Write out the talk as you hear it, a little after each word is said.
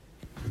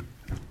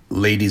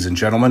Ladies and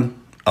gentlemen,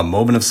 a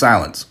moment of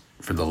silence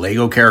for the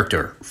Lego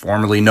character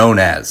formerly known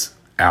as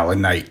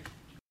Alan Knight.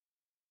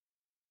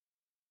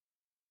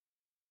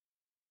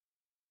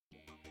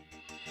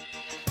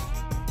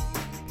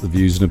 The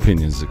views and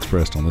opinions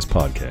expressed on this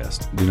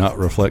podcast do not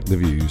reflect the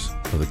views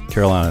of the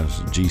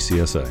Carolinas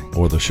GCSA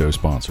or the show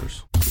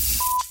sponsors.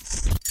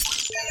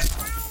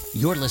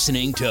 You're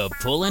listening to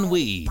Pullin'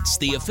 Weeds,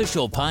 the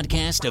official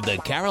podcast of the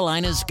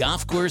Carolinas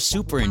Golf Course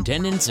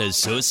Superintendents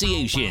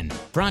Association.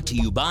 Brought to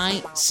you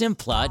by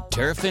Simplot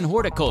Turf and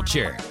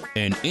Horticulture,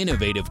 an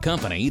innovative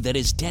company that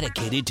is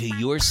dedicated to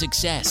your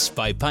success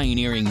by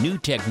pioneering new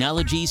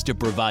technologies to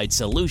provide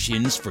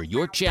solutions for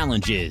your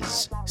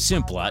challenges.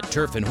 Simplot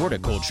Turf and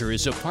Horticulture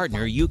is a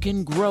partner you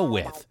can grow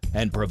with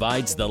and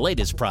provides the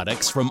latest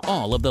products from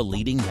all of the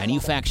leading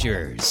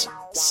manufacturers.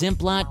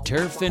 Simplot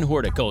Turf and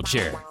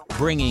Horticulture,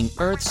 bringing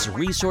Earth's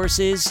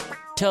resources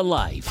to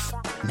life.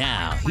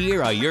 Now,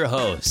 here are your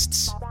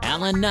hosts,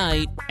 Alan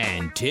Knight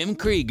and Tim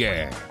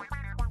Krieger.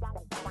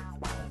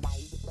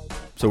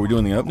 So we're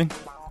doing the opening?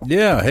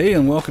 Yeah, hey,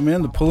 and welcome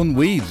in to Pullin'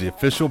 Weeds, the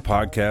official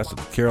podcast of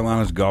the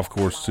Carolinas Golf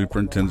Course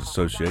Superintendents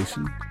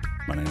Association.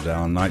 My name's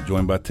Alan Knight,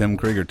 joined by Tim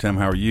Krieger. Tim,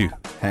 how are you?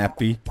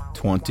 Happy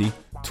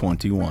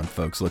 2021,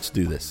 folks. Let's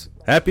do this.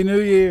 Happy New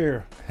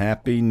Year!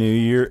 Happy New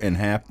Year and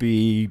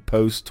happy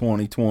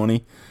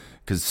post-2020,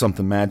 because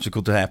something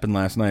magical to happen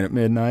last night at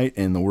midnight,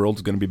 and the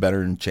world's going to be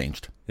better and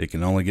changed. It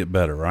can only get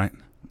better, right?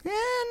 And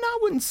I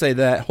wouldn't say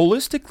that.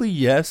 Holistically,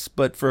 yes,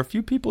 but for a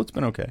few people, it's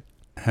been okay.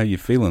 How you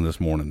feeling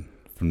this morning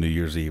from New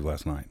Year's Eve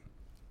last night?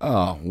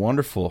 Oh,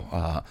 wonderful.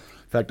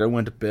 In fact, I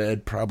went to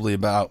bed probably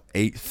about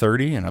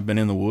 8:30, and I've been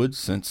in the woods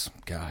since,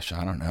 gosh,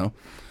 I don't know.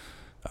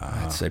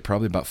 I'd say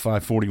probably about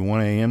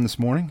 5:41 a.m. this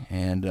morning,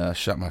 and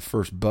shot my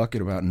first buck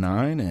at about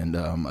 9, and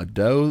a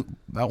doe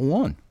about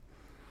 1.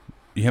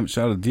 You haven't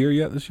shot a deer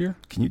yet this year?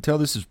 Can you tell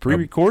this is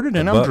pre-recorded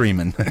and I'm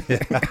dreaming?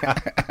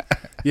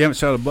 You haven't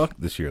shot a buck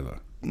this year, though?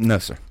 No,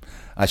 sir.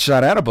 I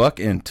shot at a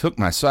buck and took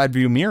my side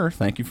view mirror.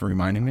 Thank you for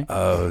reminding me.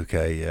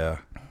 Okay, yeah.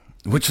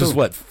 Which was,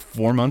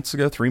 4 months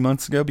ago, 3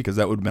 months ago? Because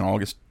that would have been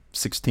August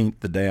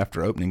 16th, the day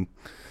after opening.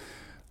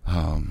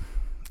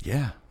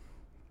 Yeah.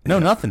 No,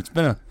 nothing. It's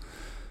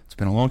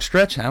been a long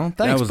stretch, Alan.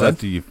 Thanks, that was bud.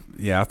 after you.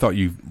 Yeah, I thought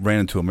you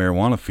ran into a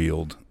marijuana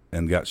field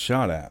and got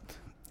shot at.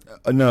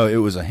 No, it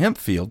was a hemp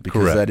field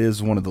because Correct. that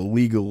is one of the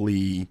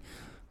legally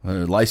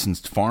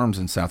licensed farms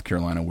in South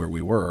Carolina where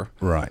we were.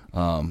 Right.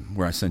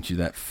 Where I sent you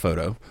that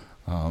photo.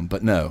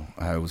 But no,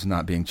 I was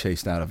not being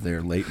chased out of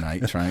there late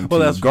night trying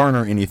Well, to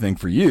garner anything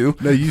for you.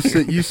 No, you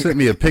sent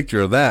me a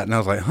picture of that, and I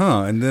was like,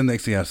 huh. And then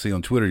next thing I see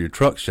on Twitter, your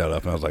truck shut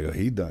up, and I was like, oh,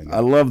 he done it. I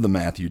love the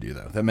math you do,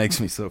 though. That makes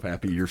me so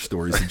happy, your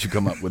stories that you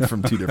come up with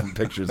from 2 different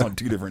pictures on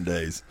 2 different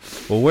days.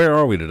 Well, where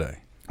are we today?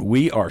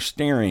 We are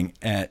staring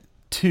at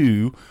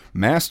 2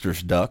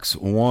 Masters ducks,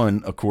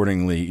 one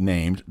accordingly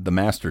named the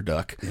Master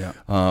Duck,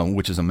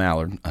 which is a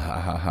mallard.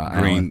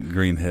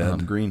 Green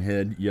head. Green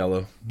head,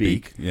 yellow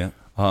beak. Yeah.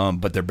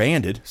 But they're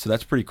banded, so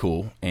that's pretty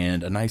cool.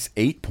 And a nice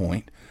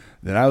 8-point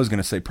that I was going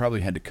to say probably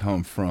had to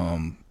come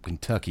from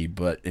Kentucky,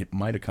 but it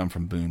might have come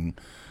from Boone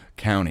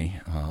County,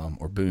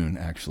 or Boone,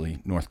 actually,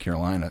 North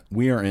Carolina.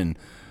 We are in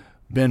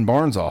Ben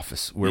Barnes'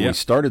 office where we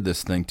started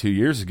this thing 2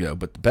 years ago,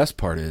 but the best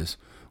part is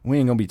we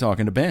ain't going to be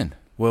talking to Ben.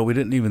 Well, we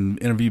didn't even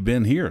interview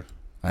Ben here.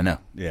 I know.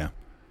 Yeah.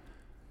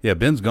 Yeah,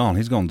 Ben's gone.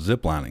 He's gone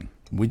ziplining.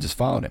 We just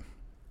followed him.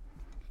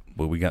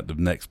 But we got the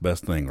next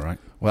best thing, right?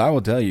 Well, I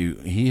will tell you,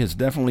 he has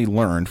definitely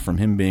learned from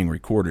him being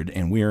recorded,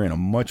 and we are in a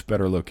much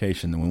better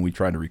location than when we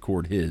tried to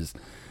record his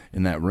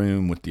in that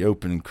room with the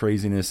open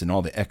craziness and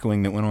all the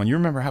echoing that went on. You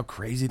remember how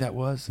crazy that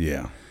was?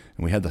 Yeah.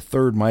 And we had the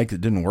third mic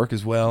that didn't work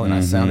as well, and I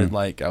sounded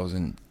like I was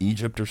in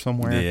Egypt or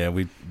somewhere. Yeah,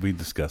 we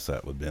discussed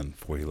that with Ben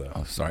before he left.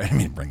 Oh, sorry. I didn't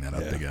mean to bring that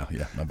up.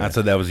 Yeah, my bad. I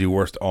said that was your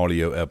worst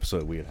audio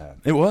episode we had.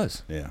 It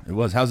was. Yeah. It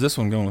was. How's this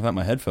one going without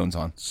my headphones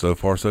on? So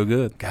far, so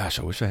good. Gosh,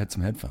 I wish I had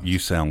some headphones. You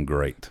sound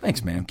great.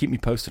 Thanks, man. Keep me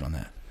posted on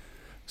that.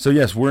 So,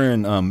 yes, we're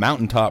in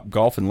Mountaintop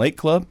Golf and Lake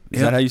Club.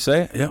 Is that how you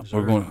say it? Yeah.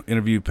 We're going to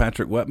interview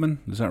Patrick Wetman.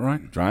 Is that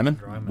right?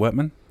 Dryman?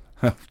 Wetman?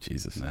 Oh,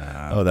 Jesus.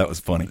 Oh, that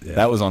was funny. Yeah.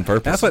 That was on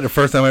purpose. That's like the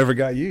first time I ever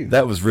got you.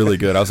 That was really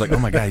good. I was like, oh,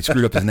 my God, he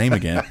screwed up his name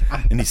again.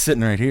 And he's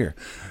sitting right here.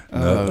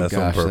 No, oh, that's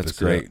gosh, on purpose. That's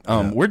great.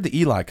 Yeah. Where'd the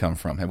Eli come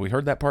from? Have we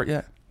heard that part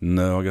yet?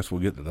 No, I guess we'll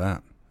get to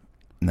that.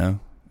 No?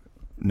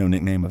 No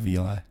nickname of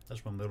Eli?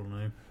 That's my middle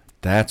name.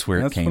 That's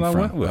where it came what I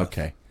from. went with.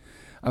 Okay.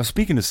 I was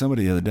speaking to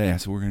somebody the other day. I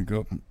said, we're going to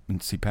go up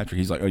and see Patrick.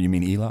 He's like, oh, you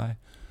mean Eli?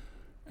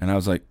 And I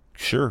was like,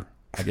 sure,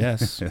 I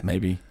guess,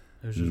 maybe.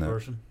 Who's this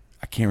person?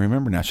 I can't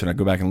remember now. Should I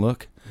go back and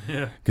look?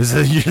 Yeah. Because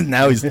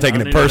now he's taking I it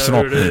don't even know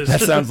personal. who it is.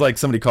 That sounds like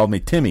somebody called me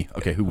Timmy.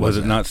 Okay, who Was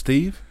was it not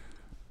Steve?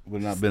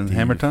 Would it not been Steve.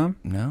 Hammer Time?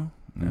 No.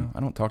 I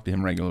don't talk to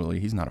him regularly.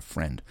 He's not a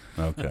friend.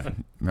 Okay.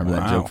 Remember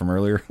that Wow. joke from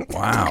earlier?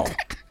 Wow.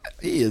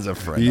 He is a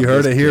friend. You I'm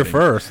heard just it here kidding.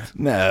 first.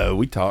 No,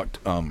 we talked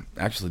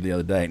actually the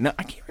other day. No,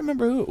 I can't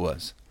remember who it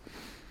was.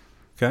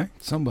 Okay.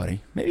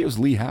 Somebody. Maybe it was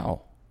Lee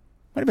Howell.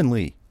 Might have been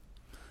Lee.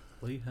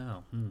 Lee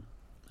Howe.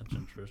 That's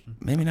interesting.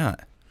 Maybe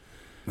not.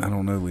 I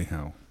don't know Lee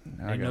Howe.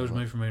 Now I He gotta knows look.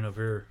 me from being up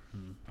here,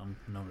 and I'm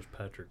known as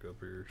Patrick up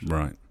here. So.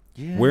 Right.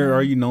 Yeah. Where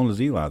are you known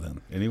as Eli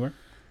then? Anywhere?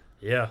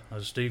 Yeah,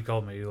 as Steve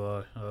called me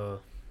Eli. The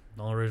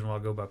only reason why I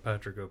go by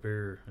Patrick up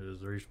here is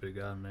there used to be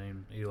a guy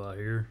named Eli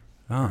here.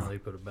 Ah, They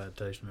put a bad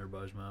taste in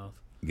everybody's mouth.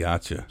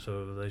 gotcha.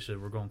 So they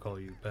said, we're going to call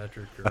you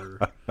Patrick or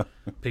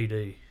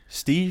PD.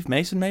 Steve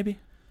Mason, maybe?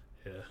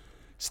 Yeah.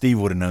 Steve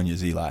would have known you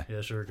as Eli.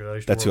 Yes, sir. 'Cause I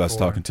used to That's who I work was for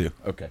talking him.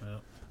 to. Okay. Yeah.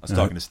 I was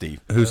talking to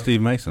Steve. Who's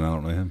Steve Mason? I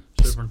don't know him.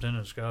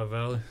 Superintendent of Sky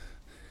Valley.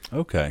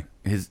 Okay,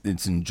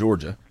 It's in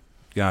Georgia,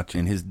 gotcha.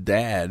 and his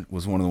dad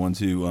was one of the ones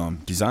who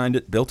designed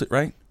it, built it,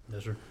 right?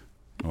 Yes, sir.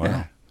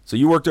 Wow. So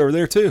you worked over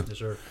there too. Yes,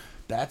 sir.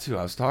 That's who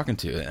I was talking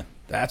to then.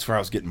 That's where I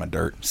was getting my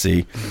dirt.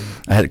 See,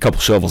 I had a couple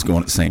shovels going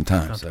at the same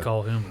time. Have to So.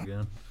 call him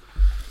again.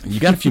 You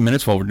got a few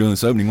minutes while we're doing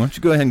this opening. Why don't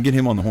you go ahead and get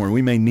him on the horn?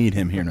 We may need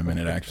him here in a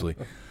minute, actually.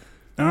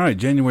 All right,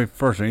 January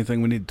 1st.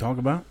 Anything we need to talk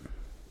about?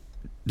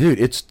 Dude,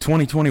 it's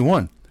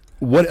 2021.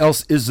 What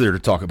else is there to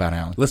talk about,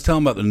 Alan? Let's tell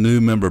them about the new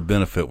member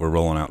benefit we're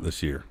rolling out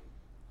this year.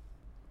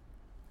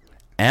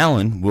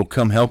 Alan will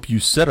come help you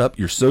set up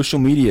your social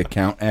media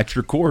account at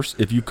your course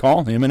if you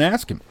call him and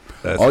ask him.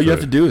 That's All you have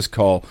true. to do is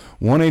call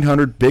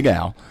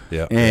 1-800-BIG-AL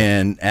Yeah.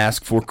 and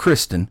ask for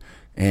Kristen,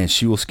 and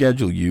she will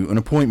schedule you an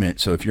appointment.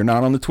 So if you're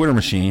not on the Twitter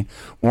machine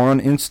or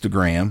on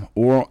Instagram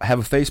or have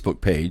a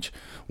Facebook page,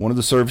 one of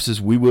the services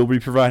we will be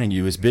providing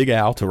you is Big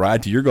Al to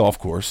ride to your golf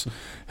course,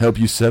 help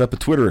you set up a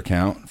Twitter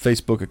account,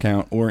 Facebook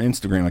account, or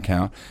Instagram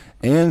account,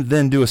 and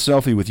then do a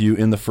selfie with you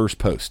in the first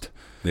post.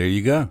 There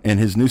you go. And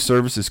his new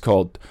service is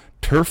called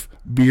Turf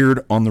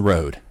Beard on the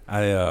Road.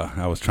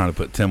 I was trying to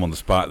put Tim on the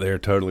spot there,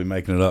 totally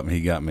making it up, and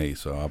he got me,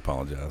 so I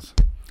apologize.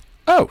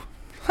 Oh,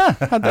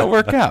 how'd that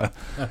work out?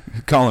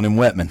 Calling him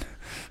Wetman.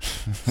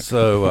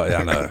 So,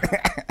 I know.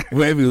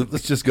 Maybe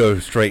let's just go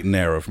straight and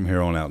narrow from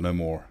here on out. No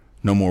more.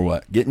 No more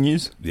what? Getting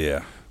used?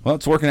 Yeah. Well,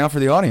 it's working out for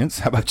the audience.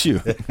 How about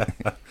you?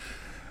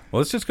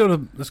 Well, let's go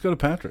to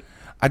Patrick.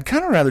 I'd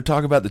kind of rather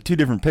talk about the two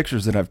different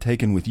pictures that I've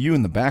taken with you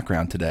in the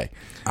background today.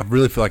 I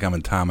really feel like I'm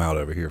in timeout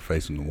over here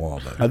facing the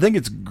wall, though. I think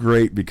it's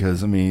great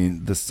because, I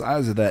mean, the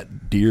size of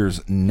that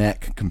deer's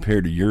neck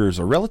compared to yours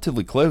are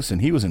relatively close,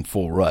 and he was in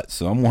full rut,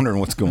 so I'm wondering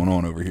what's going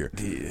on over here.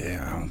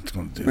 Yeah, I'm just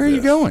going to do Where are you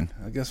this. going?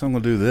 I guess I'm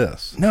going to do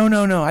this. No.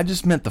 I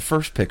just meant the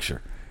first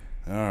picture.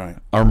 All right.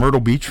 Our Myrtle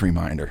Beach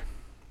reminder.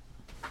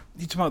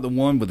 You talking about the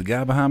one with the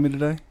guy behind me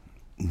today?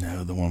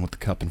 No, the one with the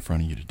cup in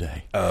front of you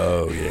today.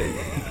 Oh,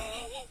 yeah.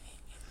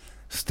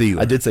 Steeler.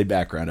 I did say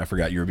background. I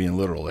forgot you were being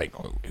literal. Like,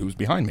 oh, who's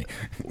behind me?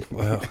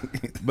 Well,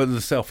 but the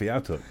selfie I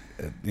took.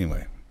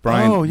 Anyway,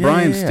 Brian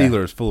yeah.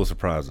 Steeler is full of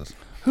surprises.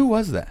 Who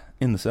was that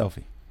in the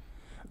selfie?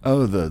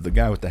 Oh, the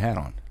guy with the hat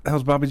on. That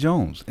was Bobby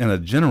Jones in a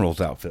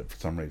general's outfit for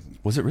some reason.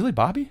 Was it really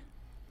Bobby?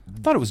 I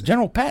thought it was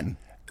General Patton.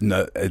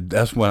 No,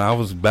 that's when I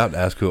was about to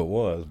ask who it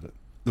was. But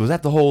Was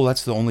that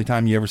that's the only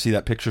time you ever see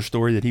that picture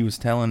story that he was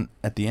telling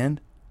at the end?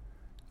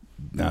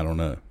 I don't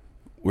know.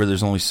 Where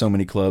there's only so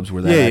many clubs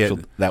where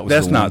that that was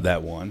that's the not one?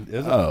 that one,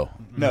 is it? Oh,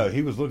 No,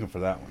 he was looking for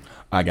that one.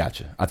 I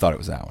gotcha. I thought it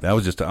was that one. That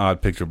was just an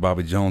odd picture of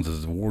Bobby Jones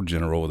as a war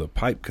general with a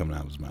pipe coming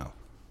out of his mouth.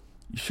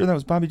 You sure that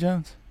was Bobby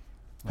Jones?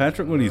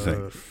 Patrick, what do you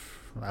think?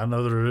 I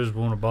know there is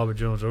one of Bobby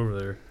Jones over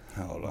there.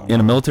 Hold on. In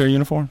a military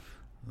uniform?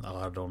 No,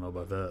 I don't know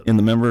about that. In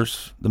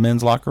the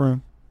men's locker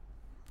room?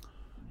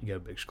 You got to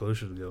be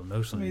exclusive to go in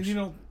those I things.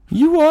 mean,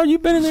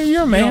 You've been in there,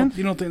 you're a man.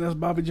 You don't think that's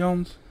Bobby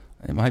Jones?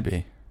 It might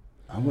be.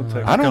 I'm gonna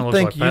take. I don't Kinda looks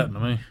think like you- Patton to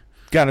me.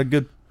 Got a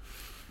good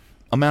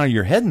amount of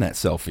your head in that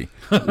selfie.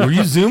 Were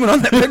you zooming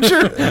on that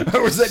picture?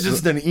 Or was that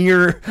just an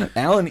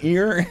Alan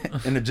ear,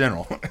 and a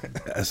general?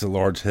 That's a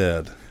large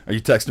head. Are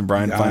you texting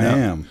Brian to find I out?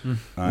 am.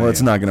 Well,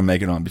 it's not going to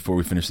make it on before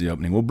we finish the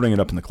opening. We'll bring it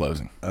up in the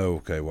closing. Oh,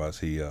 okay. Why is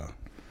he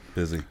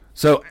busy?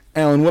 So,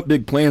 Alan, what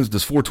big plans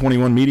does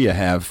 421 Media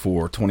have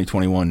for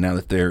 2021 now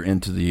that they're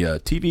into the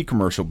TV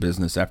commercial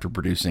business after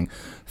producing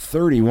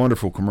 30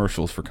 wonderful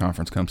commercials for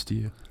Conference Comes to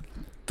You?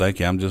 Thank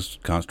you. I'm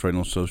just concentrating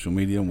on social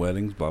media and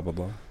weddings, blah, blah,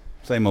 blah.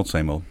 Same old,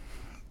 same old.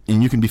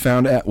 And you can be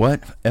found at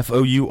what?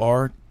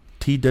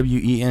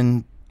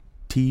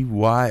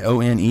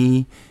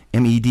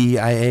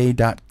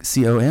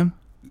 FOURTWENTYONEMEDIA.com?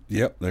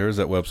 Yep, there is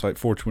that website,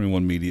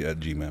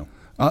 421media@gmail.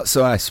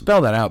 So I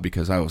spelled that out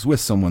because I was with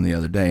someone the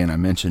other day and I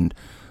mentioned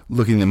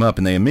looking them up,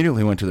 and they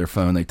immediately went to their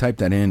phone, they typed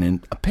that in,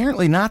 and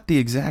apparently not the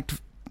exact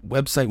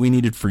website we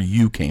needed for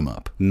you came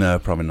up. No,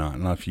 probably not.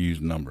 Not if you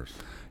use numbers.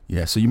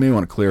 Yeah, so you may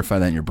want to clarify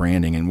that in your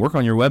branding and work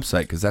on your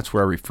website, because that's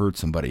where I referred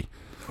somebody.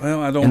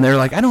 Well, I don't. And they're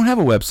like, I don't have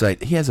a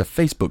website. He has a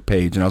Facebook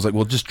page. And I was like,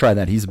 well, just try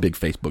that. He's a big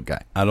Facebook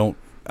guy. I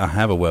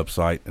have a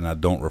website, and I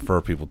don't refer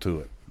people to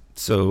it.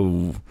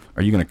 So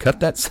are you going to cut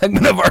that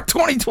segment of our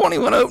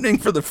 2021 opening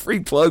for the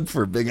free plug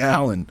for Big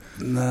Al?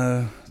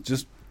 No,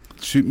 just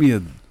shoot me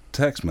a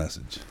text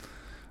message.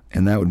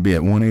 And that would be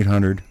at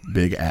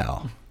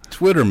 1-800-BIG-AL.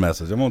 Twitter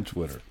message. I'm on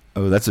Twitter.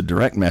 Oh, that's a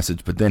direct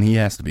message, but then he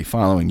has to be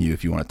following you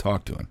if you want to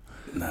talk to him.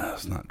 No,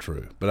 that's not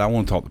true. But I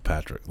want to talk to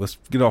Patrick. Let's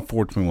get off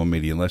 421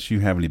 Media unless you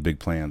have any big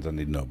plans I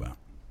need to know about.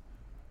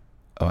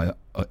 Oh,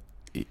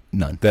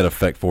 None. that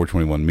affect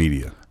 421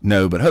 Media.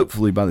 No, but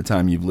hopefully by the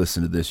time you've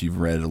listened to this, you've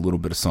read a little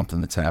bit of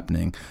something that's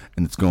happening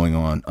and that's going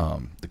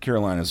on. The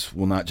Carolinas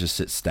will not just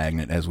sit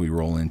stagnant as we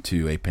roll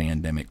into a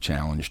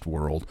pandemic-challenged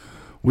world.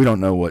 We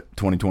don't know what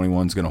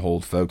 2021 is going to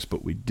hold, folks,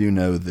 but we do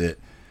know that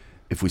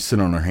if we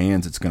sit on our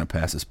hands, it's going to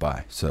pass us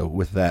by. So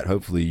with that,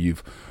 hopefully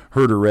you've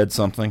heard or read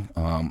something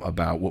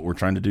about what we're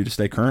trying to do to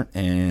stay current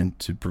and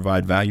to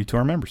provide value to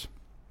our members.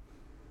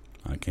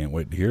 I can't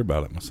wait to hear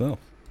about it myself.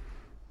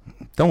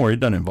 Don't worry, it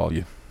doesn't involve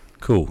you.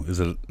 Cool. Is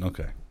it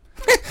okay?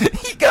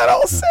 He got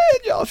all sad.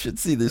 Y'all should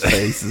see this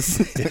faces.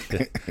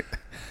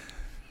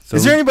 So,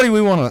 Is there anybody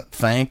we want to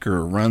thank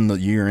or run the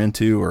year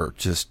into or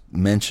just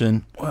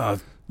mention? well,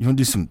 You want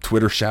to do some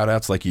Twitter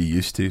shout-outs like you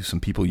used to? Some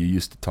people you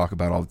used to talk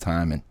about all the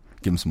time and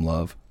give them some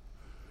love?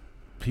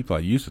 people I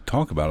used to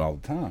talk about all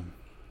the time.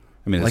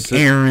 I mean, Like it's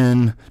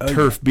Aaron,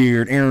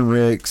 Turfbeard, Aaron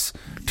Ricks,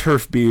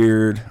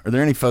 Turfbeard. Are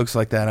there any folks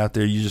like that out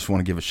there you just want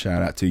to give a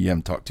shout-out to you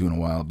haven't talked to in a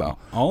while about?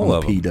 All on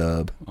of 'em.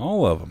 P-Dub.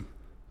 all of them.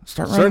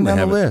 Start running down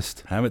the haven't-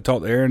 list. Haven't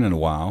talked to Aaron in a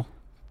while.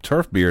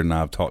 Turfbeard and I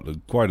have talked to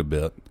quite a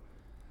bit.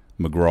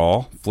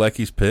 McGraw,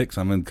 Flecky's picks.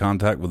 I'm in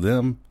contact with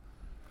them.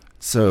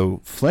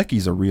 So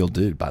Flecky's a real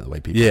dude, by the way,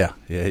 people. Yeah.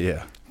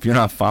 If you're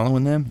not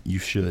following them, you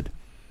should.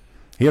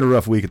 He had a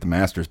rough week at the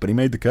Masters, but he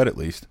made the cut at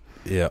least.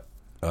 Yeah.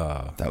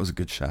 That was a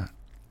good shot.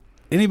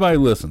 Anybody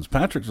listens.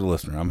 Patrick's a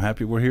listener. I'm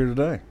happy we're here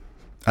today.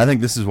 I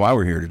think this is why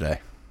we're here today.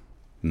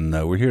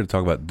 No, we're here to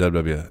talk about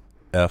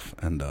WWF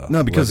and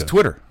No, because Lego. of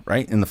Twitter,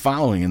 right? And the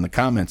following and the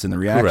comments and the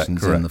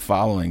reactions correct. and the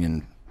following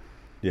and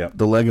Yeah.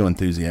 the Lego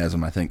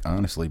enthusiasm, I think,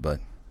 honestly. But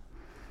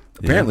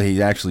apparently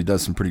he actually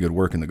does some pretty good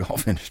work in the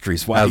golf industry.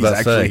 Is I why was he's about to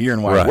actually say, here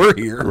and why right, we're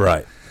here.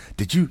 Right.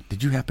 Did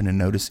you happen to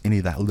notice any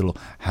of that little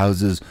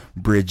houses,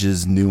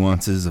 bridges,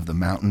 nuances of the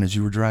mountain as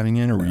you were driving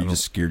in, or were you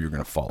just scared you were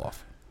going to fall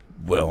off?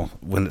 Well,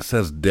 when it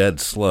says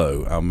dead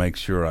slow, I'll make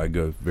sure I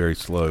go very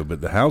slow.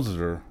 But the houses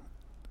are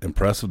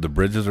impressive. The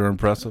bridges are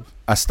impressive.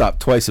 I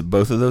stopped twice at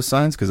both of those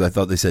signs because I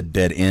thought they said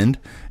dead end.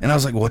 And I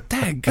was like, well,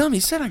 dadgum,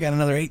 he said I got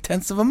another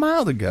 0.8 of a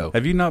mile to go.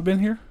 Have you not been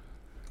here?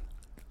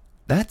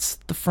 That's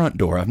the front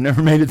door. I've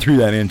never made it through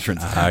that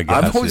entrance. I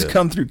I've always gotcha.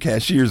 come through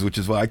cashiers, which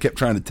is why I kept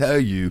trying to tell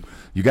you,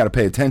 you got to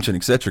pay attention,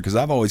 etc. Because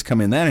I've always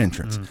come in that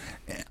entrance.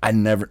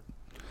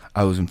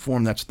 I was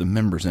informed that's the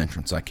members'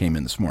 entrance I came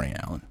in this morning,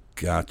 Alan.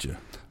 Gotcha.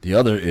 The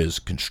other is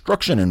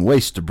construction and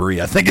waste debris,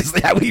 I think is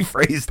how he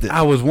phrased it.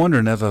 I was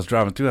wondering as I was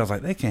driving through, I was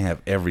like, they can't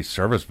have every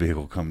service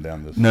vehicle come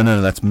down this.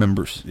 No, that's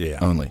members Yeah.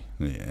 only.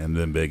 Yeah, and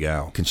then Big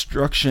Al.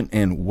 Construction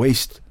and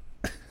waste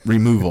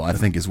removal, I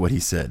think is what he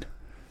said.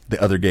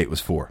 The other gate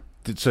was for.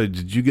 So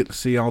did you get to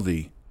see all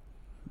the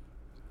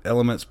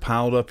elements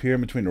piled up here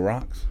in between the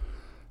rocks?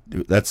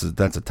 Dude, that's a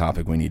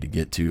topic we need to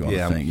get to on Yeah,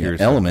 the I'm thing.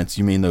 curious. Elements,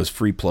 you mean those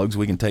free plugs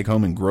we can take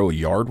home and grow a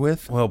yard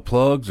with? Well,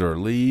 plugs or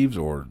leaves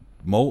or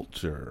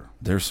mulch or...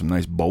 There's some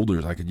nice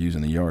boulders I could use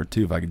in the yard,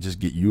 too, if I could just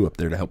get you up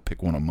there to help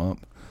pick one of them up.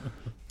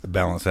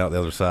 balance out the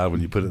other side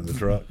when you put it in the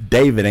truck.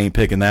 David ain't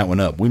picking that one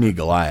up. We need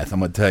Goliath. I'm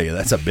going to tell you,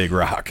 that's a big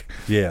rock.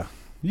 Yeah.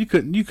 You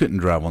couldn't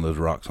drive one of those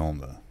rocks home,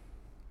 though.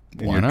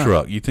 In Why your not?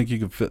 truck. You think you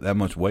could fit that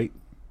much weight?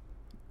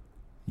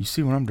 You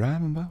see what I'm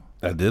driving, Bo?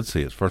 I did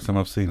see it. It's the first time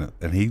I've seen it.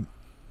 And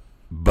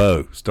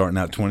Bo, starting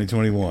out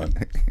 2021.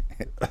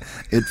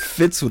 It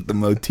fits with the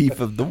motif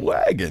of the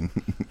wagon.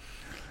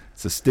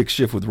 It's a stick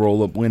shift with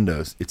roll-up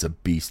windows. It's a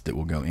beast that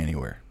will go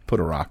anywhere.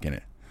 Put a rock in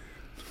it.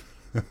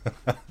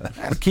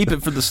 Keep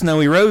it for the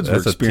snowy roads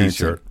That's we're a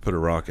experiencing. t-shirt. Put a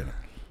rock in it.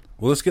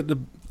 Well, let's get to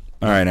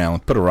All right,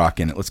 Alan, put a rock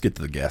in it. Let's get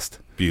to the guest.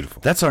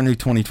 beautiful. That's our new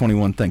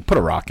 2021 thing. Put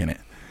a rock in it.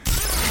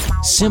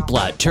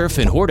 Simplot Turf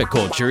and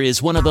Horticulture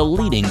is one of the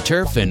leading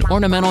turf and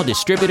ornamental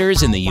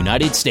distributors in the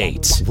United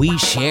States. We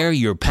share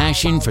your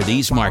passion for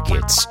these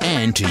markets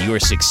and to your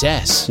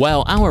success.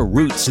 While our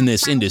roots in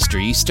this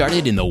industry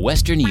started in the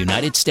western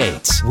United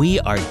States, we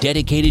are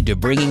dedicated to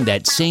bringing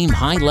that same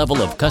high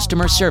level of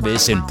customer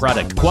service and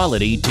product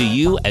quality to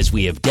you as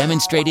we have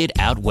demonstrated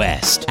out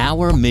west.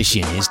 Our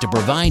mission is to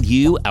provide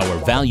you, our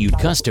valued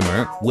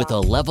customer, with a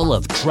level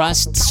of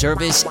trust,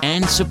 service,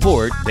 and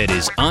support that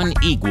is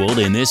unequaled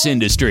in this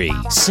industry.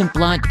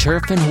 Simplot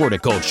Turf and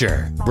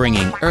Horticulture,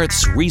 bringing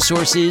Earth's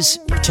resources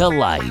to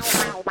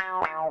life.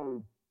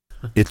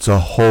 It's a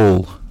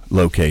whole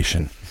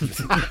location.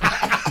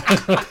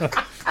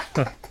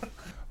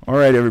 All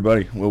right,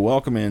 everybody. Well,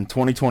 welcome in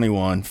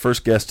 2021,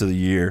 first guest of the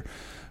year.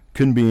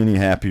 Couldn't be any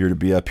happier to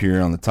be up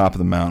here on the top of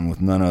the mountain with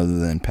none other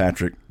than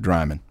Patrick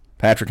Dryman.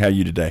 Patrick, how are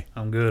you today?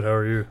 I'm good. How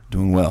are you?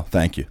 Doing well,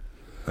 thank you.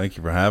 Thank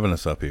you for having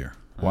us up here.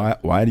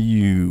 Why do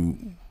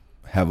you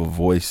have a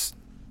voice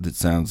that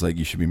sounds like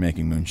you should be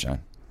making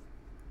moonshine?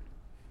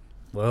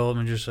 Well, let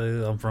me just say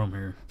that I'm from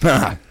here.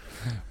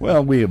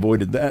 Well, we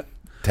avoided that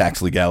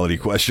tax legality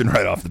question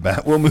right off the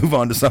bat. We'll move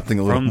on to something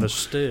a little From more. the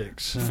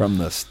sticks. From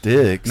the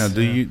sticks. Now,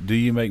 do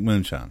you make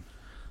moonshine?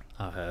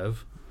 I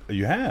have.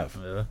 You have.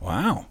 Yeah.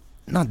 Wow.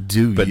 Not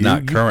do But you.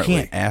 not You currently.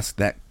 can't ask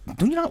that.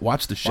 Do you not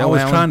watch the show, I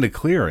was Alan? trying to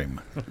clear him.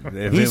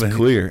 He's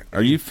clear.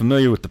 Are you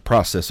familiar with the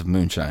process of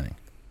moonshining?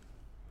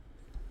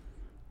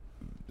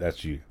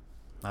 That's you.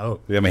 Oh,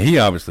 I mean, he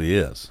obviously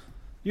is.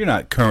 You're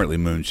not currently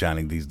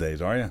moonshining these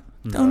days, are you?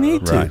 Don't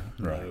need to.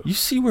 Right. You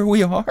see where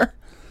we are?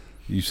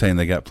 You saying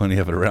they got plenty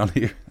of it around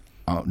here?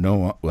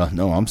 No. Well,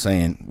 no, I'm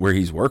saying where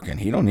he's working.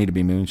 He don't need to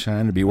be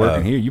moonshining to be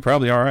working here. You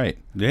probably all right.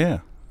 Yeah.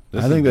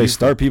 I think they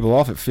start people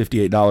off at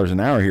 $58 an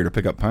hour here to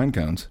pick up pine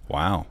cones.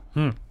 Wow.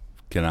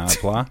 Can I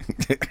apply?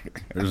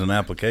 There's an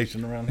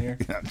application around here.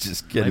 I'm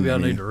just kidding. Maybe I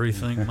need to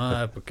rethink my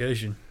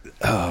application.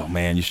 Oh,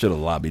 man, you should have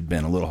lobbied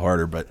Ben a little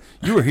harder. But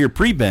you were here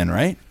pre-Ben,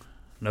 right?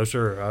 No,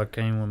 sir. I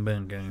came when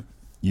Ben came.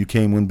 You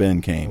came when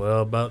Ben came.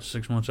 Well, about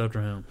 6 months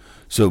after him.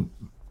 So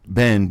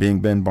Ben,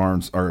 being Ben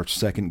Barnes, our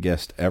second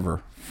guest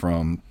ever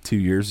from 2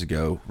 years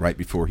ago, right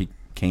before he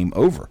came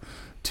over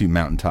to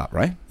Mountaintop,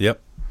 right? Yep.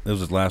 It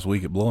was his last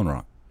week at Blowing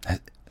Rock.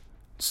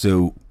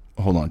 So,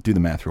 hold on. Do the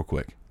math real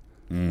quick.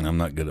 I'm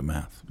not good at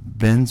math.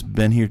 Ben's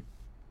been here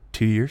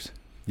 2 years?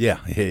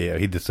 Yeah.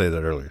 He did say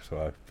that earlier, so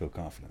I feel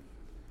confident.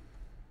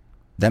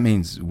 That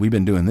means we've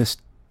been doing this.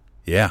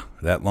 Yeah,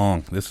 that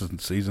long. This is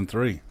season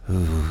 3.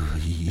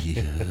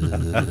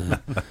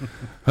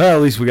 Well,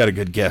 at least we got a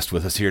good guest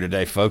with us here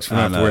today, folks. We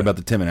don't have to worry about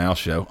the Tim and Al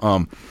show.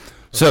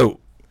 So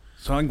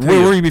I can tell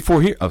where were you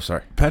before here? Oh,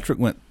 sorry. Patrick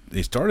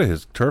he started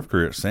his turf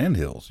career at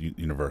Sandhills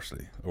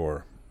University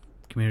or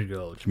Community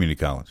college. community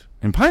college.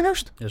 In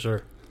Pinehurst? Yes,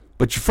 sir.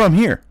 But you're from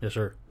here. Yes,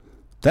 sir.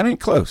 That ain't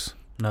close.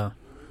 No.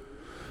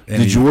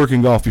 And Did you work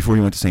in golf before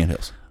you went to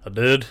Sandhills? I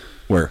did.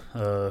 Where?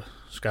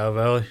 Sky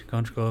Valley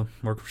Country Club.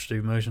 Worked for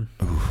Steve Mason.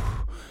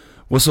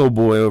 What's the old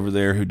boy over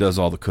there who does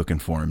all the cooking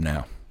for him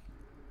now?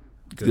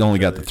 He only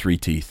got the 3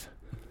 teeth.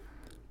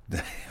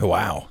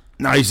 Wow.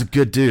 No, he's a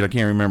good dude. I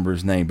can't remember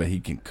his name, but he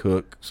can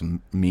cook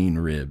some mean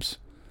ribs.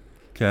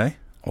 Okay.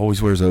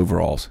 Always wears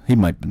overalls. He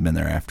might have been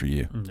there after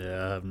you.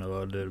 Yeah, I have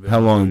no idea. How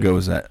long ago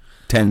was that?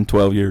 10,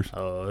 12 years?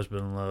 Oh, it's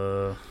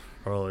been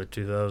probably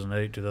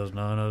 2008,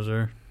 2009 I was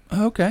there.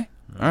 Oh, okay.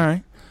 All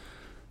right.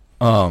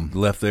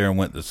 Left there and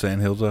went to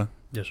Sandhills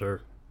Yes,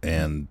 sir.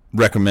 and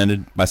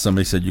Recommended by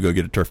somebody said you go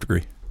get a turf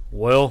degree.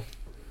 Well,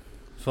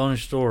 funny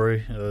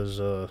story is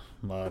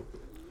my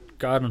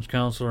guidance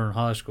counselor in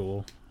high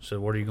school said,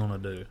 "What are you going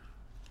to do?"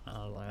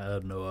 I was like, I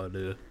had no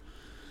idea.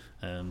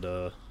 And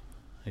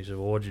he said,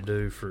 "Well, what'd you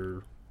do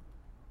for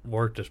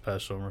work this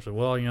past summer?" I said,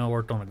 "Well, I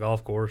worked on a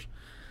golf course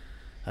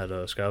at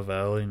Sky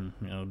Valley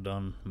and,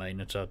 done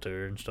maintenance out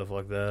there and stuff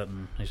like that."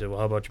 And he said, "Well,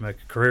 how about you make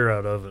a career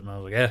out of it?" And I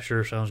was like, "Yeah,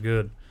 sure, sounds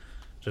good."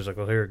 Just like,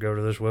 "Well, here, go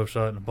to this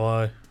website and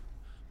apply."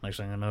 Next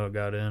thing I know, I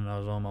got in and I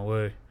was on my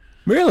way.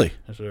 Really?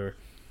 Yes, sir.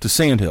 To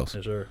Sandhills?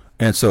 Yes, sir.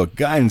 And so a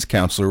guidance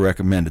counselor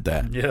recommended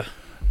that. Yeah.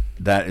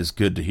 That is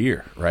good to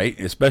hear, right?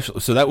 Especially,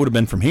 so that would have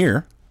been from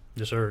here.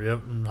 Yes, sir.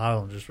 Yep, in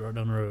Highland, just right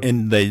down the road.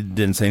 And they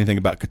didn't say anything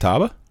about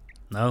Catawba?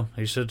 No,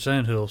 he said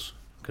Sandhills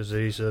because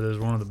he said it was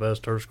one of the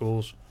best turf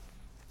schools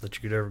that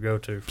you could ever go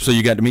to. So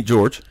you got to meet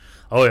George?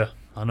 Oh, yeah.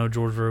 I know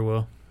George very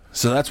well.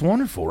 So that's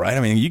wonderful, right?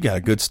 I mean, you got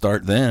a good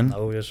start then.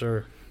 Oh, yes,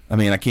 sir. I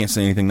mean, I can't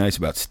say anything nice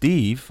about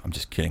Steve. I'm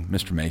just kidding.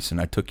 Mr. Mason,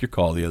 I took your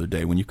call the other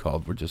day when you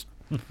called. We're just...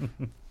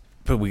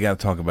 But we got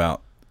to talk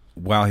about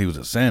while he was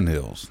at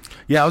Sandhills.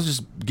 Yeah, I was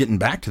just getting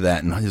back to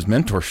that and his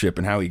mentorship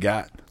and how he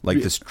got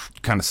this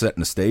kind of setting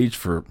the stage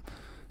for.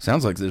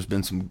 Sounds like there's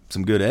been some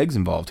good eggs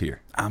involved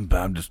here. I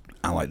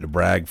like to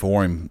brag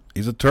for him.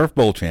 He's a Turf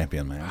Bowl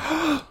champion,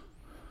 man.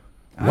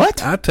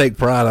 What? I take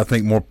pride. I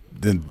think more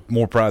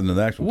pride than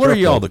the actual. What Turf are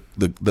y'all, Bowl.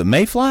 the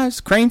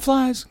Mayflies, crane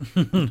flies,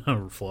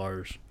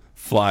 Flyers.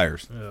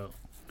 Flyers, Yeah.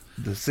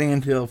 the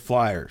Sandhill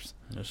Flyers?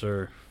 Yes,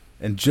 sir.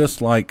 And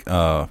just like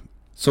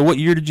So what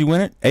year did you win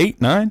it? 8,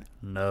 9?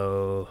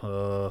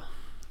 No,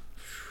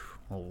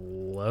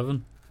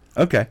 11.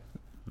 Okay.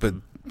 but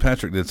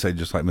Patrick did say,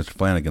 just like Mr.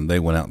 Flanagan, they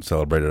went out and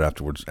celebrated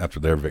afterwards after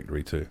their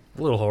victory too.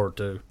 A little hard,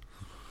 too.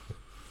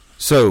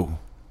 So,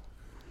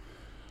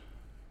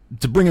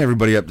 to bring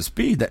everybody up to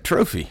speed, that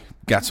trophy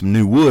got some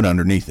new wood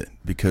underneath it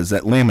because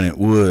that laminate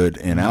wood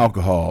and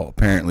alcohol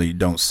apparently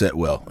don't set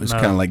well. It's No.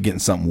 kind of like getting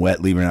something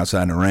wet, leaving it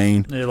outside in the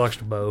rain. He likes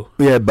to bow.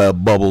 We had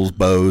bubbles,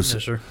 bows.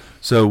 Yes, sir.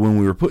 So when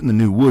we were putting the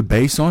new wood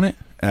base on it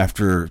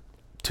after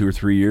 2 or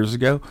 3 years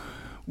ago,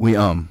 we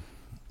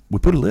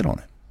put a lid on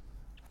it,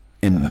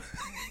 and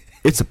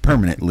it's a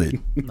permanent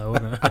lid. No,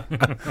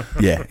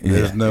 Yeah,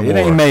 There's no it more.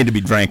 ain't made to be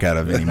drank out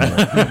of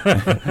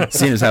anymore.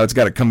 Seeing as how it's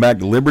got to come back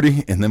to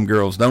Liberty, and them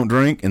girls don't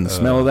drink, and the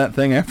smell of that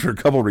thing after a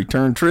couple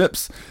return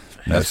trips.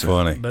 That's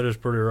funny. that is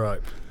pretty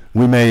ripe.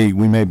 We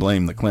may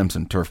blame the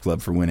Clemson Turf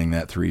Club for winning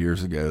that 3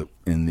 years ago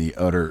in the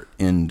utter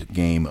end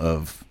game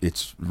of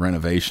its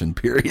renovation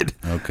period.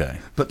 Okay.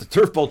 But the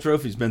Turf Bowl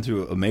Trophy's been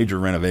through a major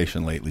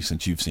renovation lately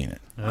since you've seen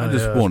it. I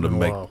just it's wanted to been a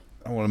make. while.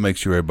 I want to make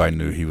sure everybody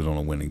knew he was on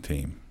a winning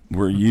team.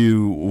 Were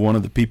you one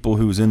of the people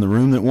who was in the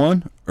room that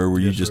won, or were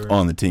you Yes, just sir.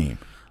 on the team?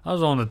 I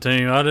was on the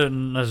team. I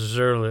didn't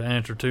necessarily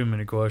answer too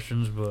many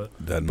questions, but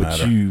Doesn't But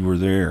matter. you were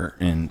there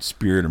in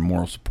spirit and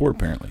moral support,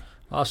 apparently.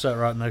 I sat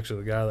right next to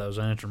the guy that was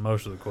answering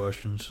most of the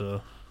questions,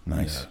 so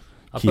Nice.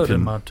 I Keep put in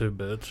him- my 2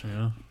 bits,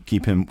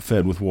 Keep him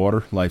fed with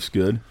water. Life's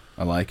good.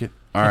 I like it.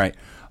 All right.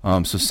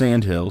 So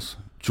Sandhills,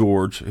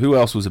 George. Who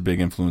else was a big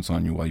influence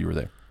on you while you were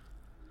there?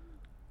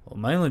 Well,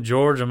 mainly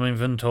George. I mean,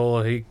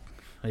 Ventola,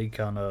 he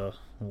kind of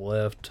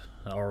left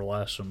our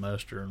last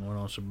semester and went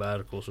on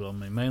sabbatical. So, I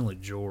mean, mainly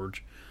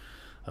George.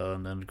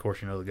 And then, of course,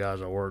 the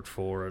guys I worked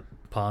for at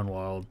Pine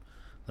Wild,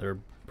 they're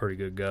pretty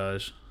good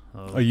guys.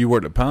 Oh, you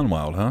worked at Pine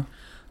Wild, huh?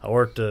 I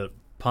worked at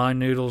Pine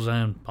Noodles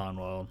and Pine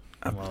Wild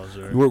while I was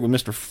there. You worked with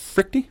Mr.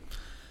 Frichty?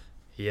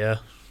 Yeah,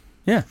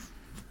 Yeah.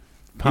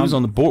 He was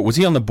on the board. Was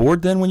he on the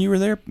board then when you were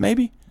there,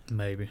 maybe?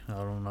 maybe.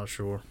 I'm not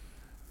sure.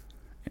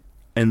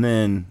 And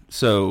then,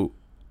 so,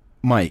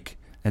 Mike,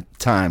 at the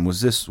time, was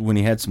this when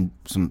he had some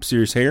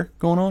serious hair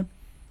going on?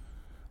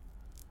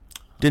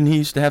 Didn't he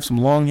used to have some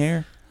long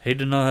hair? He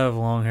did not have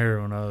long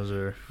hair when I was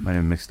there. Might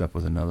have mixed up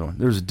with another one.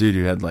 There was a dude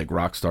who had like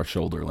rock star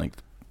shoulder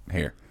length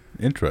hair.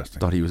 Interesting.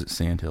 Thought he was at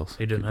Sandhills.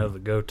 He didn't have the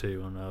goatee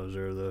when I was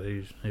there, though.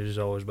 He's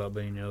always about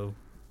being,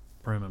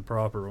 prim and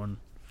proper when.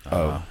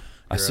 Oh,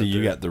 I see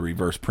you got the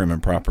reverse prim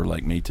and proper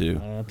like me too.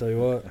 I'll tell you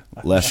what.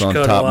 Less on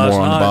Cut it top, last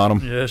more on the night.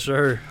 bottom. Yes,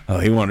 sir. Oh,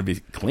 he wanted to be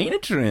clean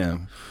and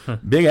trim.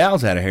 Big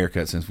Al's had a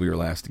haircut since we were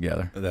last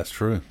together. That's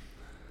true.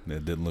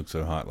 It didn't look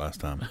so hot last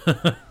time.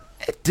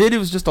 It did. It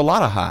was just a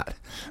lot of hot.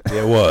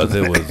 It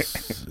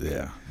was,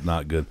 yeah,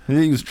 not good.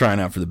 He was trying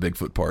out for the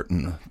Bigfoot part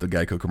in the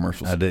Geico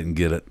commercials. I didn't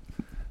get it.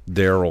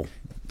 Daryl,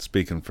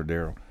 speaking for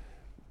Daryl.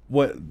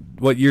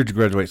 What year did you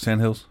graduate,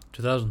 Sandhills?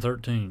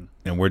 2013.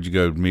 And where'd you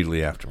go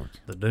immediately afterwards?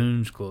 The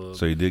Dunes Club.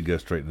 So you did go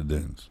straight to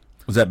Dunes.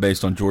 Was that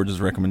based on George's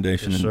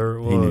recommendation? Yes, sir,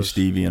 it He knew was.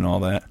 Stevie and all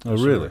that. Oh,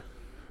 really?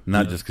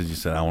 Not just because you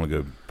said, I want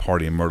to go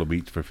party in Myrtle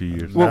Beach for a few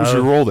years. What was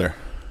your role there?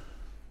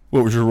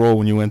 What was your role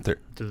when you went there?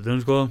 To the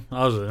Dunes Club?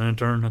 I was an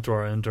intern. That's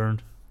where I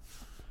interned.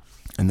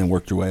 And then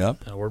worked your way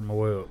up? I worked my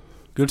way up.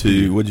 Good for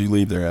you. What'd you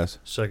leave there as?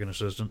 Second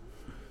assistant.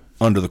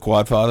 Under the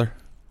quad father?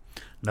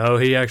 No,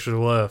 he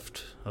actually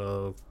left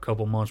a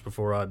couple months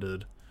before I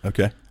did.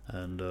 Okay.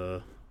 And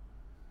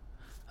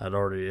I'd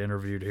already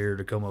interviewed here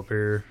to come up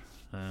here.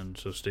 And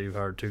so Steve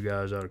hired 2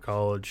 guys out of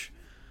college.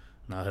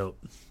 And I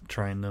helped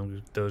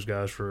train those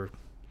guys for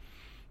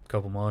a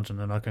couple months. And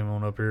then I came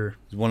on up here.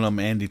 Is one of them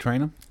Andy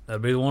Trainum?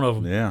 That'd be one of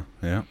them. Yeah,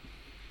 yeah.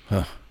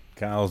 Huh.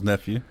 Kyle's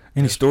nephew.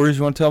 Any stories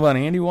you want to tell about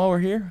Andy while we're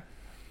here?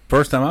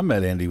 First time I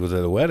met Andy was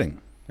at a wedding,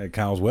 at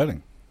Kyle's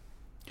wedding.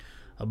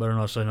 I better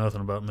not say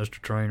nothing about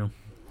Mr. Trainum.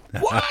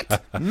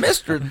 What?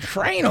 Mr.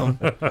 Trainum.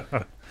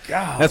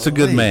 God. That's a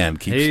good man.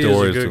 Keep He is a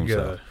stories good to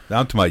himself. guy.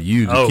 I'm talking about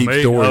you to Oh, keep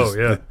me? stories Oh,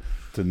 yeah.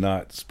 to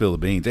not spill the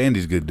beans.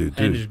 Andy's a good dude,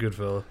 too. Andy's a good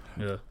fella.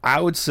 Yeah.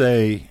 I would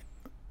say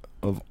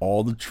of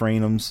all the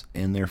Trainums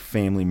and their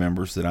family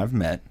members that I've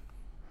met,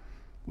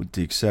 with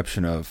the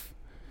exception of...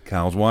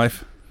 Kyle's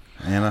wife,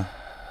 Anna.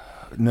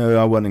 No,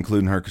 I wasn't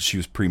including her because she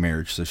was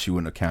pre-marriage, so she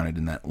wouldn't have counted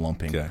in that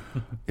lumping. Okay.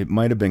 It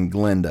might have been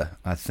Glenda,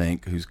 I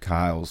think, who's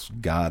Kyle's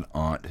god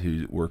aunt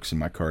who works in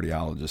my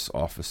cardiologist's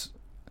office.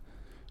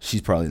 She's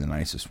probably the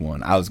nicest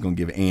one. I was going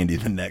to give Andy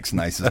the next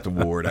nicest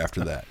award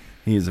after that.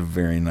 He is a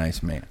very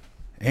nice man.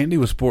 Andy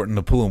was sporting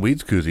the Pool and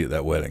Weeds koozie at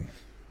that wedding.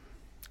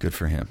 Good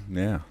for him.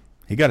 Yeah.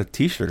 He got a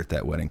T-shirt at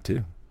that wedding,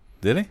 too.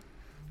 Did he?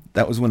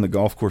 That was when the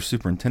golf course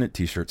superintendent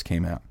T-shirts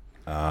came out.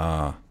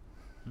 Ah.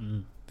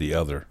 The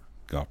other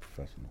golf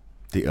professional.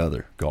 The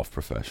other golf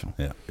professional.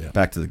 Yeah, yeah.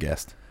 Back to the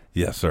guest.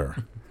 Yes, sir.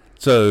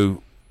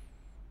 So,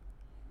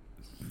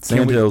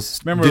 Sandhills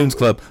remember- Dunes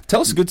Club.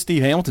 Tell us a good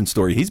Steve Hamilton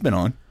story. He's been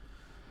on.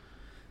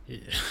 I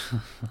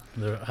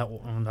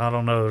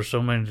don't know. There's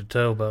so many to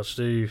tell about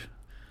Steve.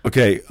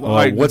 Okay,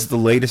 Well, what's the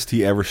latest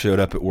he ever showed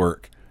up at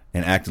work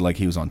and acted like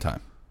he was on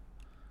time?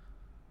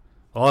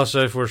 Well, I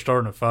say if we're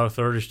starting at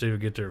 5:30, Steve would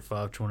get there at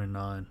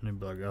 5:29. He'd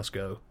be like, "Let's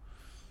go."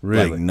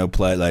 really? Like no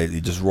play, like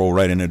you just roll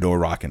right in the door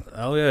rocking.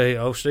 Oh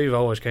yeah, Steve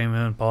always came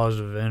in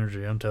positive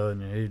energy. I'm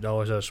telling you, he'd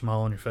always have a smile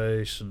on your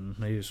face, and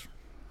he's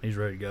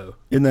ready to go.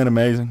 Isn't that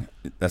amazing?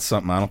 That's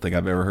something I don't think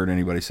I've ever heard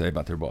anybody say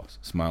about their boss.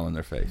 Smile in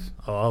their face.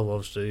 Oh, I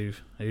love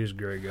Steve. He's a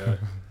great guy.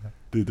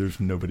 Dude, there's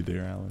nobody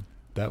there, Alan.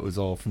 That was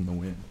all from the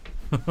wind.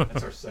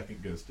 That's our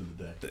second ghost of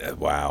the day.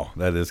 Wow,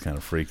 that is kind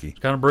of freaky. It's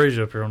kind of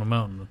breezy up here on the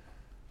mountain.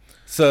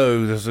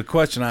 So there's a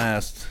question I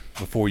asked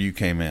before you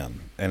came in,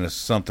 and it's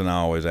something I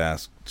always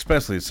ask,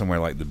 especially somewhere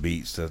like the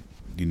beach that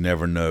you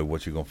never know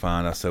what you're going to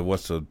find. I said,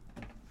 what's the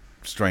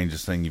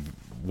strangest thing you've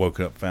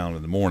woken up found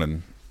in the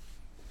morning?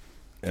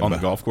 And On the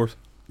golf course?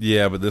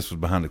 Yeah, but this was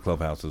behind the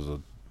clubhouse as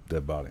a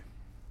dead body.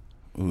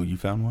 Ooh, you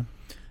found one?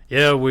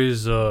 Yeah, we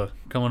was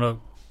coming up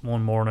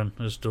one morning.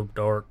 It's still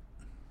dark.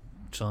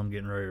 Sun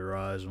getting ready to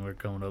rise, and we're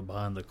coming up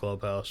behind the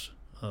clubhouse.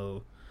 I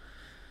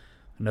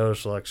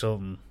noticed like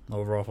something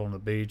over off on the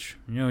beach.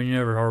 You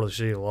never hardly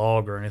see a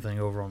log or anything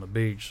over on the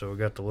beach, so we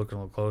got to looking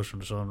a little closer,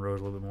 and the sun rose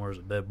a little bit more as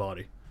a dead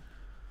body.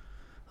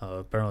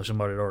 Apparently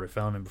somebody had already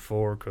found him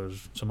before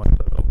because somebody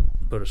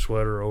put a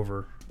sweater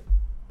over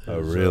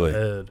his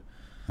head.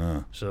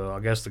 Huh. So I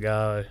guess the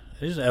guy,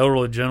 he's an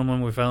elderly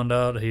gentleman. We found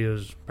out he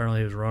was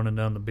running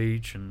down the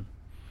beach, and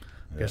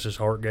I guess his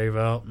heart gave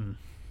out, and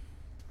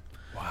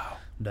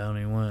down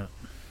he went.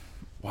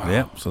 Wow.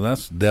 Yeah, so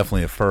that's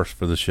definitely a first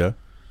for the show.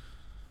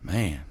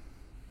 Man.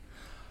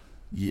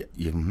 Yeah,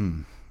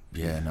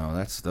 no,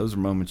 those are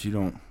moments you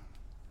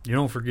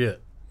don't forget.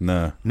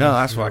 No. No,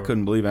 that's why I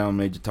couldn't believe Alan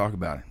made you talk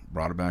about it.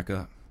 Brought it back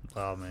up.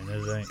 Oh man,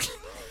 it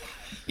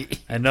ain't.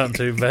 Ain't nothing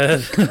too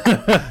bad. Sorry,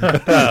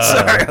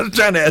 I was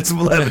trying to add some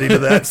levity to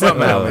that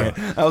somehow, man.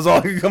 That was all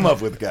I could come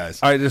up with, guys.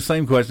 All right, the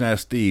same question I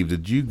asked Steve.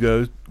 Did you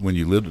go, when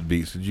you lived at the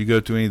beach, did you go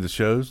to any of the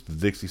shows, the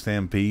Dixie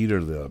Stampede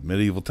or the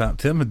Medieval Times?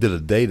 Tim did a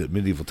date at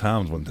Medieval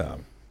Times one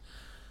time.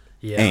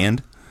 Yeah.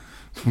 And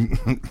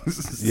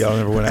Y'all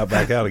never went out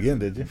back out again,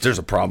 did you? there's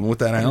a problem with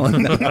that,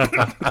 Alan.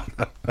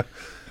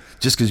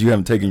 Just because you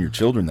haven't taken your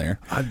children there,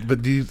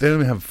 But they don't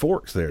even have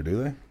forks there,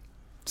 do they?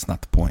 it's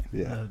not the point.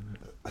 Yeah.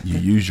 You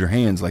use your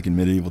hands like in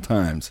medieval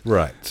times.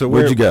 Right. So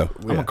Where'd you go?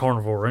 I'm a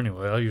carnivore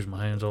anyway. I use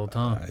my hands all the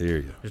time. I hear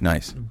you.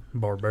 Nice.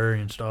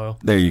 Barbarian style.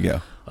 There you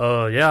go.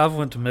 Yeah, I've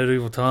went to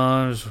Medieval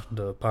Times,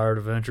 the Pirate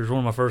Adventures. One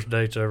of my first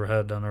dates I ever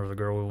had down there with a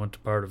girl. We went to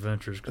Pirate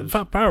Adventures because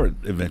Pirate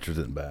Adventures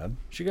isn't bad.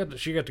 she got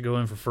to go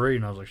in for free,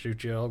 and I was like,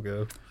 shoot, yeah, I'll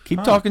go.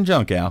 Keep talking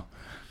junk, Al.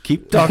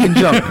 Keep talking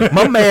junk.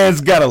 My man's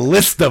got a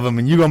list of them,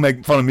 and you're gonna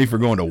make fun of me for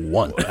going to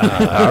one. All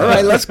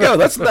right, let's go.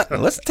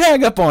 Let's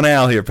tag up on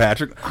Al here,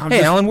 Patrick.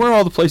 Hey, Alan, where are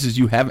all the places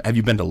you have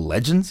you been to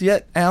Legends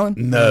yet, Alan?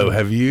 No,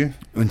 have you?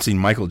 And seen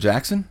Michael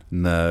Jackson?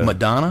 No.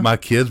 Madonna? My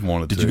kids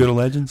wanted to. Did you go to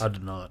Legends? I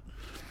did not.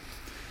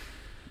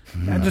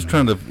 I'm just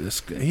trying to.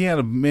 He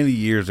had many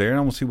years there, and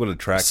I want to see what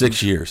attracts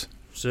 6 him. years.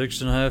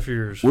 6.5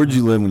 years. Where'd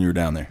you live when you were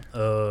down there?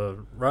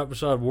 Right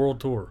beside World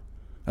Tour.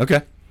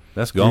 Okay.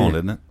 That's gone, Yeah.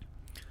 isn't it?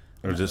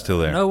 Or is it still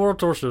there? No, World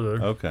Tour's still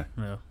there. Okay.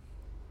 Yeah.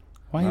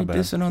 Why are My you bad.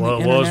 dissing on Well,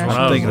 the it was when international?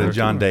 I I'm thinking was of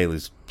John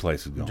Daly's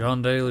place is gone.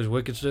 John Daly's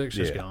Wicked Sticks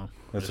is Yeah. gone.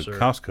 That's Yes, a sir.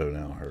 Costco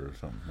now, I heard, or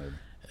something. Maybe.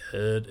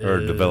 It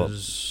or is developed.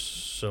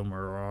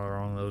 somewhere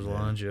along those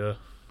lines, yeah.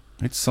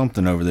 It's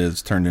something over there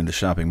that's turned into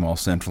Shopping Mall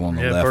Central on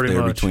the Yeah, left pretty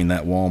there much. between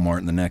that Walmart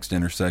and the next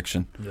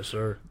intersection. Yes,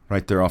 sir.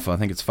 Right there off, I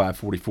think it's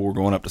 544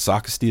 going up to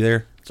Socastee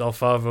there. It's all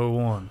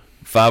 501.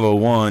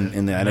 501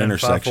 in that And then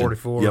intersection.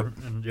 544. Yep.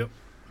 And, yep.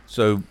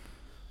 So,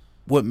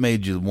 what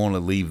made you want to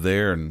leave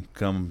there and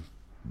come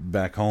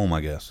back home,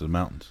 I guess, to the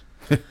mountains?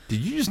 Did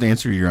you just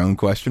answer your own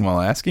question while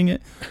asking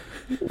it?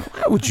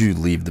 Why would you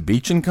leave the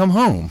beach and come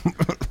home?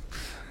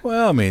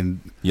 Well, I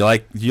mean, Do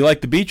you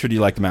like the beach or do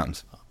you like the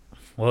mountains?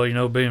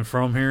 Well, being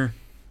from here,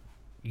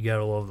 you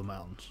gotta love the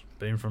mountains.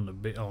 Being from the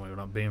beach,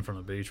 not being from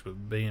the beach,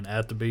 but being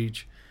at the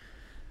beach,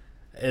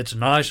 it's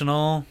nice and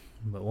all.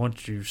 But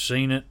once you've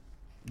seen it,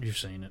 you've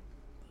seen it.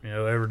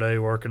 Every day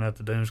working at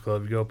the Dunes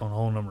Club, you go up on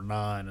hole number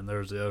 9, and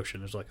there's the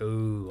ocean. It's like,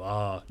 ooh,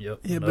 yep,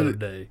 Yeah, another but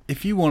day.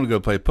 if you want to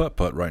go play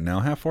putt-putt right now,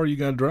 how far you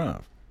got to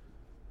drive?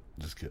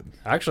 Just kidding.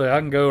 Actually, I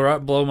can go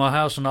right below my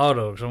house in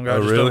Auto. Some guy Oh,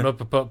 just really? opened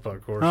up a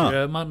putt-putt course. Huh.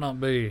 Yeah, it might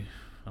not be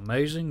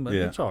amazing, but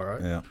Yeah. it's all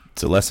right. Yeah.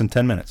 So less than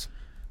 10 minutes.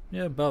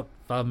 Yeah, about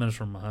 5 minutes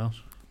from my house.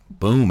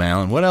 Boom,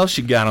 Alan. What else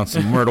you got on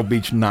some Myrtle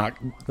Beach knock?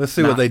 Let's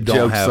see what they don't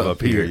jokes have up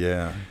up here. here.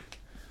 Yeah.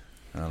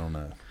 I don't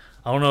know.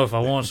 I don't know if I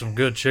want some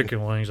good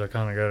chicken wings. I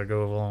kind of got to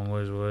go a long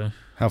ways away.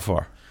 How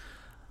far?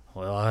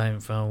 Well, I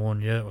haven't found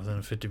one yet within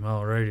a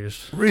 50-mile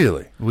radius.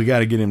 Really? We got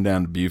to get him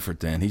down to Beaufort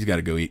then. He's got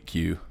to go eat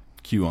Q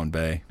on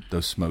Bay.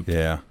 Those smoked.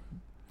 Yeah.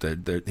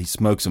 He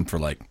smokes them for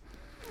like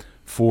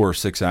 4 or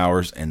 6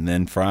 hours and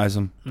then fries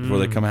them before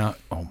they come out.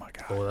 Oh my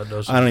god! Boy, that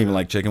does. I don't even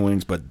like chicken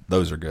wings, but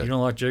those are good. You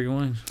don't like chicken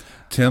wings?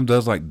 Tim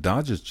does like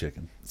Dodge's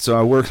chicken. So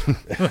I worked.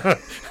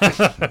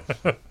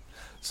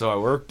 I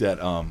worked at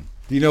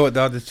Do you know what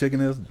Dodge's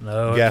chicken is?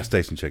 No. Gas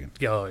station chicken.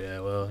 Oh yeah.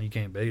 Well, you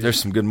can't beat There's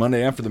it. some good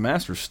Monday After the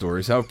Masters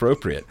stories. How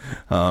appropriate.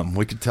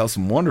 We could tell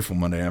some wonderful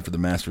Monday After the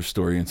Masters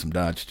story and some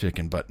Dodge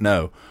chicken. But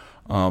no,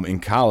 in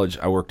college,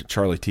 I worked at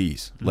Charlie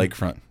T's,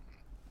 Lakefront,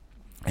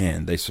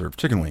 and they serve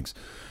chicken wings.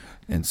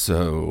 And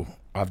so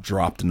I've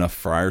dropped enough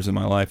fryers in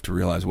my life to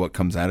realize what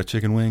comes out of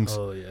chicken wings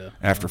Oh yeah.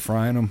 after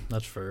frying them.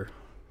 That's fair.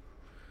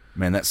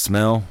 Man, that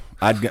smell.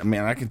 I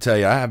can tell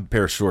you, I have a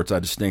pair of shorts. I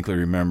distinctly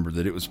remember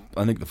that it was,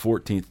 I think, the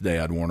 14th day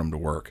I'd worn them to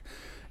work.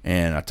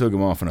 And I took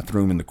them off and I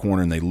threw them in the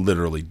corner, and they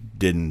literally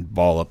didn't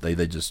ball up. They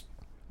just,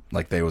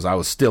 like I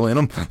was still in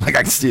them. Like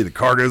I could see the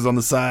cargoes on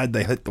the side.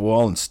 They hit the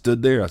wall and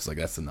stood there. I was like,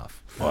 that's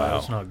enough. Wow.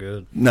 That's not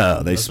good.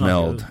 No, they That's not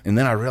smelled. good. And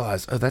then I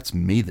realized, oh, that's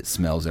me that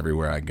smells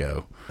everywhere I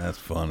go. That's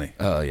funny.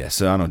 Oh, yeah.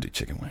 So I don't do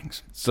chicken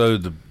wings. So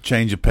the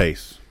change of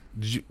pace.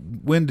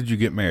 When did you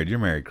get married? You're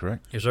married,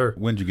 correct? Yes, sir.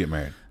 When did you get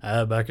married?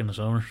 Back in the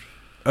summer.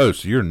 Oh,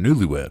 so you're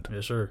newlywed.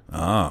 Yes, sir.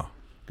 Ah,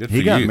 good for He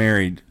you. got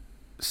married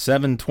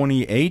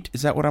 7/28.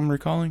 Is that what I'm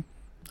recalling?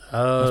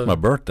 That's my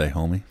birthday,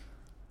 homie.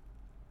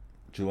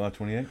 July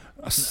 28th?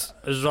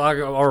 It's like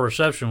our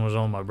reception was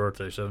on my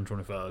birthday,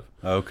 7/25.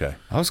 Okay.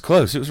 I was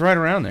close. It was right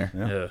around there.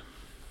 Yeah. Yeah.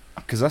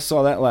 Because I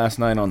saw that last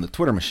night on the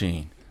Twitter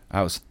machine.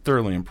 I was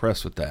thoroughly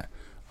impressed with that.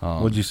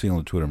 What'd you see on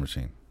the Twitter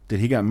machine? That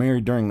he got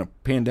married during the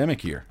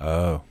pandemic year.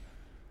 Oh.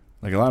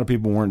 Like a lot of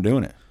people weren't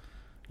doing it.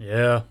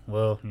 Yeah.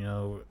 Well, me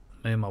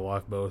and my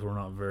wife both were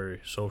not very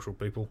social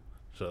people,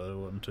 so it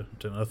wasn't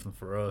to nothing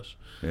for us.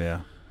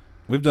 Yeah.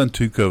 We've done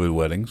 2 COVID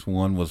weddings.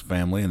 One was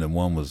family, and then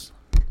one was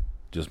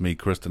just me,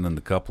 Kristen, and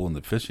the couple and the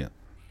officiant.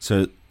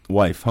 So,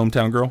 wife,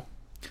 hometown girl?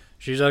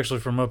 She's actually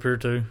from up here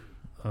too.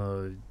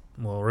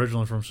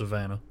 Originally from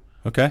Savannah,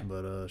 Okay.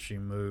 but she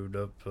moved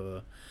up.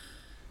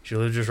 She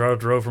lived just right up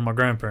the road from my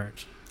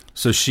grandparents.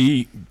 So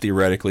she,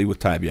 theoretically, with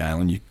Tybee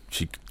Island, you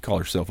she call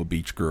herself a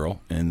beach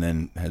girl and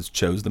then has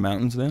chose the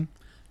mountains then?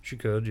 She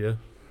could, yeah.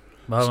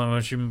 But I mean,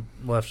 when she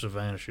left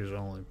Savannah, she was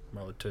only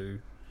probably 2,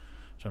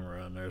 somewhere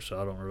around there.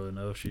 So I don't really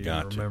know if she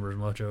Gotcha. remembers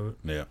much of it.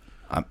 Yeah.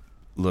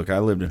 Look, I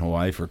lived in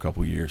Hawaii for a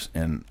couple of years,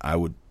 and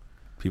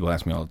people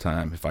ask me all the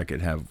time if I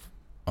could have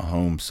a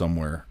home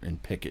somewhere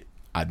and pick it,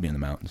 I'd be in the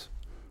mountains.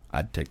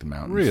 I'd take the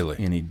mountains Really?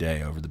 any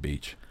day over the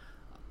beach.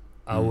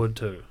 I would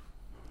too.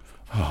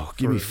 Oh,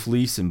 give me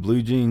fleece and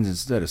blue jeans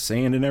instead of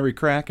sand in every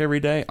crack every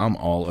day. I'm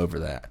all over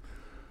that.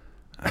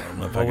 I don't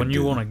know if But when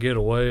you want to get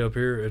away up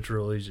here, it's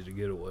real easy to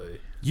get away.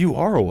 You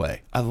are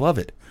away. I love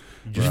it.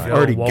 You just You've gotta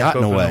already walk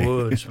gotten up away. in the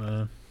woods,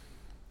 man.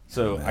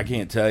 So I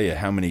can't tell you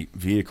how many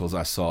vehicles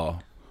I saw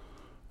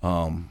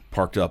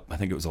parked up. I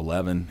think it was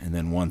 11 and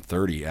then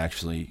 1:30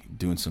 actually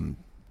doing some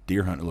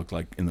deer hunt. It looked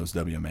like in those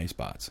WMA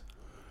spots.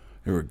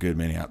 There were a good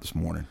many out this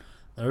morning.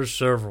 There's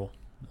several.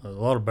 A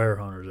lot of bear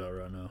hunters out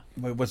right now.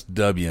 Wait, what's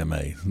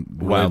WMA?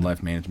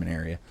 Wildlife Management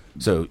Area.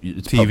 So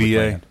it's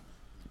TVA?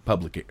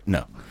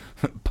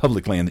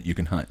 public land that you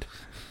can hunt.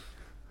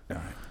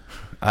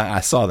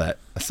 I saw that.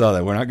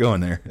 We're not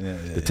going there.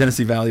 The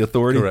Tennessee Valley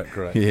Authority.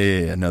 Correct.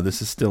 Yeah. No,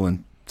 this is still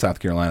in South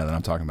Carolina that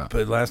I'm talking about.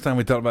 But last time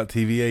we talked about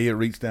TVA, it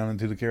reached down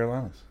into the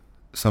Carolinas.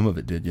 Some of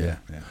it did, yeah.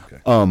 Yeah.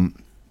 Okay.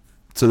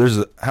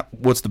 So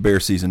what's the bear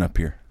season up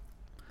here?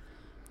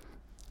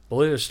 I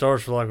believe it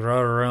starts like right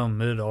around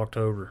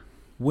mid-October.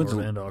 When's or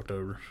the- end of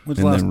October. When's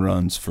And the last- then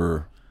runs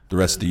for the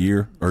rest of the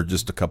year or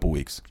just a couple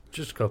weeks?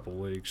 Just a couple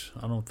weeks.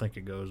 I don't think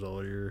it goes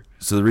all year.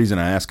 So the reason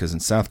I ask is in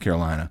South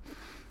Carolina,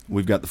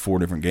 we've got the 4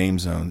 different game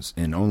zones,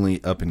 and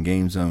only up in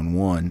game zone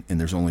 1, and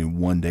there's only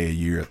 1 day a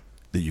year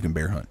that you can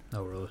bear hunt.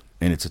 Oh, really?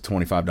 And it's a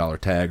 $25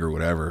 tag or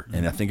whatever.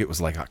 And I think it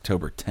was like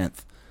October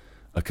 10th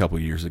a couple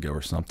years ago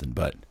or something.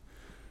 But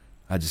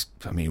I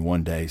mean,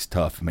 1 day is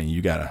tough. I mean,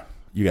 you gotta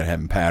have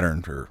them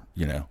patterned or,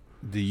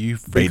 Do you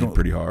baited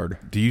pretty hard.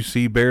 Do you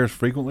see bears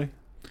frequently?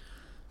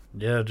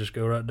 Yeah, just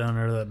go right down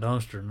there to that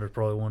dumpster, and there's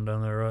probably one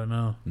down there right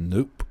now.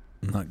 Nope.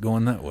 I'm not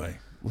going that way.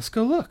 Let's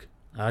go look.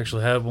 I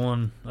actually had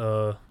one.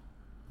 Was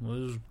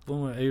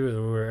when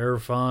either we were Air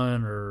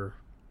Fine or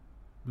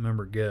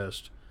member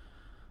guest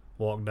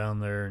walked down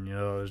there, and it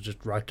was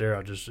just right there.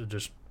 It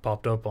just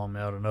popped up on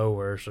me out of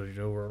nowhere. So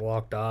we're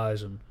locked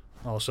eyes, and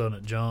all of a sudden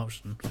it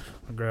jumps, and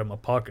I grabbed my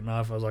pocket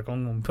knife. I was like,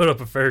 I'm gonna put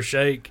up a fair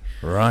shake.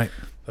 Right.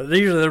 But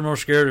usually they're more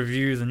scared of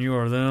you than you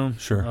are them.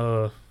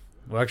 Sure.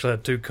 We actually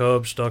had 2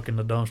 cubs stuck in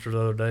the dumpster the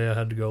other day. I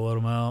had to go let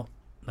them out.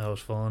 That was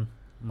fun.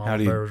 How do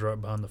Mama you- bear was right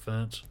behind the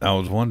fence, I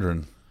was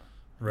wondering,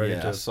 ready Yeah,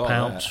 I to saw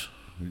pounce.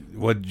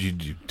 what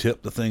did you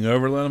tip the thing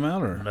over, let them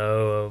out, or?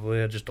 No, we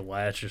had just a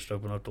latch. Just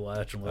open up the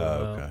latch and let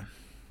them out. Okay.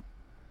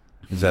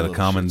 Is that a Little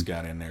common? shit's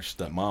got in there.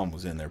 Mom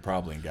was in there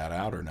probably and got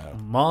out or no?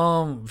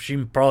 Mom, she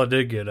probably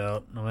did get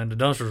out. I mean, the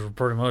dumpsters were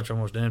pretty much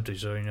almost empty,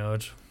 so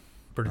it's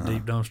pretty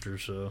deep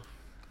dumpsters. So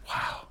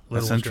Wow. That's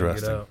little ones couldn't get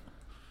interesting. out.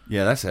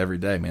 Yeah, that's every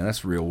day, man.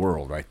 That's real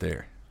world right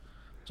there.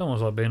 It's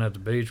almost like being at the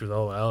beach with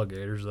all the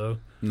alligators, though.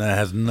 That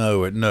has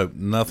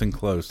nothing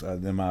close,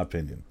 in my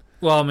opinion.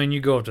 Well, I mean,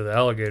 you go up to the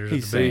alligators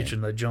He's at the beach saying.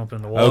 and they jump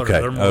in the water.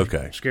 Okay, They're more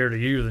okay. scared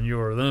of you than you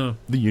are of them.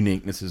 The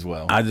uniqueness as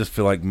well. I just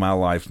feel like my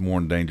life's more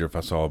in danger if I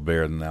saw a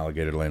bear than an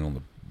alligator laying on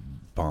the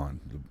pond,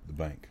 the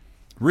bank.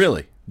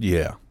 Really?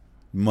 Yeah,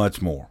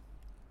 much more.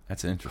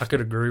 That's I interesting.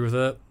 could agree with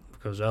that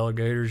because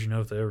alligators,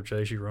 if they ever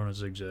chase you, run a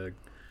zigzag.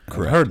 I've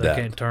heard They that.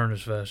 can't turn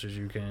as fast as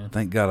you can.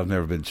 Thank God I've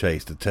never been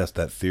chased to test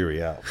that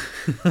theory out.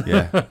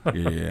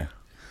 Yeah.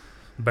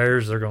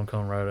 Bears, they're going to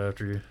come right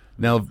after you.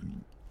 Now,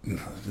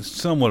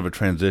 somewhat of a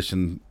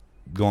transition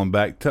going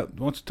back. Why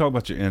don't you talk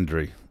about your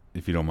injury,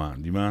 if you don't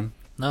mind? Do you mind?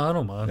 No, I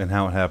don't mind. And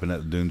how it happened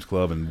at the Dunes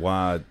Club and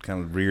why it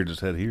kind of reared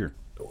its head here.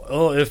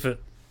 Well, if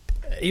it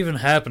even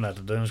happened at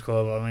the Dunes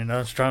Club, I mean, I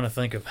was trying to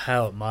think of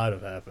how it might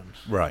have happened.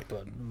 Right.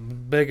 But the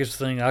biggest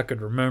thing I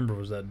could remember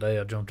was that day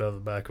I jumped out of the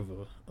back of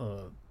a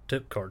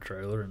tip car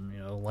trailer and,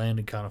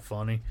 landed kind of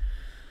funny.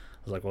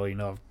 I was like, well,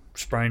 I've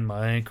sprained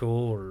my ankle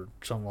or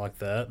something like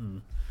that,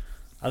 and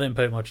I didn't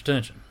pay much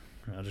attention.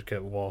 I just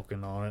kept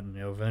walking on it, and,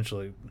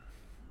 eventually it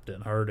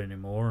didn't hurt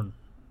anymore.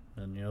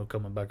 And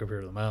coming back up here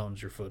to the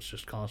mountains, your foot's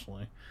just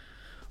constantly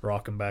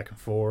rocking back and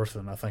forth,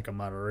 and I think I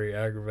might have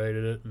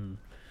re-aggravated it, and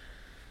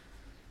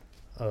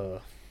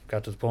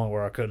got to the point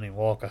where I couldn't even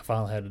walk. I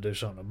finally had to do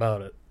something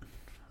about it.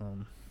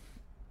 Went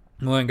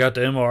and got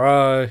the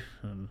MRI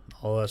and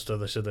all that stuff.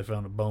 They said they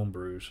found a bone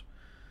bruise.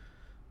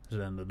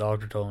 And the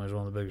doctor told me it was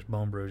one of the biggest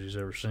bone bruises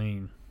he's ever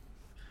seen.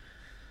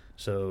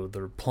 So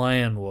their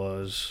plan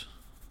was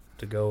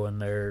to go in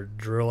there,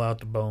 drill out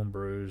the bone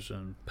bruise,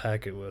 and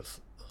pack it with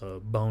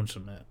bone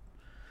cement.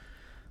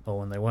 Well,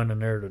 when they went in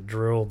there to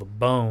drill the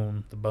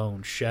bone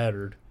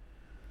shattered.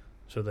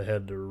 So they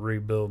had to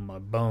rebuild my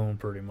bone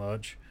pretty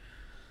much.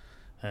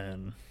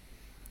 And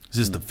Is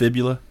this the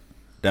fibula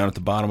down at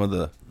the bottom of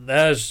the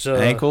that's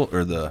ankle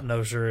or the?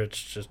 No, sir.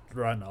 It's just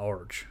right in the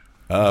arch.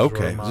 Oh, That's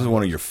where okay. mine This is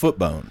one of was. your foot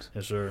bones.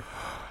 Yes, sir.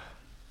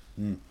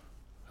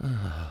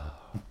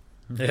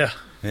 Yeah.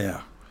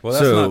 Yeah. Well,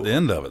 that's So- not the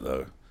end of it,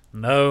 though.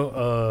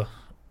 No.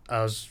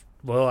 I was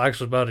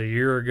actually about a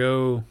year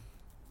ago.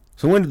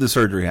 So when did the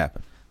surgery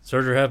happen?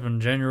 Surgery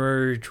happened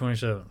January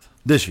 27th.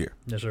 This year.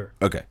 Yes, sir.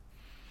 Okay.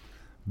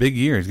 Big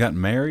year. He's gotten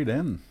married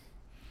and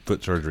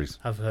foot surgeries.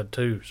 I've had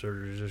 2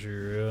 surgeries this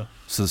year, yeah.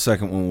 So the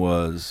second one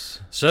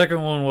was.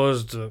 Second one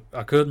was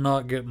I could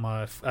not get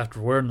after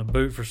wearing the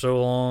boot for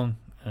so long,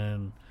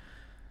 and,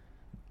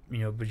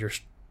 but you're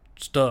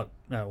stuck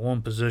at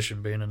one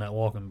position being in that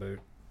walking boot.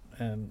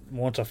 And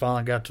once I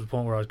finally got to the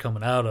point where I was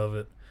coming out of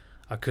it,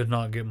 I could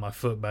not get my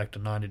foot back to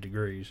 90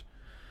 degrees.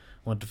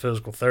 Went to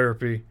physical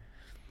therapy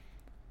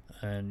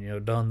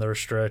and, done their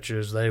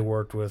stretches. They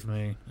worked with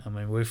me. I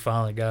mean, we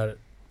finally got it.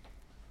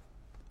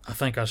 I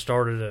think I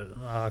started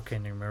I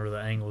can't even remember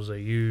the angles they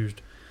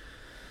used.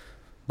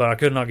 But I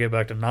could not get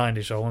back to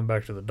 90, so I went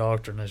back to the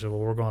doctor, and they said, well,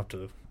 we're going to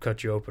have to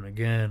cut you open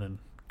again and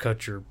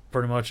cut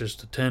pretty much it's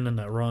the tendon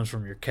that runs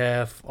from your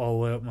calf all the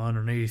way up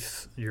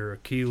underneath your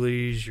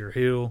Achilles, your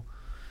heel.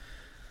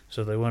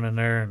 So they went in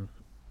there and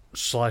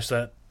sliced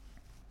that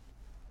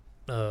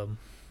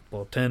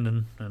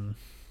tendon, and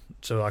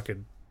so I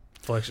could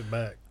flex it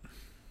back.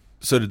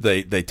 So did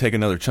they take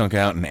another chunk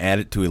out and add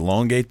it to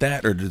elongate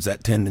that, or does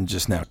that tendon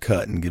just now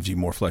cut and gives you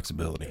more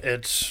flexibility?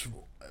 It's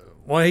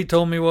what he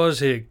told me was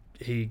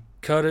he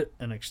cut it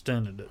and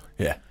extended it.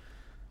 Yeah.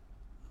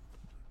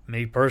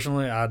 Me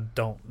personally, I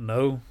don't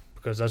know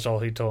because that's all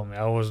he told me.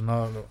 I was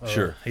not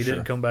sure. He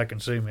didn't come back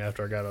and see me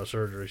after I got out of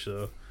surgery,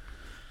 so.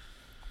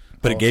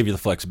 But it gave you the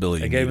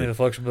flexibility. It gave me the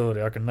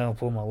flexibility. I can now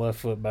pull my left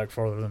foot back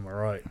farther than my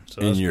right.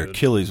 So and your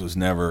Achilles was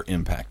never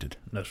impacted.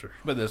 No, sir.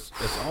 But it's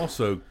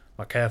also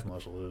my calf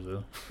muscle is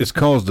though. It's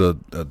caused a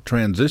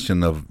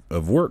transition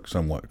of work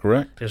somewhat,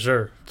 correct? Yes,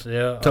 sir.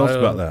 Yeah. Tell us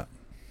about that.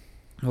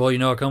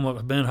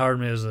 Well, Ben hired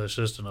me as an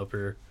assistant up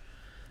here,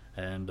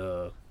 and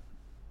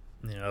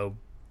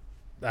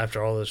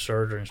after all this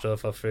surgery and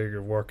stuff, I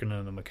figured working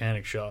in the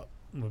mechanic shop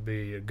would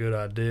be a good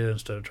idea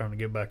instead of trying to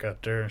get back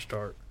out there and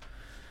start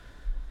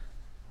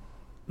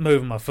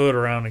moving my foot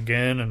around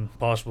again and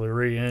possibly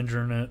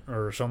re-injuring it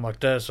or something like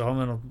that. So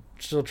I'm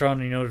still trying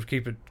to, to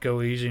keep it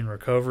go easy in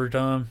recovery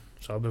time.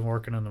 So I've been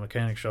working in the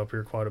mechanic shop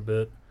here quite a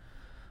bit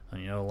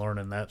and,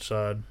 learning that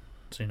side,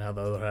 seeing how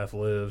the other half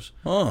lives.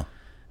 Oh.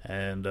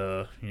 And,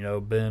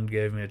 Ben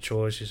gave me a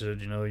choice. He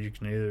said, you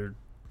can either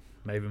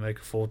maybe make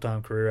a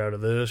full-time career out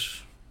of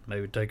this,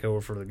 maybe take over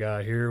for the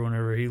guy here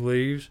whenever he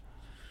leaves,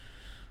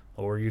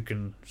 or you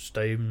can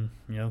stay and,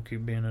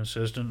 keep being an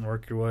assistant and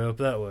work your way up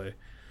that way.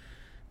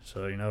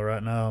 So,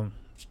 right now I'm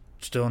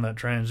still in that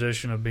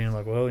transition of being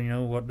like, well,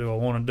 what do I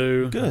want to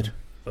do? Good.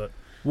 But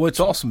well, it's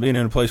awesome being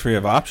in a place where you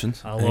have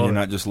options. I and love you're it.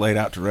 not just laid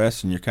out to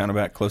rest, and you're kind of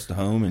back close to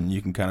home, and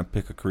you can kind of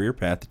pick a career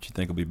path that you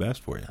think will be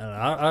best for you. And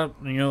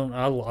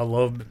I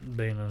love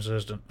being an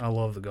assistant. I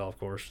love the golf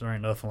course. There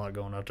ain't nothing like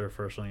going out there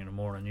first thing in the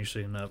morning. You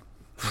seeing that,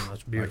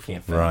 it's beautiful.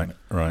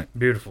 Right.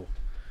 Beautiful.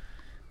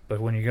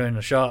 But when you go in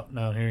the shop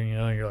down here,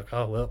 you're like,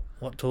 oh, well,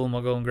 what tool am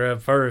I going to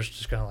grab first?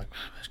 It's kind of like,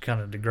 it's kind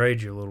of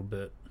degrades you a little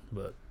bit.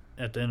 But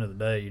at the end of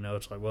the day,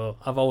 it's like, well,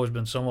 I've always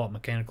been somewhat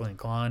mechanically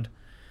inclined,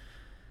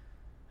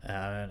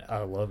 and I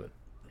love it.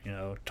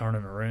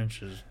 Turning a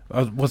wrench is...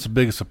 What's the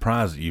biggest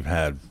surprise that you've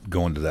had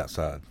going to that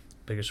side?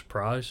 Biggest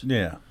surprise?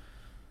 Yeah.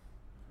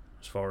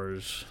 As far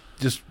as...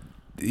 Just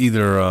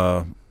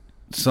either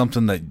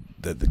something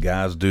that the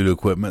guys do to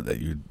equipment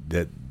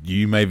that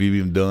you may have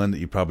even done that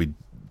you probably,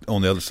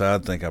 on the other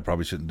side, think I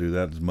probably shouldn't do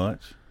that as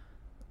much?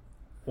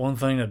 One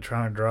thing that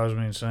kind of drives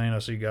me insane, I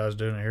see guys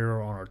doing it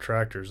here on our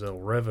tractors, they'll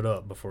rev it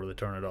up before they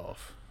turn it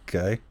off.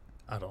 Okay.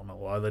 I don't know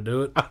why they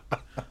do it,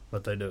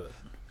 but they do it.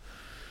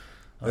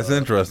 That's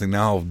interesting.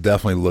 Now I'll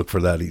definitely look for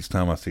that each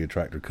time I see a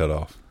tractor cut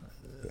off.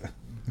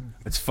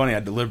 It's funny. I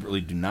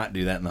deliberately do not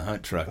do that in the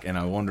hunt truck, and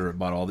I wonder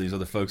about all these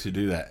other folks who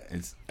do that.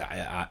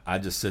 I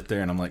just sit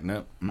there and I'm like,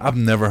 nope. I've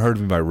never heard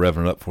of anybody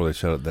revving it up before they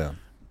shut it down.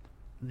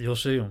 You'll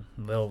see them.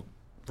 They'll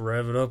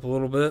rev it up a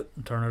little bit,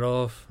 turn it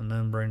off, and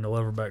then bring the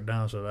lever back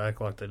down so they act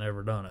like they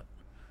never done it.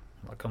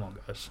 I'm like, come on,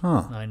 guys.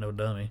 Huh. I ain't no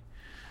dummy.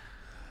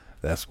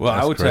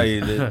 I would crazy. tell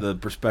you that the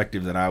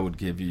perspective that I would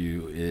give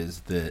you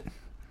is that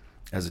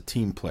as a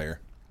team player,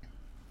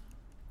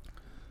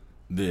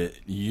 that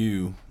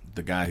you,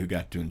 the guy who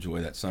got to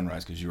enjoy that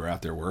sunrise because you were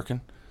out there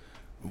working,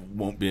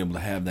 won't be able to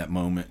have that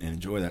moment and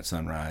enjoy that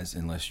sunrise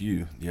unless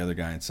you, the other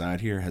guy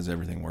inside here, has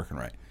everything working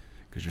right.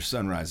 Because your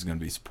sunrise is going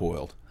to be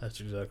spoiled.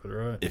 That's exactly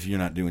right. If you're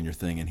not doing your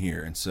thing in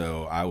here. And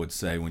so I would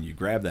say when you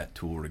grab that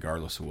tool,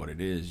 regardless of what it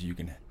is, you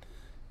can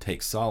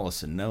take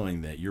solace in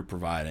knowing that you're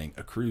providing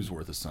a crew's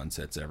worth of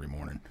sunsets every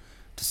morning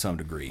to some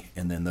degree.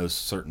 And then those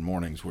certain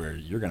mornings where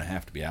you're going to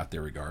have to be out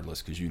there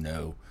regardless because you're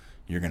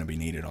going to be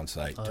needed on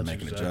site to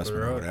make an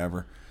adjustment or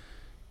whatever,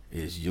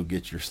 is you'll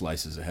get your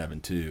slices of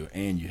heaven too,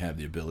 and you have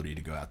the ability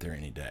to go out there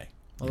any day.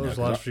 Well, those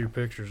last few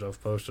pictures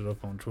I've posted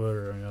up on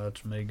Twitter,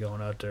 that's me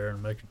going out there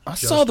and making. I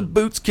saw the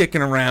boots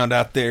kicking around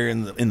out there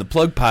in the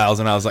plug piles,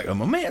 and I was like, "Oh,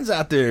 my man's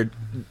out there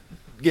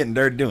getting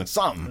dirty doing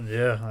something."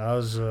 Yeah, I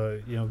was,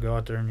 go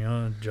out there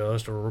and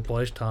adjust or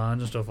replace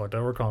tines and stuff like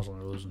that. We're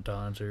constantly losing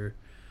tines here.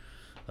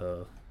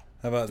 How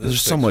about this?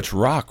 There's so much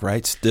rock,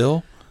 right?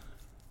 Still,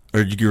 or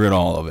did you get rid of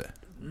all of it?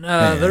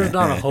 Nah, there's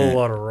not a whole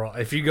lot of rough.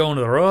 If you go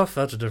into the rough,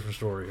 that's a different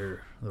story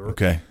here.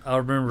 Okay. I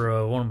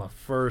remember one of my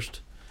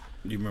first.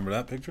 You remember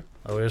that picture?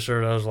 Oh yes,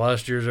 sir. That was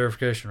last year's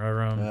verification, right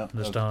around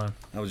this time.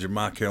 That was your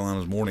My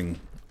Carolina's Morning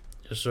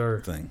Yes, sir.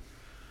 thing.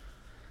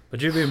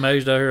 But you'd be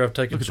amazed out here. I've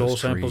taken Look at soil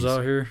those samples trees.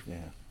 out here,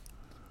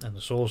 Yeah. and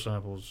the soil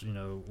samples.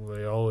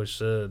 They always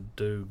said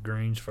do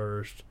greens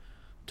first,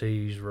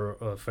 tees,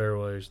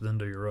 fairways, then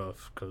do your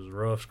rough, because the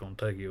rough's going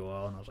to take you a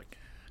while. And I was like,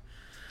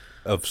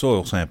 Of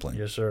soil sampling.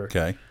 yes, sir.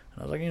 Okay.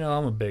 I was like,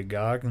 I'm a big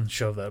guy. I can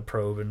shove that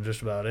probe in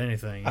just about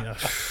anything.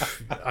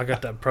 I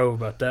got that probe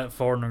about that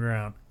far in the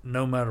ground,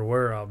 no matter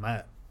where I'm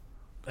at.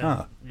 And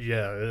Huh.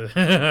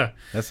 Yeah.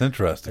 That's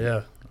interesting.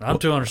 Yeah. I'm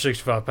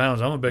 265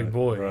 pounds. I'm a big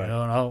boy, Right. and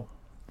I'll.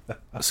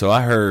 So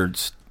I heard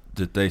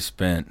that they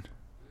spent,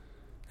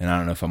 and I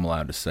don't know if I'm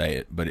allowed to say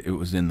it, but it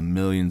was in the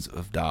millions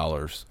of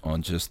dollars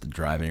on just the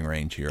driving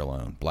range here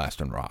alone,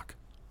 blasting rock.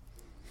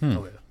 Oh,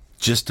 yeah.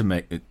 Just to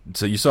make it.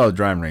 So you saw the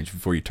driving range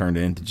before you turned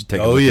in. Did you take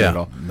a Oh, look at yeah. it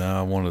all? No,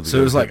 I wanted to So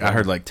go it was like, check I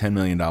heard it out. like $10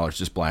 million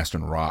just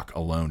blasting rock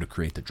alone to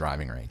create the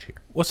driving range here.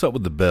 What's up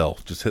with the bell?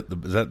 Just hit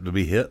the. Is that to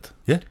be hit?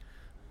 Yeah.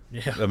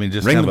 Yeah. I mean,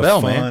 just Ring kind the of a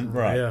bell, fun, man.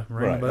 Right. Yeah.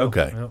 Ring right. the bell.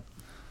 Okay. Yep.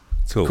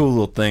 Cool. Cool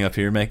little thing up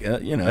here. That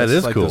That it's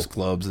is like cool. those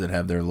clubs that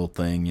have their little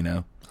thing,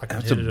 I can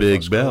That's hit a it if I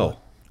big score.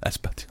 bell. That's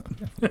about to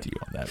you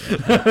on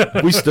that.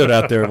 Man. We stood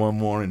out there one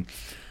morning,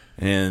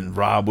 and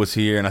Rob was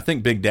here, and I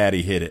think Big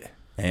Daddy hit it.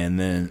 And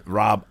then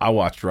I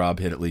watched Rob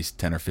hit at least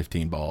 10 or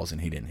 15 balls,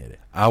 and he didn't hit it.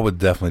 I would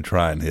definitely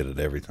try and hit it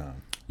every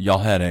time. Y'all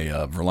had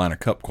a Verlina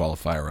Cup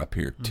qualifier up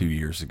here 2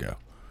 years ago.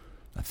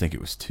 I think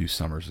it was 2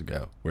 summers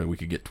ago, where we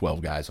could get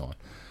 12 guys on.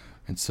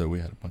 And so we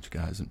had a bunch of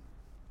guys. And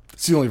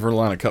it's the only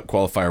Verlina Cup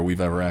qualifier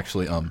we've ever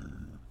actually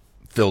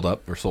filled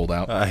up or sold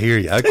out. I hear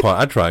you.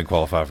 I'd try and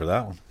qualify for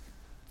that one.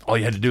 All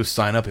you had to do was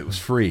sign up. It was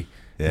free.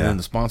 Yeah. And then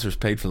the sponsors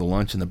paid for the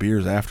lunch and the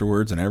beers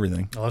afterwards and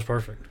everything. Oh, that's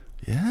perfect.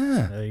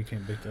 Yeah. Yeah, you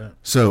can't beat that.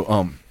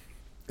 So,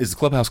 is the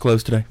clubhouse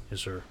closed today?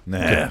 Yes, sir.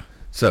 Nah.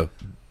 So,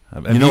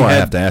 Have you know you I had-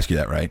 have to ask you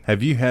that, right?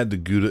 Have you had the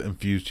Gouda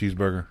infused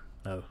cheeseburger?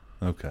 No,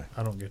 Okay.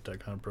 I don't get that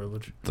kind of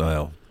privilege.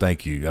 Well,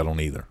 thank you. I don't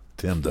either.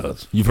 Tim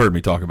does. You've heard me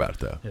talk about it,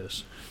 though.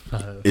 Yes.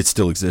 It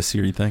still exists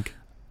here, you think?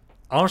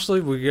 Honestly,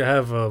 we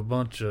have a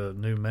bunch of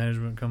new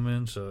management come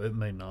in, so it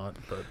may not,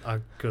 but I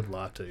could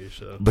lie to you.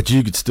 So, But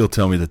you could still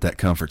tell me that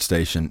Comfort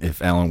Station,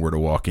 if Alan were to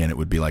walk in, it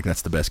would be like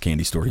that's the best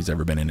candy store he's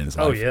ever been in his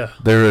life. oh yeah,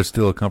 There is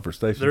still a Comfort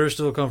Station. there is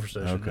still a comfort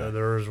station. Okay.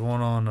 There is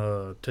one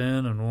on 10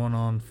 and one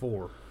on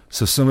 4.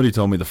 So somebody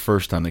told me the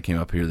first time they came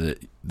up here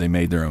that they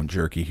made their own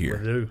jerky We here.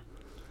 do,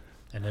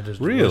 and it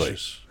is Really?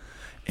 delicious.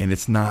 And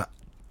it's not,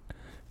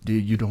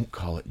 dude, you don't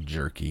call it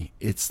jerky.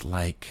 It's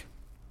like,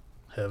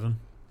 Heaven.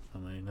 I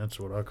mean, that's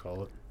what I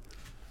call it.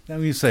 Now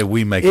you say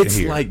we make it's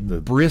it here. like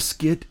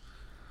brisket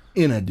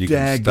in a You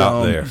can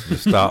stop there.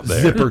 Just stop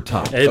there. zipper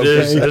top. It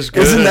is. It's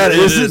good. Isn't that? It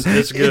Isn't, is.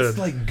 It's good. It's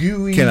like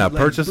gooey. Can I like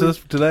purchase this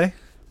today?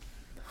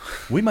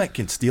 We might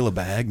can steal a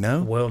bag.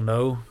 No, Well,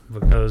 no,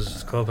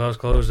 because Clubhouse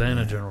closed and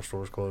the general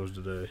store's closed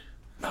today.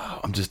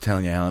 I'm just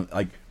telling you, Alan.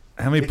 Like,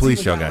 How many it's police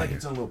even y'all got got like here?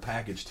 its own little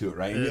package to it,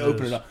 right? And It you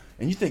open is. it up,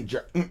 and you think,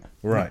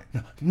 Right.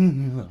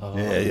 Oh,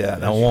 Yeah.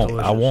 it's I won't.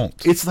 I delicious.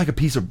 won't. it's like a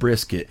piece of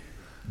brisket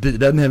that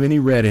doesn't have any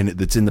red in it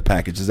that's in the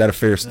package. Is that a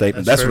fair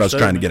statement? That's That's a what I was fair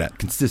trying to statement. get at,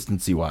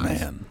 consistency wise.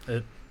 Man,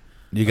 It,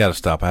 you got to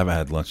stop. I haven't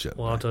had lunch yet.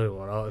 well, I'll tell you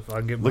what. If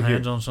I get my Look here.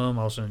 hands on some,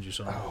 I'll send you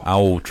some. I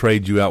will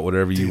trade you out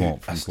whatever you Dude,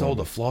 want. I From stole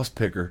the Columbus. floss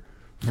picker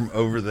from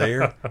over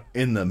there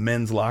in the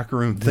men's locker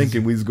room,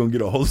 thinking we was gonna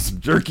get a hold of some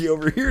jerky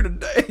over here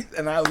today,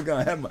 and I was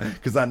gonna have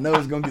because I know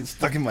it's gonna get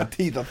stuck in my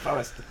teeth. I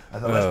thought I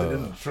left it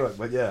in the truck,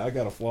 but yeah, I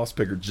got a floss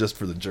picker just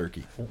for the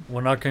jerky.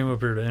 When I came up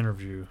here to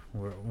interview,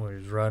 we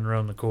was riding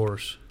around the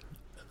course,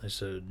 and they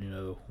said,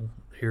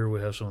 here we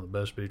have some of the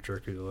best beef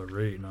jerky you'll ever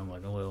eat. And I'm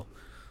like, oh, well,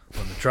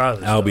 let me try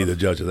this. I'll be stuff. the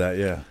judge of that.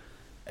 Yeah.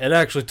 It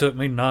actually took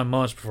me 9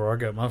 months before I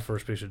got my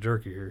first piece of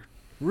jerky here.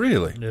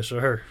 Really? Yes,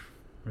 sir.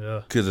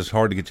 Yeah. Because it's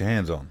hard to get your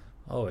hands on.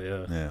 Oh,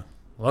 yeah. Yeah.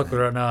 Luckily,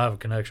 right now I have a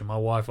connection. My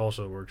wife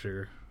also works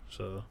here,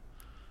 so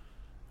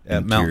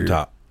At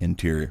Mountaintop.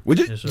 Interior. Would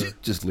you Yes, sir.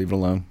 just leave it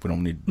alone? We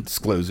don't need to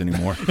disclose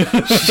anymore.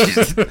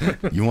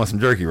 You want some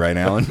jerky, right,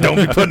 Alan? Don't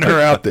be putting her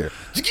out there.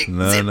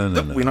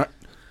 No. We're not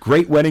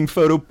great wedding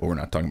photo, but we're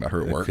not talking about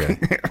her at work. Okay.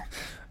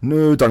 No,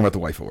 we're talking about the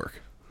wife at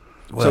work.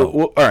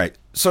 All right,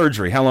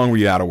 surgery. How long were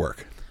you out of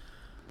work?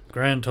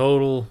 grand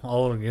total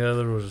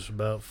altogether was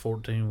about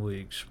 14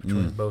 weeks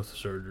between both the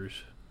surgeries.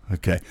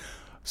 Okay.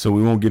 So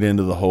we won't get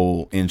into the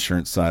whole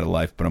insurance side of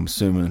life, but I'm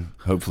assuming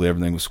hopefully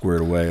everything was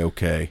squared away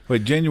okay.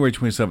 Wait, January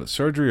 27th,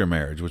 surgery or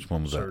marriage? Which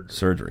one was that?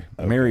 Surgery.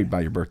 Married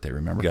by your birthday,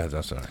 remember? Yeah,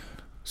 that's all right.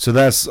 So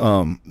that's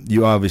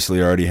you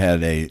obviously already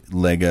had a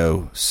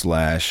Lego /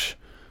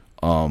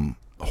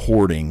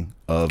 hoarding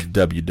of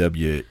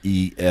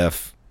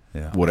WWEF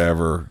Yeah.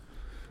 whatever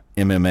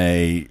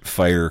MMA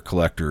fire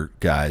collector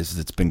guys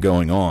that's been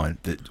going on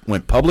that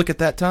went public at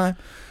that time.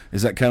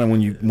 Is that kind of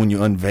when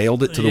you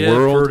unveiled it to the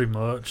world pretty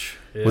much.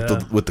 Yeah.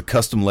 with the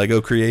custom Lego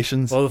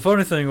creations? Well, the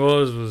funny thing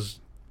was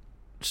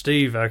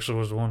Steve actually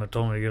was the one that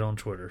told me to get on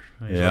Twitter.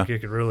 He's Yeah. like, it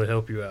could really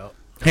help you out.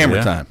 Hammer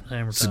Yeah. time.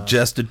 Hammer time.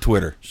 Suggested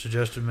Twitter.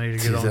 Suggested me to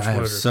Dude, get on I Twitter.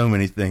 have so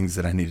many things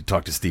that I need to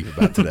talk to Steve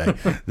about today.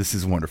 This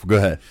is wonderful. Go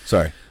ahead.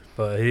 Sorry.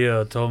 But he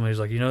told me, he's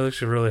like, this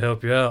could really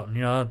help you out.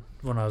 And,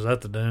 when I was at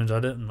the dunes, I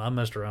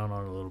messed around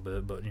on it a little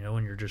bit. But,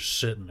 when you're just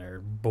sitting there,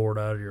 bored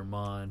out of your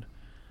mind,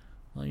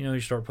 well, you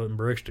start putting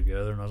bricks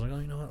together. And I was like, oh,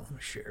 you know what? Let me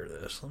share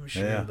this. Let me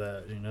share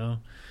that,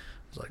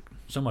 It's like,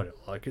 somebody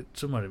will like it.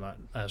 Somebody might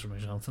ask me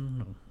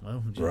something.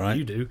 Well, Right.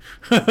 you do.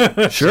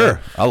 Sure.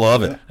 I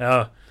love it.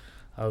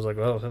 I was like,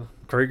 well,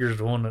 Krieger's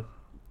the one that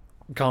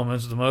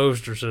comments the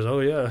most or says,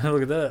 oh, yeah,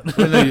 look at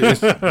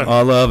that.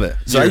 I love it.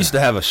 So I used to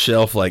have a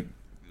shelf like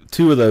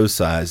 2 of those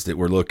size that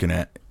we're looking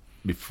at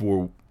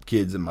before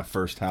kids in my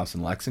first house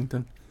in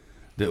Lexington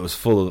that was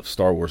full of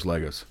Star Wars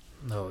Legos.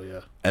 Oh,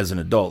 yeah. As an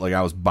adult, like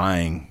I was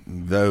buying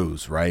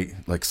those, right?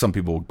 Like some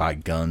people would buy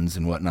guns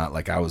and whatnot.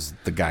 Like I was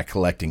the guy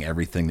collecting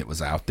everything that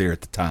was out there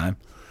at the time.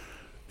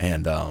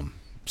 And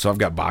so I've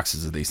got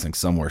boxes of these things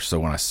somewhere. So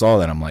when I saw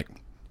that, I'm like,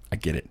 I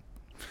get it.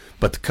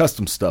 But the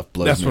custom stuff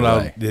blows That's me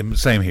what away.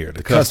 same here.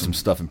 The custom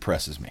stuff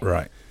impresses me.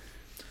 Right.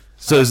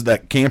 So is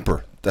that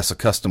camper? That's a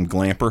custom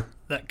glamper?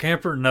 That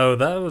camper, no,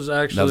 that was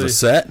actually. That was a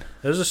set?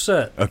 It was a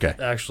set. Okay.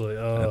 Actually,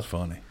 That's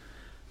funny.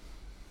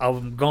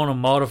 I'm going to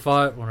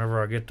modify it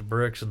whenever I get the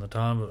bricks and the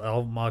time, but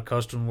all my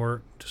custom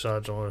work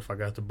decides on if I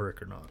got the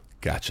brick or not.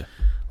 Gotcha.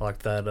 Like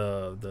that,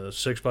 the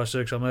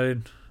 6x6 I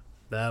made,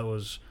 that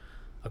was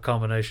a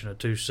combination of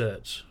 2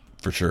 sets.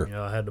 For sure.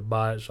 I had to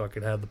buy it so I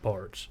could have the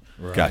parts.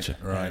 Right. Gotcha.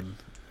 Right. And,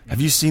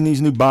 Have you seen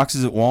these new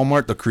boxes at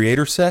Walmart, the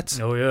creator sets?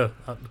 oh, yeah,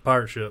 the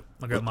pirate ship.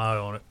 I got my eye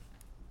on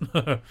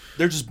it.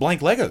 They're just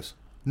blank Legos.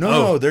 No,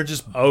 Oh. they're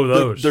just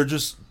those. They're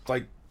just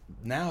like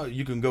now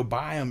you can go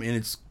buy them and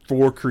it's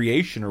for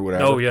creation or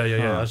whatever. Oh, yeah.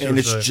 I see And what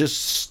it's you're saying.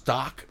 just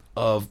stock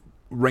of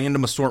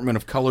random assortment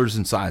of colors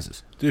and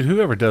sizes. Dude,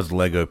 whoever does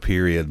Lego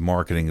period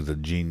marketing is a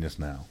genius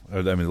now.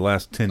 The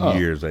last 10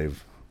 years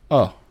they've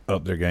Oh,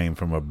 upped their game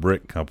from a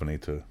brick company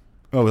to.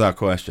 oh, without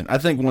question. I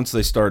think once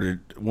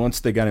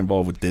they got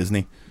involved with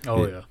Disney,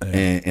 Oh, yeah.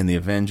 and the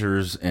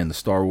Avengers and the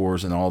Star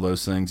Wars and all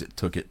those things, it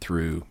took it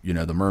through.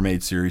 The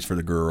Mermaid series for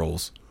the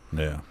girls.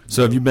 Yeah.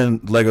 So have you been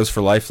Legos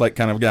for life, like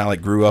kind of guy,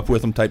 like grew up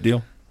with them type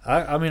deal? I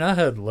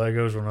had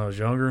Legos when I was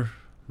younger,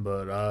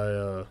 but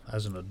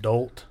as an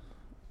adult,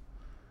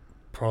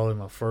 probably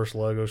my first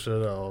Lego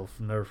set, I'll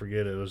never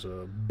forget it, was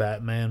a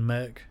Batman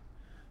mech,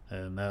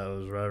 and that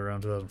was right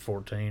around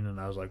 2014, and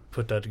I was like,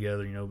 put that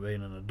together,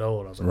 being an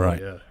adult. I was like,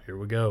 Right. oh, yeah, here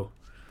we go.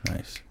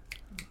 Nice.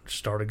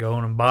 Started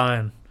going and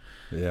buying.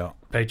 Yeah.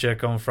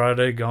 Paycheck on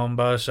Friday, going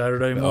by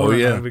Saturday morning.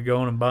 yeah. I'll be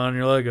going and buying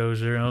your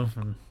Legos,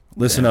 and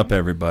Listen up,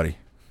 everybody.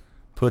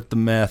 Put the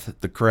meth,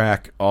 the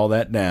crack, all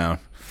that down.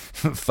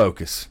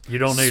 Focus. you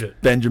don't need it.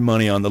 Spend your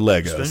money on the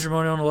Legos. Spend your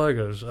money on the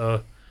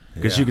Legos.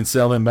 Because you can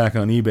sell them back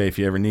on eBay if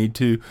you ever need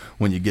to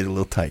when you get a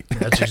little tight.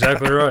 That's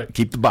exactly right.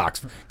 Keep the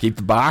box. Keep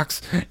the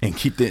box and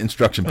keep the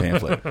instruction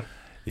pamphlet.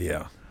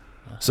 Yeah.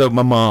 So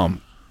my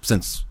mom,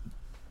 since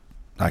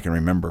I can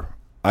remember,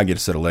 I get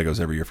a set of Legos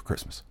every year for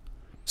Christmas.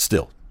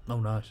 Still. Oh,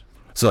 nice.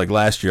 So like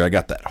last year, I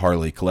got that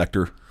Harley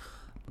collector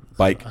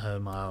bike I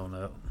had my eye on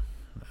that.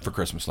 for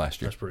Christmas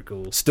last year. That's pretty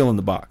cool. Still in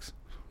the box.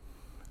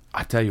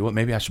 I tell you what,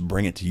 maybe I should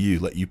bring it to you,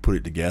 let you put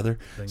it together.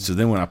 So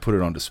then when I put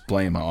it on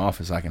display in my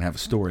office, I can have a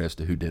story as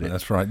to who did it.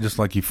 That's right. Just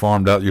like you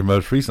farmed out your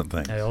most recent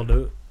thing. Hey, I'll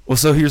do it. Well,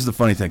 so here's the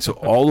funny thing. So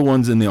all the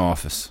ones in the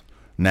office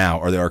now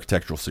are the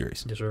architectural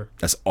series. Yes, sir.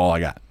 That's all I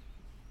got.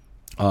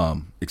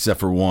 Except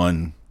for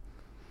one,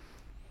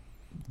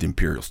 the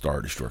Imperial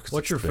Star Destroyer. 'cause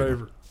What's it's your the big one.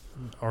 favorite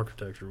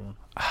architecture one?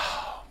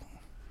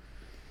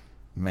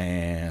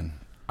 Man,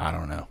 I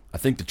don't know. I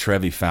think the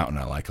Trevi Fountain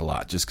I like a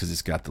lot just because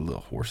it's got the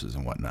little horses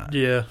and whatnot.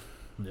 Yeah,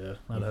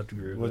 I'd have to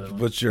agree with that one.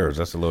 What's yours?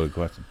 That's a loaded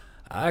question.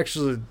 I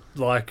actually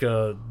like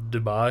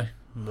Dubai.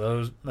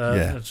 Those,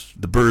 Yeah, it's,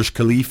 the Burj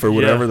Khalifa or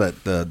whatever,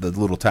 that the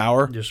little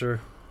tower. yes, sir.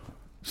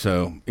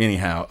 So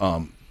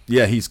anyhow,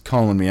 yeah, he's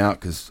calling me out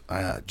because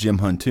Jim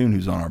Huntoon,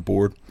 who's on our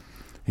board,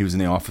 he was in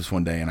the office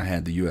one day and I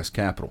had the U.S.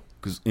 Capitol.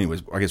 Because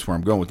anyways, I guess where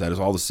I'm going with that is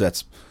all the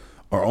sets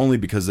are only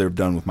because they're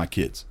done with my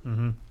kids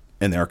and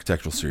the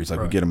architectural series. Like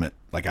we Right. get them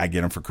I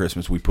get them for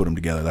Christmas. We put them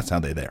together. That's how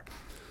they're there.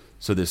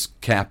 So this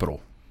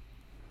Capitol,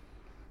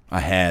 I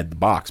had the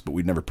box, but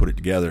we'd never put it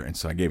together, and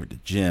so I gave it to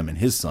Jim, and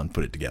his son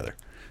put it together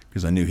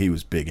because I knew he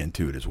was big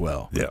into it as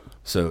well. Yeah.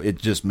 So it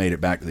just made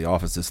it back to the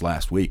office this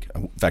last week.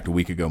 In fact, a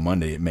week ago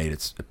Monday, it made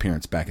its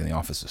appearance back in the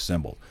office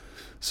assembled.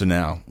 So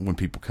now when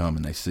people come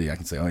and they see, I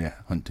can say, oh, yeah,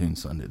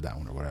 Huntoon's son did that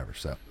one or whatever.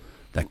 So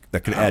that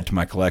could add to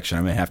my collection.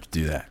 I may have to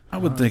do that. I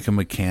would think a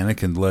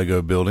mechanic and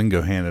Lego building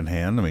go hand in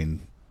hand. I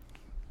mean,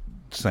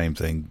 same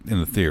thing in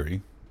the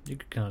theory. You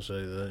could kind of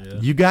say that, yeah.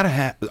 You got to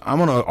have – I'm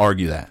going to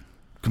argue that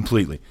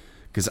completely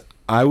because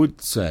I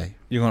would say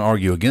 – You're going to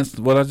argue against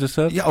what I just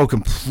said? yeah, oh,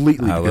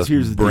 completely. Let's Because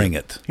here's the bring deal.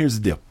 it. Here's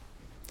the deal.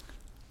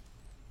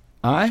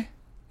 I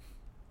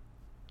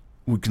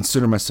would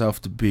consider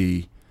myself to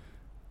be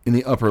in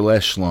the upper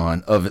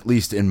echelon of, at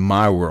least in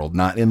my world,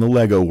 not in the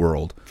Lego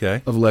world,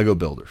 Okay. of Lego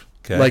builders.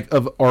 Okay. Like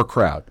of our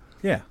crowd.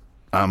 Yeah.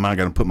 I'm not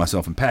gonna put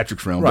myself in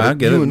Patrick's realm. Right, but I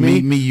get you it. and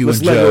Me, you let's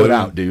and Lego Joe. it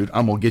out, dude.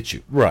 I'm gonna get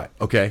you. Right.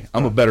 Okay,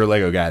 I'm a better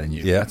Lego guy than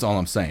you. Yeah. That's all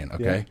I'm saying.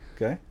 Okay,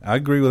 Okay. I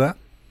agree with that.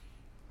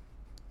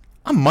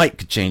 I might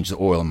could change the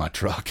oil in my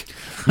truck.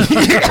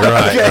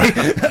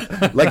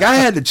 Okay? Like I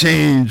had to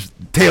change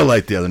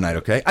taillight the other night.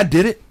 Okay, I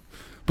did it,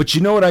 but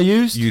you know what I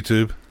used?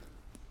 YouTube.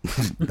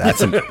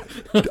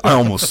 I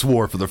almost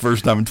swore for the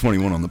first time in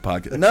 21 on the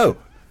podcast. No,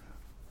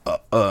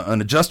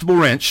 an adjustable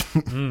wrench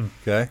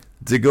Okay.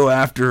 to go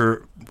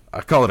after.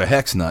 I call it a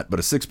hex nut, but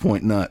a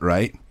 6-point nut,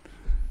 right?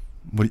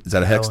 What is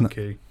that? A hex Allen nut?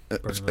 key,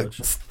 pretty much.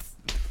 That's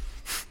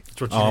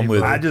what you I'm need, with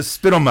bro. I just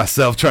spit on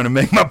myself trying to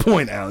make my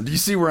point, Alan. Do you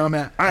see where I'm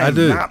at? I am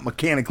do. not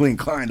mechanically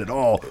inclined at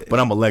all, but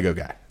I'm a Lego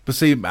guy. But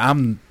see,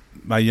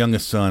 my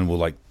youngest son will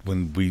like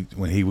when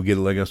he would get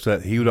a Lego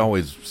set, he would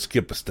always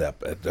skip a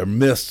step or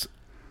miss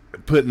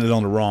putting it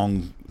on the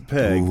wrong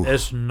peg. Ooh.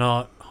 It's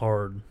not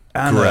hard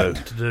I know.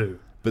 to do,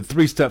 But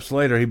 3 steps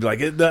later, he'd be like,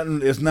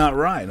 it's not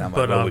right. And I'm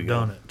but like, oh, we I've go.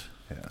 done it.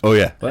 Oh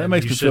yeah. Well, that And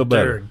makes you me feel sit there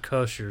better. and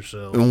cuss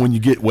yourself. And when you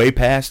get way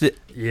past it,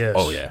 Yes.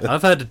 Oh, yeah.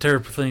 I've had to tear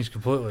things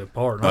completely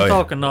apart. And Oh, I'm yeah.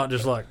 talking not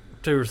just like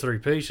 2 or 3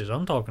 pieces.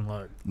 I'm talking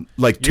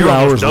like 2 You're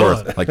hours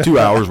almost worth, done. like 2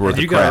 hours worth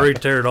you of got to crap.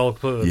 re-tear it all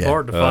completely Yeah.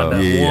 apart to find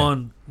that yeah.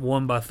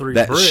 1 by 3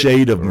 That brick.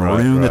 shade of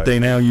maroon right. that they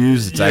now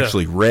use, it's Yeah.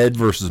 actually red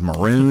versus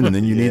maroon, and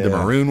then you need the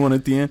Yeah. maroon one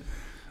at the end.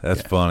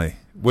 That's funny.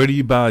 Where do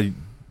you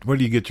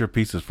get your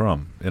pieces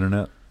from?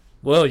 Internet?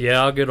 Well,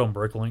 yeah, I'll get on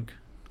Bricklink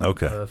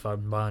Okay. if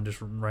I'm buying just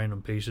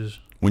random pieces.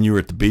 When you were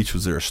at the beach,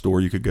 was there a store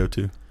you could go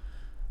to?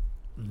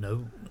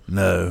 No.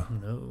 No.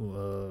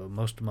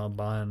 Most of my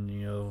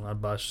buying,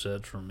 I'd buy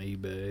sets from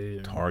eBay.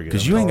 And Target.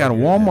 Because you ain't got a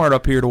Walmart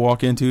up here to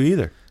walk into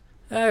either.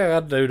 Hey,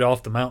 I'd do it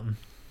off the mountain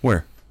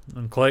Where?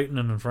 in Clayton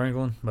and in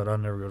Franklin, but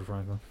I'd never go to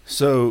Franklin.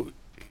 So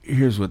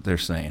here's what they're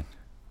saying: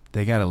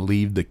 they got to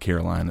leave the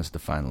Carolinas to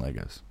find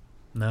Legos.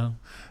 No,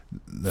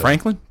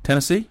 Franklin,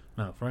 Tennessee.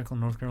 no, Franklin,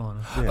 North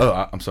Carolina.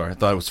 Oh, I'm sorry. I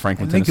thought it was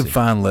Franklin, And they Tennessee. can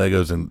find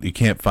Legos, and you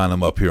can't find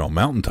them up here on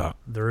Mountaintop.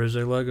 There is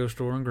a Lego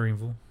store in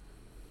Greenville.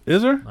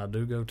 Is there? I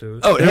do go to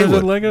it. Oh, There's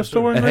Haywood. a Lego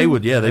store in At there?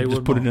 Haywood, yeah, they Haywood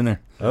just put it Mall. in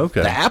there.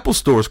 Okay. The Apple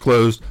Store's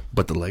closed,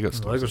 but the Lego The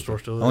store. Lego store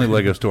still there. Only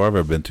Lego store I've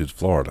ever been to is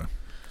Florida.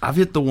 I've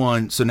hit the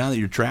one. So now that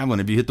you're traveling,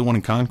 have you hit the one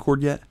in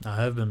Concord yet? I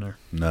have been there.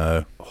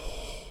 No.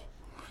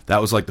 That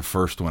was like the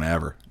first one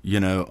ever.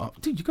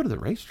 Dude, you go to the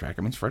racetrack.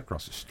 I mean, it's right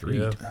across the street.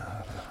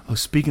 Yeah. Oh,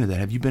 speaking of that,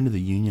 have you been to the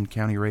Union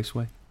County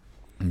Raceway?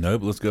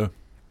 Nope, let's go.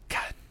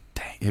 God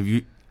dang, have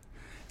you?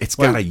 It's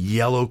got a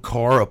yellow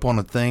car up on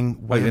a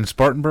thing. Wait, in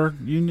Spartanburg,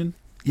 Union?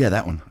 Yeah,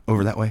 that one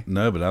over that way.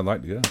 No, but I'd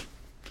like to go.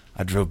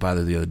 I drove by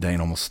there the other day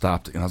and almost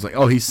stopped, and I was like,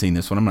 "Oh, he's seen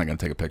this one. I'm not going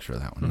to take a picture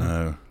of that one."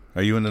 No.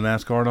 Are you into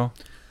NASCAR at all?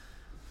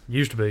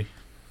 Used to be.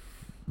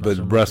 But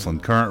so much wrestling,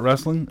 anymore. current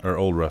wrestling or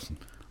old wrestling?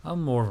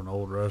 I'm more of an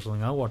old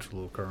wrestling. I watch a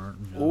little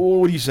current.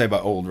 What do you say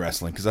about old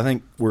wrestling? Because I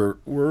think we're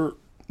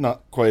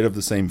not quite of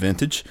the same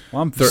vintage.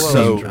 Well, I'm 13.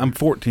 So, I'm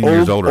 14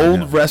 years older than Old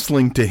him.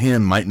 wrestling to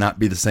him might not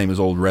be the same as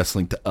old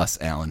wrestling to us,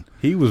 Alan.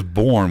 He was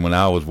born when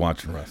I was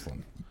watching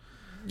wrestling.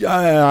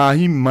 Yeah,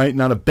 he might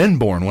not have been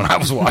born when I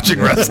was watching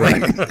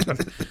wrestling.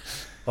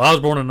 Well, I was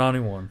born in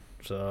 '91,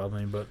 so I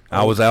mean, but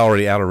I was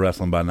already out of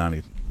wrestling by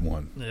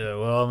 91. Yeah,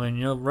 well, I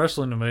mean,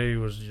 wrestling to me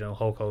was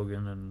Hulk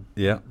Hogan and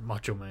Yeah.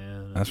 Macho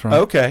Man. And That's right.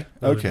 Okay,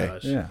 those okay.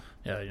 guys. Yeah.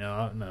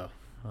 Yeah, no.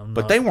 I'm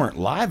But not- they weren't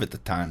live at the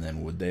time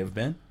then, would they have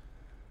been?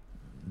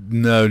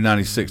 No,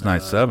 96,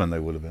 97 they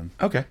would have been.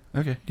 Okay,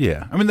 okay.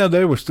 Yeah. I mean, no,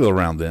 they were still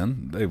around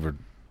then. They were,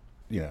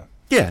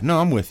 Yeah, no,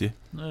 I'm with you.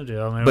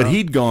 Yeah, I mean, But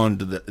he'd gone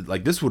to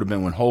this would have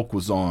been when Hulk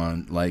was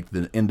on, like,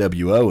 the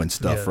NWO and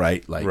stuff, Yeah.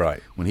 right? Like,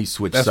 Right. when he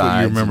switched that's sides.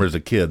 what you remember and- as a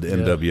kid, the Yeah.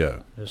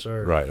 NWO. Yes,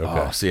 sir. Right,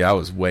 okay. Oh, see, I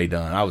was way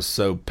done. I was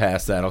so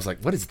past that. I was like,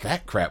 what is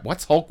that crap?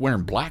 What's Hulk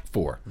wearing black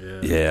for? Yeah.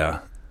 Yeah.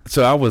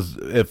 So I was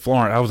at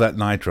Florence. I was at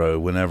Nitro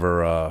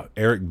whenever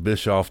Eric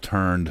Bischoff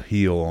turned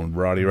heel on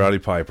Roddy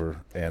Piper,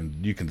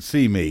 and you can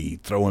see me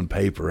throwing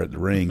paper at the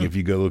ring if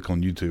you go look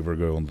on YouTube or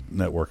go on the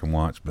network and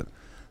watch. But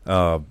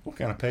What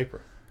kind of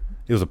paper?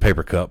 it was a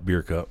paper cup,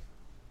 beer cup,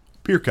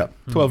 Beer cup.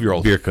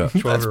 12-year-old. beer cup.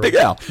 That's Big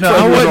Al. No,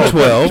 I wasn't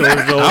 12.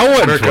 I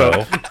wasn't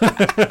 12.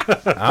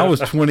 12. I was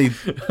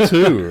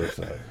 22 or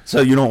so. So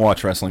you don't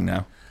watch wrestling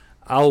now?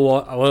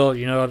 Well,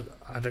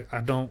 I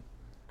don't.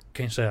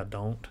 Can't say I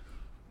don't,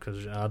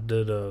 because I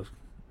did the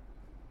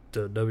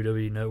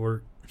WWE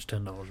Network. It's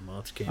 $10 a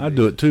month. Can't I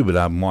do it too, but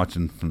I'm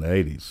watching from the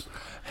 80s.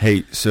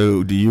 Hey,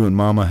 so do you and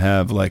Mama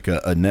have like a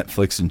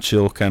Netflix and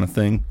chill kind of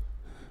thing?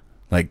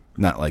 Like,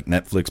 not like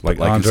Netflix, but Like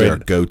like is Andre- there a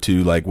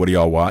go-to, like, what do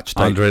y'all watch?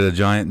 type? Andre the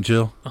Giant and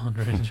Jill.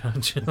 Andre and John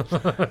Jill.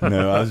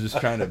 No, I was just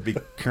trying to be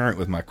current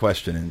with my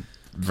question in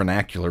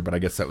vernacular, but I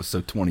guess that was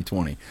so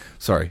 2020.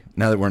 Sorry.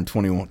 Now that we're in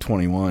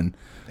 2021,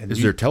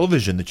 is there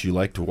television that you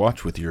like to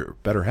watch with your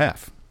better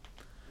half?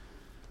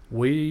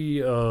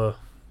 We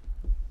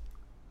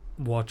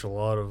watch a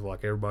lot of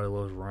like Everybody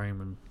Loves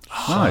Raymond,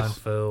 Nice.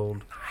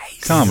 Seinfeld,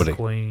 Comedy.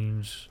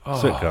 Queens.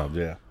 Sitcoms,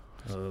 yeah.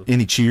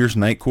 Any Cheers,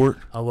 Night Court?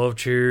 I love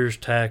Cheers,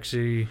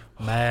 Taxi,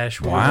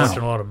 MASH. We've been Wow.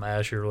 watching a lot of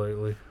MASH here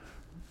lately.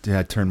 Yeah,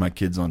 I turned my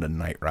kids on to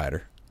Knight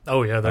Rider.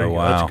 Oh yeah, there Oh, you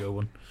go. That's wow. a good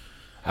one.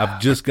 I've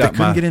just They got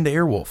couldn't my get into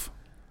Airwolf.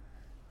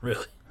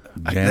 Really?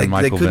 Jan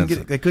Michael couldn't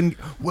Vincent. They couldn't.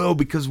 Well,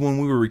 because when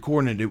we were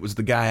recording it, it was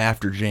the guy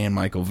after Jan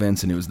Michael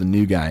Vincent. It was the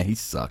new guy. He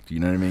sucked. You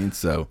know what I mean?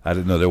 So I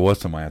didn't know there was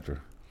some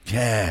after.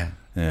 yeah.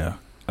 Yeah.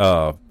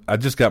 I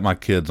just got my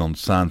kids on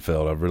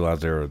Seinfeld. I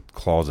realized they're a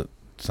closet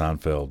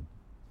Seinfeld.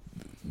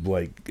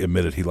 Blake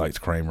admitted he likes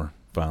Kramer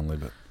finally,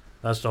 but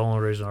That's the only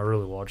reason I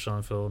really watch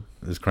Seinfeld.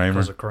 is Kramer?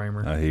 Because of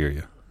Kramer. I hear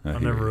you. I hear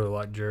never you. really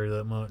liked Jerry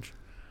that much.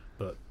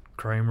 But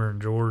Kramer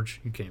and George,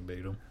 you can't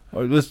beat them.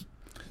 Oh, let's,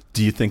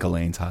 Do you think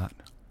Elaine's hot?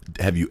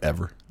 Have you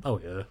ever? Oh,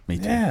 yeah. Me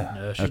too. yeah.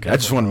 Yeah, she's Okay. I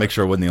just definitely want to make hot.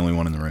 sure I wasn't the only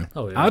one in the room.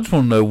 Oh, yeah. I just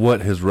want to know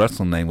what his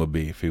wrestling name would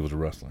be if he was a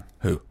wrestler.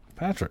 Who?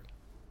 Patrick.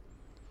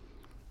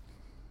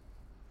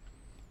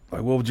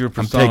 Like, what would your I'm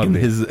persona taking be?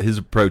 his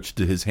approach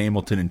to his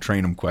Hamilton and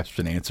Trainum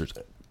question answers.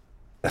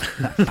 I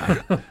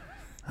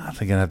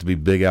think I'd have to be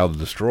Big Al the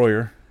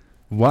Destroyer.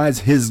 Why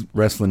is his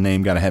wrestling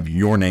name got to have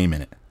your name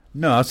in it?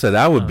 No, I said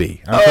I would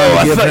be. I'm Oh, trying to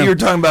I give thought him- you were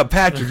talking about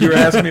Patrick. You were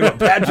asking me what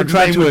Patrick's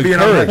trying name to would be.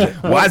 And I'm like,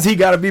 encourage why's he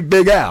got to be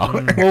Big Al?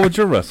 What would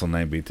your wrestling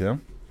name be,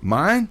 Tim?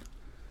 Mine?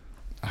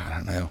 I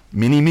don't know.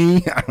 Mini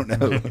Me? I don't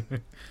know.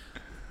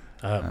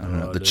 I have I no don't know.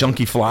 The idea.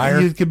 Chunky Flyer?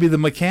 He could be the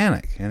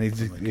mechanic, and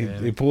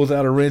Mechanic. he pulls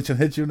out a wrench and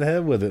hits you in the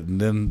head with it, and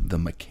then The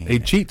Mechanic. he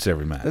cheats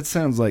every match. That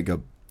sounds like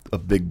a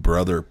Big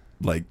Brother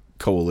like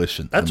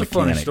coalition. That's the a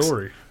funny Mechanics.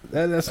 story.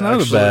 That's not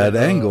Actually, a bad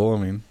angle. I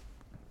mean,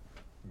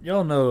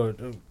 Y'all know a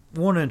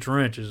 1-inch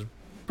wrench is a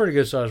pretty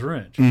good sized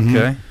wrench. Mhm.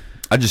 okay.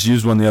 I just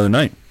used one the other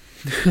night.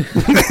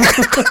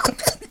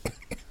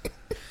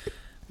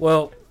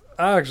 Well,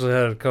 I actually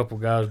had a couple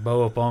guys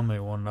bow up on me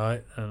one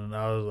night, and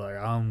I was like,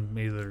 I'm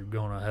either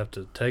going to have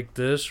to take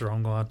this or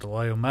I'm going to have to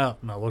lay them out.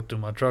 And I looked in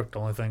my truck. The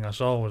only thing I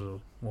saw was a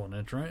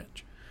 1-inch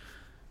wrench.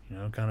 You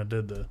know, kind of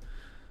did the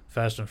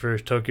Fast and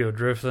Furious Tokyo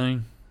Drift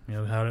thing. You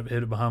know, how it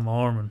hit it behind my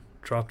arm and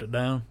dropped it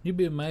down. You'd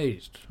be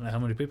amazed at how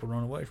many people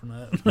run away from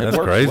that. That's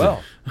Works crazy.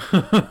 well.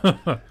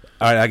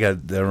 All right,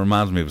 that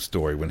reminds me of a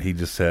story when he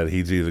just said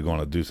he's either going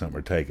to do something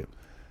or take it.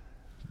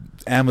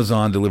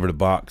 Amazon delivered a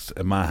box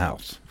at my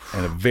house,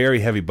 and a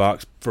very heavy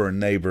box for a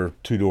neighbor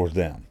 2 doors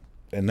down.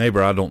 A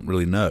neighbor I don't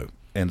really know.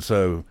 And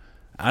so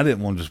I didn't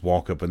want to just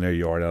walk up in their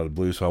yard out of the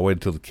blue, so I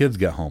waited till the kids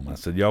got home. I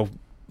said, y'all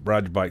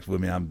ride your bikes with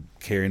me. I'm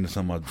carrying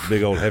some of my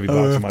big old heavy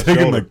box on my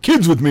Taking shoulder. my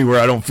kids with me where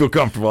I don't feel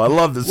comfortable. I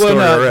love this story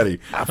no, already.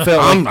 I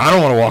felt I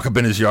don't want to walk up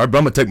in his yard, but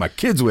I'm going to take my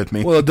kids with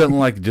me. Well, it doesn't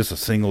like just a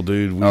single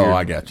dude. Weird. Oh,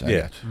 I got you. I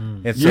got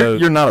you. And so,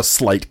 You're not a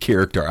slight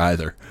character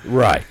either.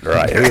 right. Who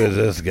is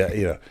this guy?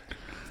 You know.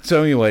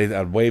 So anyway,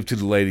 I'd wave to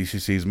the lady. She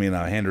sees me, and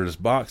I hand her this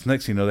box.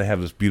 Next thing you know, they have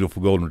this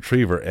beautiful golden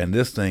retriever, and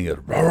this thing is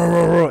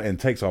and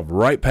takes off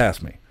right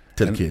past me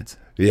To the And- kids.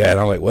 Yeah, and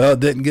I'm like, well, it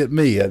didn't get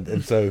me.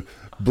 And so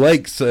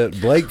Blake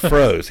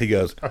froze. He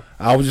goes,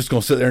 I was just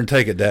going to sit there and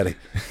take it, Daddy.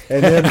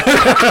 And then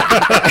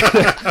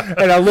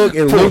and I look,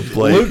 and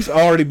Blake. Luke's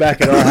already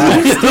back at our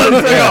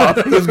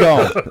house. It's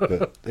gone.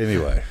 But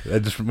anyway,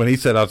 when he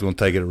said I was going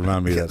to take it, it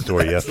reminded me of that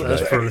story yesterday.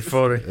 That's pretty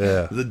funny.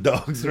 Yeah. The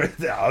dog's right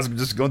there. I was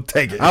just going to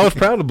take it. I was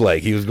proud of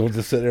Blake. He was going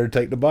to sit there and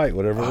take the bite,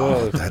 whatever it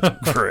was.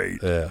 That's great.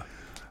 Yeah.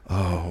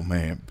 Oh,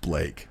 man.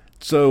 Blake.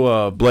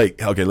 So,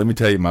 Blake. Okay, let me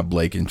tell you my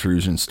Blake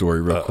intrusion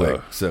story real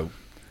quick. So,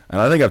 and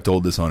I think I've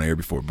told this on air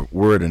before, but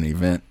we're at an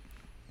event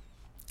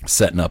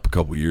setting up a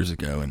couple years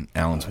ago, and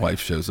Alan's wife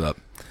shows up,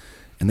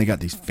 and they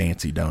got these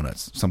fancy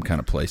donuts, some kind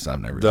of place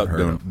I've never even heard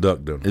of. Duck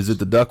donut. Is it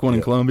the Duck one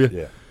in Columbia?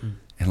 Yeah.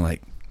 And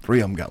like 3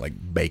 of them got like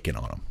bacon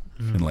on them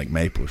and like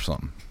maple or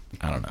something.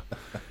 I don't know.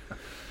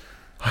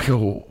 I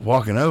go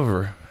walking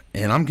over,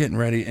 and I'm getting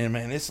ready, and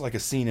man, it's like a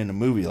scene in a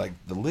movie. Like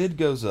the lid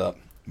goes up,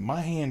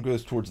 my hand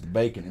goes towards the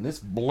bacon, and this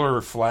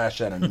blur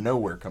flash out of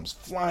nowhere comes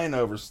flying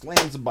over,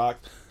 slams the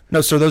box. No,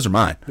 sir, those are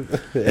mine.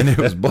 And it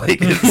was Blake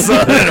and his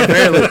son. And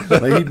apparently,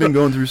 like, he'd been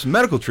going through some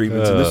medical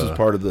treatments, and this was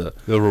part of the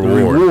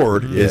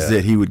reward. is Yeah.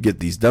 that he would get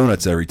these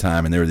donuts every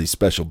time, and there were these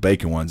special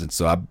bacon ones. And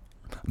so I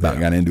about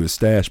got into his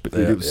stash, but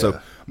it was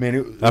so, man,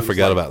 it I was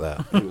forgot like- about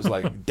that. It was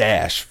like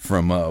Dash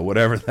from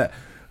whatever that,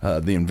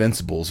 the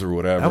Invincibles or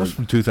whatever. That was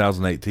from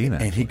 2018.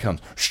 and he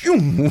comes,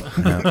 shoo.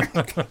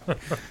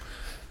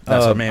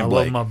 That's our man I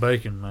Blake. love my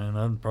bacon, man.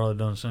 I've probably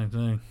done the same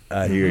thing.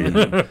 I hear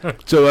you.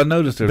 So I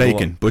noticed there's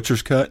Bacon,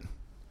 butcher's cut.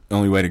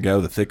 Only way to go,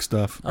 the thick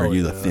stuff, or Oh, are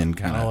you the yeah. thin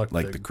kind I of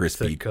like the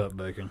crispy, thick cut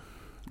bacon.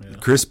 Yeah.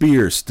 crispy,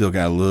 or still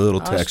got a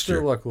little I texture?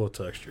 still like a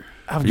little texture.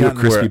 I've You a gotten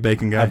crispy where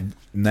bacon guy?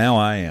 now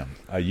I am.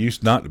 I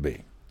used not to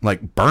be.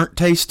 Like burnt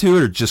taste to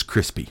it, or just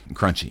crispy and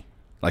crunchy,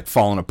 like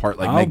falling apart,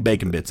 like make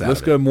bacon bits out. Let's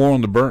of go it. more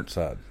on the burnt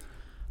side.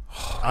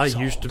 I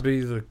used to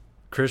be the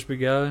crispy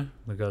guy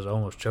because I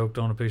almost choked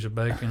on a piece of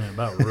bacon and it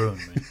about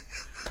ruined me.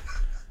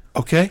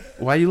 Okay,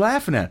 why are you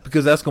laughing at?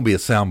 Because that's going to be a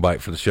soundbite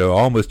for the show.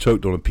 I almost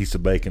choked on a piece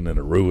of bacon and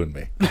it ruined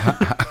me.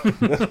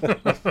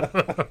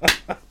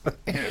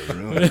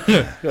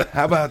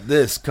 How about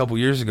this? A couple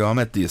years ago, I'm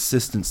at the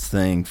assistance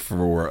thing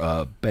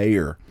for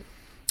Bayer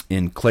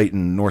in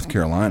Clayton, North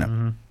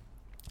Carolina,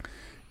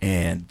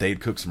 and they'd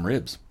cooked some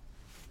ribs.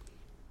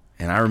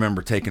 And I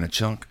remember taking a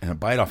chunk and a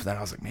bite off of that.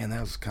 I was like, man, that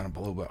was kind of a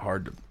little bit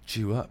hard to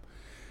chew up.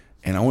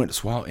 And I went to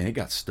swallow, and it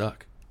got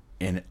stuck.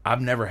 And I've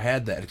never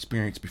had that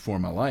experience before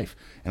in my life.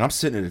 And I'm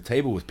sitting at a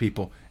table with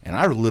people, and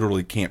I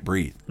literally can't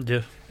breathe.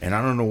 Yeah. And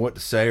I don't know what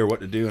to say or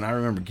what to do. And I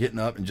remember getting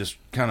up and just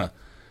kind of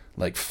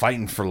like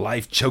fighting for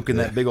life, choking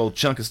that big old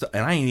chunk of stuff.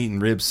 And I ain't eaten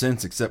ribs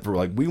since, except for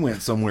like we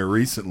went somewhere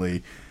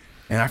recently,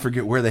 and I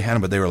forget where they had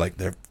them, but they were like,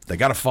 they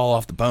got to fall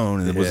off the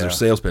bone. And it was their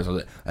sales pitch. I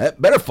was like,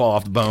 that better fall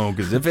off the bone,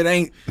 because if it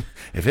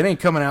ain't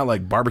coming out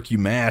like barbecue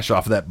mash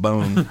off of that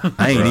bone,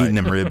 I ain't eating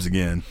them ribs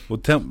again. Well,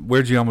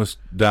 where'd you almost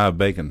die of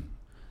bacon?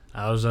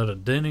 I was at a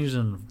Denny's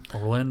in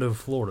Orlando,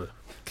 Florida.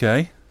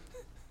 Okay.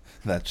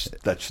 That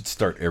should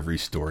start every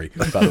story,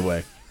 by the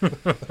way.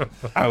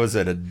 I was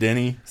at a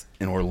Denny's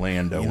in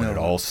Orlando when it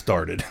all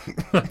started.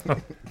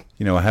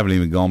 You know, I haven't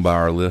even gone by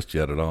our list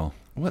yet at all.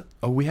 What?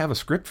 Oh, we have a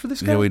script for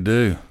this guy? Yeah, we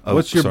do. Oh,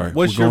 What's your sorry.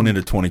 What's We're going your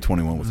into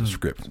 2021 with a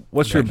script.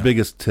 What's your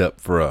biggest tip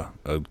for a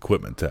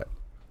equipment tech?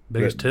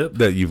 Biggest tip?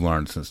 that you've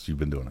learned since you've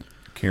been doing it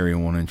Carry a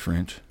 1-inch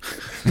wrench.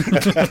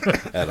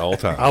 at all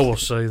times. I will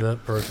say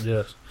that person,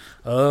 yes.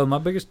 My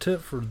biggest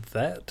tip for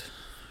that,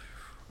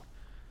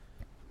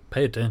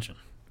 pay attention.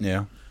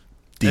 Yeah.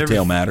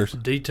 Detail matters.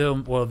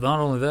 Detail, well, not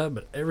only that,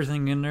 but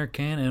everything in there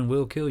can and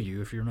will kill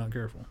you if you're not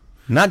careful.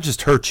 Not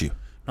just hurt you,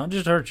 Not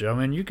just hurt you. I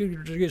mean, you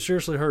could just get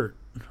seriously hurt.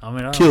 I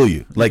mean, kill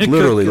you. Like It could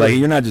literally. kill Like you.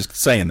 you're not just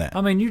saying that.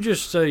 I mean, you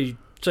just say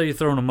you're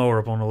throwing a mower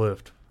up on a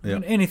lift. Yeah. I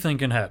mean, anything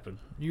can happen.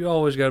 You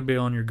always got to be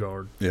on your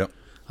guard. Yep.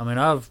 I mean,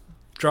 I've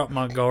dropped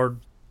my guard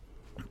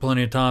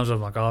plenty of times.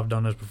 I'm like, oh, I've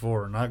done this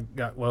before. And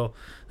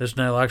this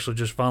nail actually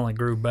just finally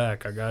grew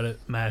back. I got it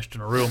mashed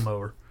in a real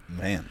mower.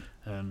 Man.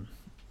 And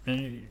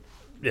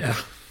yeah,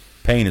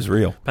 Pain is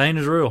real. pain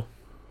is real.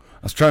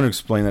 I was trying to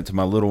explain that to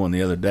my little one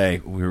the other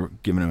day. We were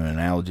giving him an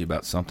analogy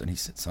about something. He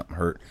said something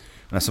hurt.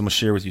 And I said, I'm going to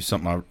share with you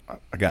something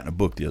I got in a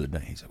book the other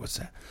day. He said, what's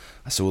that?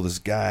 I said, well, this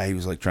guy, he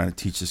was like trying to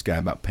teach this guy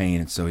about pain.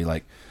 And so he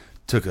like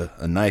took a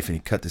knife and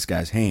he cut this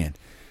guy's hand.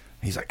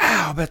 He's like,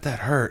 ow, I bet that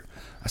hurt.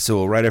 I said,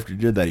 well, right after he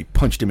did that, he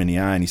punched him in the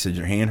eye and he said,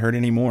 your hand hurt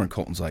anymore? And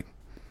Colton's like,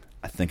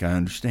 I think I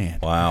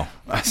understand. Wow.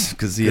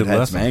 Because he Good had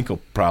lesson. some ankle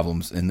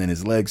problems, and then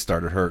his legs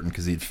started hurting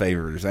because he'd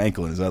favored his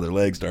ankle, and his other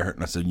leg started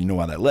hurting. I said, you know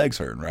why that leg's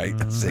hurting, right?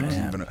 I said,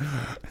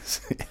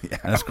 yeah.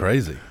 That's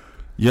crazy.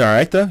 You all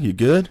right, though? You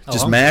good? Oh,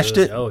 Just I'm mashed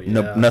good. it? Oh, yeah.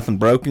 No, nothing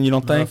broken, you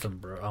don't think?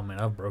 I mean,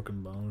 I've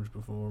broken bones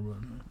before, but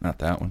Not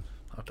that one.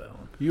 not that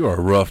one. You are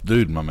a rough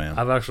dude, my man.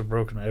 I've actually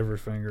broken every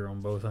finger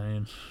on both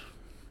hands.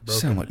 You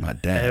sound like my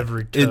dad.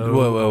 Every toe.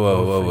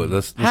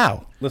 Whoa.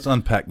 How? Let's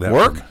unpack that.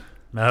 Work? for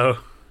me.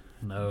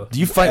 No. Do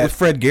you fight with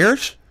Fred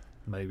Garish?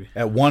 Maybe.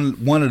 At one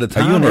at a Are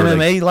time. you an or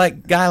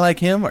MMA guy like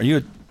him? Are you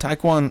a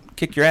taekwondo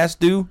kick your ass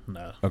dude?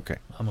 No. Okay.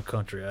 I'm a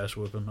country ass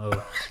whipping. Oh.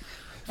 I'm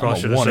Probably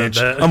a should have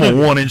said that. I'm a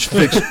 1-inch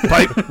fixed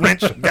pipe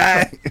wrench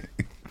guy.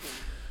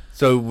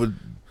 So would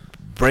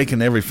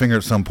breaking every finger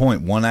at some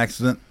point, one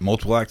accident,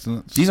 multiple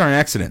accidents? These aren't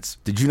accidents.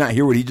 Did you not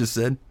hear what he just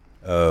said?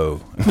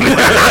 Oh.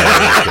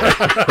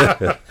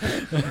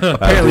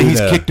 Apparently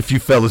he's kicked a few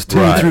fellas too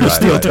through the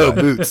steel toe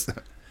boots.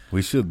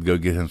 We should go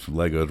get him some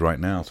Legos right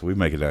now so we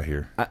make it out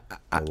here.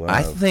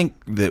 I think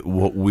that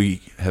what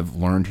we have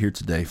learned here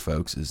today,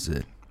 folks, is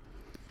that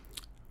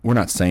we're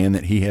not saying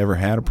that he ever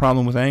had a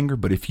problem with anger,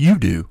 but if you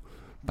do,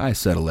 buy a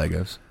set of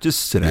Legos.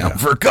 Just sit down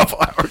for a couple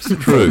hours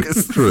and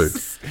focus. True.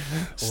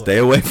 Stay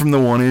away from the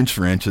 1-inch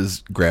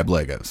wrenches. Grab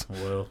Legos.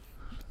 Well,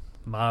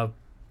 my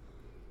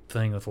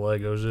thing with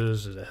Legos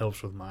is it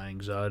helps with my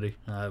anxiety.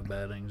 I have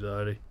bad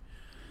anxiety.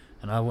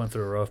 And I went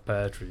through a rough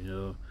patch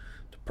with,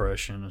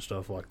 depression and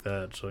stuff like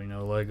that. So,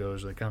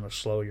 Legos, they kind of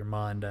slow your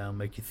mind down,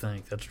 make you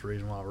think. That's the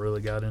reason why I really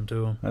got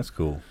into them. That's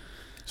cool.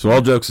 So all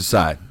jokes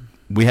aside,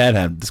 we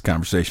had this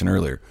conversation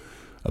earlier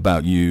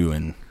about you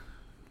and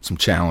some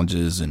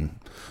challenges and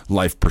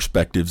life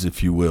perspectives,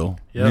 if you will.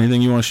 Yep.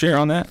 Anything you want to share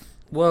on that?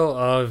 Well,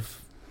 I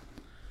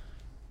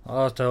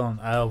was telling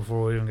Al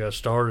before we even got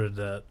started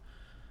that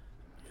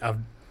I've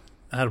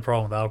had a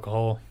problem with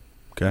alcohol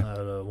Okay.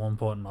 at one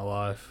point in my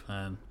life,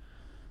 and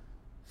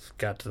it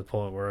got to the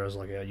point where I was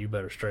like, yeah, you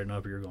better straighten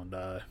up or you're going to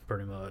die,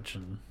 pretty much.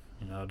 And,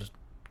 I just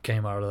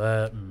came out of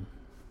that, and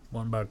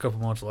about a couple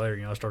months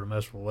later, I started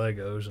messing with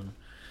Legos,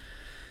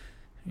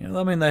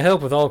 and, they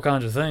help with all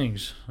kinds of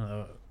things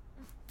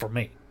for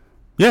me.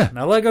 Yeah.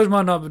 Now, Legos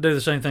might not do the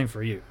same thing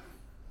for you,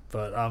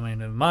 but,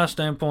 in my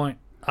standpoint,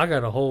 I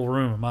got a whole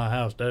room in my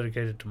house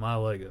dedicated to my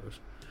Legos.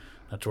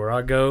 That's where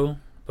I go,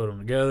 put them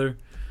together.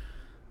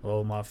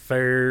 Well, my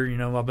fair,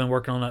 I've been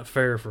working on that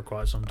fair for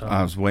quite some time.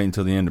 I was waiting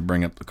until the end to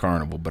bring up the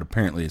carnival, but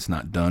apparently it's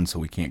not done, so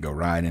we can't go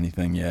ride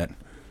anything yet.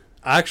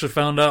 I actually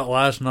found out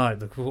last night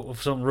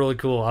something really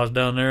cool. I was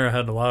down there, I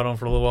had the light on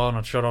for a little while, and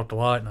I shut off the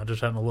light, and I just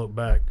happened to look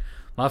back.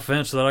 My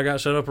fence that I got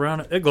set up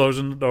around it glows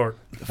in the dark.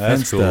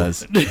 That's cool.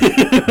 Does.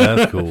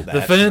 That's cool.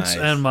 The fence nice.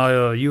 and my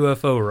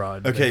UFO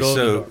ride. They Okay, glow in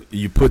the so dark.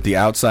 you put the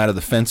outside of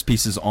the fence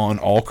pieces on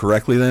all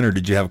correctly then, or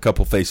did you have a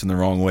couple facing the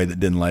wrong way that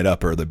didn't light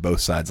up, or are they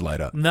both sides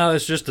light up? No,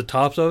 it's just the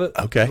tops of it.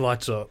 Okay. It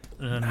lights up.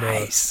 And,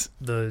 Nice.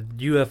 The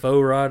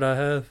UFO ride I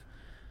have,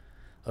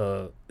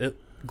 it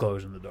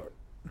glows in the dark.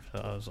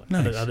 So I was like,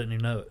 Nice. I didn't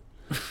even know it.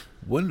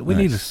 We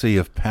need to see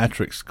if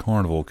Patrick's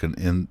Carnival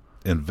can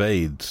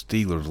invade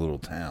Steeler's little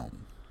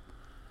town.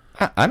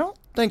 I don't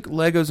think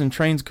Legos and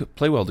trains could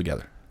play well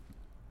together.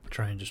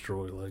 Train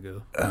destroy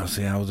Lego. Oh,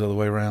 see, I was the other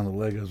way around. The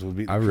Legos would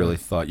be. I really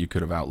thought you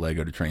could have out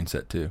Legoed a train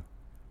set too.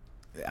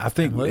 I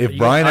think Le- if you-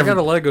 Brian I got ever,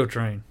 a Lego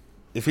train.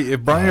 if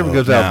Brian ever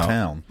goes out of Now,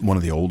 town, one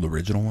of the old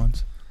original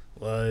ones.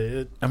 Well,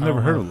 I've I never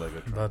don't heard know of Lego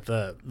train. about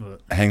that,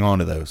 but Hang on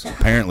to those.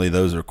 Apparently,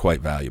 those are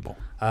quite valuable.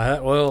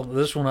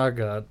 this one I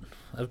got.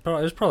 It's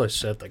probably a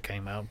set that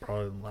came out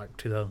probably like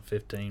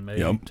 2015, maybe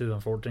Yep.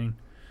 2014.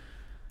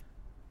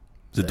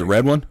 Is it the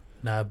red one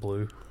Nah,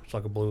 blue. It's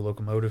like a blue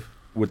locomotive.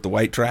 with the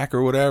white track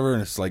or whatever,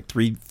 and it's like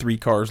three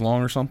cars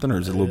long or something, or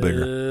is it a little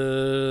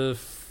bigger?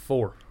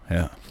 4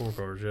 Yeah.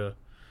 cars. Yeah.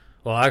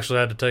 Well, I actually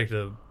had to take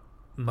the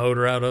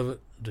motor out of it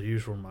to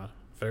use for my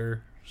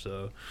fair,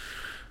 so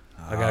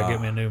I gotta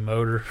get me a new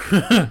motor.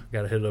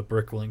 Gotta hit up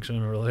Bricklink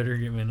sooner or later,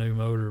 get me a new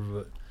motor.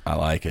 But I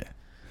like it.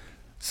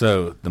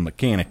 So the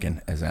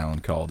mechanicking, as Alan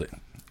called it,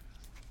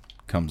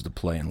 comes to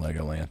play in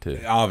Legoland too.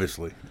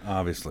 obviously.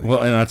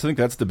 Well, and I think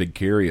that's the big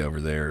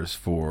carryover there is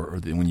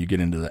when you get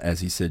into the, as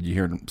he said, you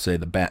hear him say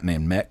the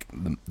Batman mech,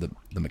 the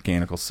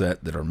mechanical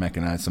set that are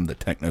mechanized, some of the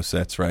techno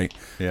sets, right?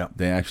 Yeah.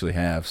 They actually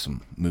have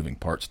some moving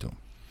parts to them,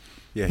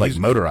 Yeah, like he's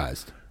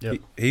motorized. yep.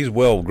 he's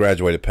well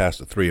graduated past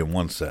the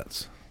 3-in-1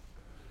 sets.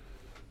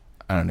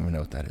 I don't even know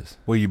what that is.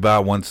 Well, you buy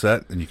one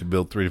set and you can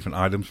build 3 different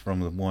items from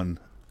the one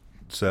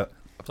set.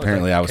 It's like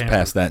Apparently, a I was camper.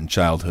 past that in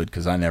childhood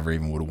because I never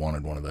even would have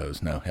wanted one of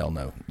those. No, hell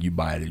no. You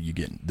buy it, you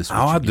get this. is what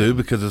Oh, you I get. do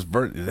because it's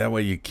that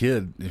way your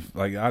kid,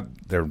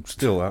 they're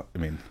still out. I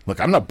mean, Look,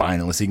 I'm not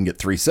buying unless he can get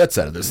 3 sets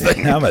out of this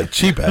thing. I'm a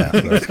cheap ass.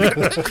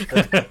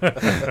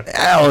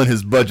 Alan,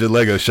 his budget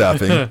Lego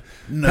shopping.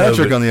 No,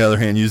 Patrick, but- on the other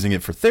hand, using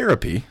it for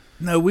therapy.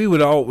 No, we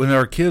would all when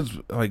our kids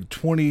like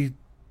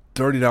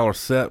 $20-$30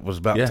 set was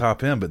about Yeah.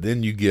 top end, but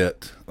then you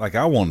get like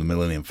I wanted the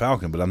Millennium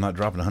Falcon, but I'm not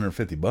dropping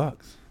 $150.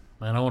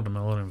 Man, I want the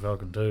Millennium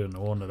Falcon too, and the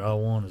one that I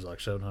want is like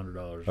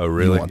 $700. Oh,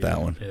 really? You want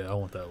that one? Yeah, I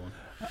want that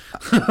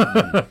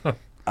one.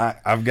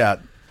 I've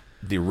got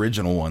the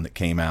original one that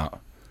came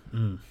out.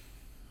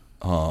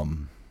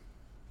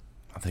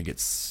 I think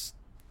it's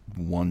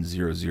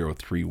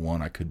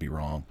 10031. I could be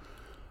wrong.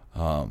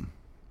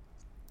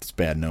 It's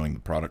bad knowing the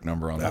product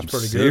number on That's those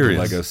pretty serious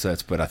good. Lego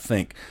sets, but I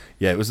think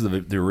it was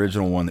the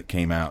original one that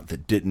came out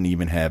that didn't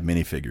even have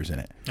minifigures in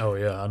it. Oh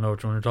yeah, I know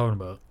which one you're talking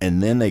about.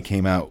 And then they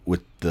came out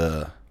with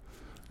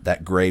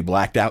that gray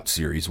blacked out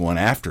series one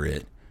after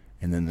it,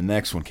 and then the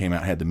next one came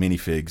out had the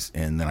minifigs,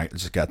 and then I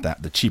just got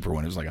the cheaper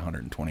one. It was like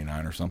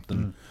 129 or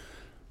something.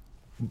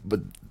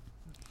 But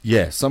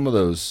yeah, some of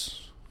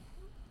those,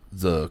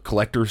 the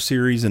collector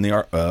series and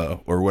the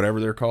or whatever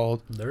they're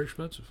called. They're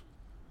expensive.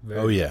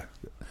 Oh yeah,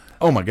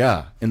 Oh my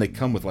god! And they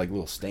come with like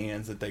little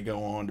stands that they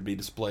go on to be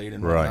displayed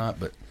and Right. whatnot.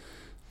 But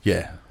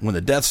yeah, when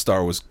the Death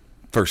Star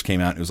first came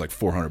out, it was like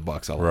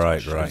 $400. I was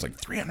Right, It right. was like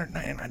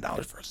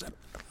 $399 for a set.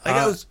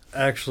 I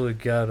actually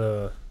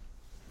got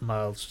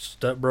my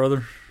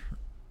stepbrother.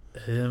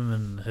 Him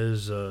and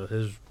his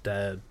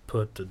dad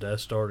put the Death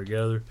Star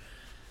together,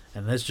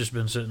 and it's just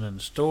been sitting in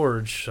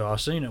storage. So I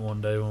seen it one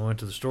day when we went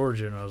to the storage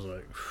unit, and I was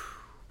like,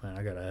 "Man,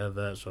 I gotta have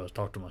that." So I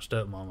talked to my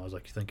stepmom. I was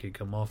like, "You think he'd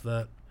come off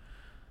that?"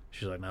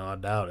 She's like, "No, I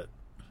doubt it."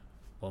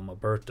 On my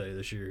birthday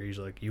this year, he's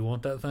like, "You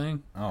want that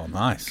thing?" oh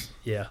nice.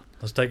 Yeah,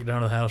 let's take it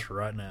down to the house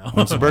right now.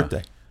 When's the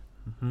birthday?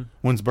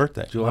 When's the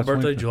birthday? My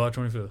birthday, July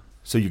 25th.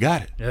 So you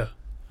got it Yeah,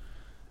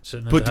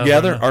 sitting at put the house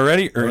together right now.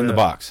 already, or Oh, in the yeah.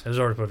 box? It was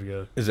already put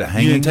together. Is it You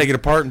hanging? didn't take it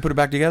apart and put it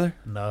back together?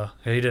 No,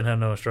 he didn't have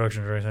no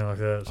instructions or anything like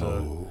that.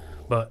 So,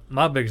 but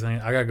my big thing,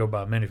 I gotta go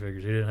buy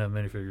minifigures. He didn't have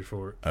minifigures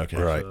for it. Okay.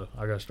 Right. So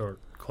I gotta start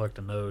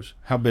collecting those.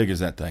 How big is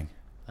that thing?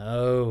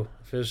 Oh,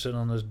 if it's sitting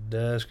on this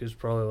desk, it's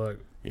probably like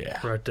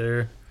Yeah. right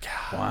there.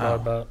 Probably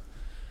about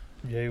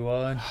yay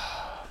wide.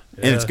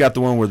 And it's got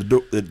the one where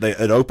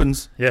it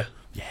opens. Yeah.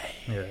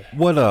 Yeah.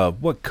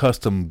 What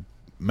custom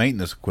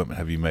maintenance equipment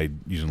have you made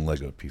using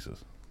Lego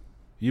pieces?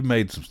 You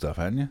made some stuff,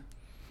 hadn't you?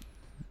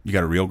 You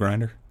got a reel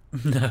grinder?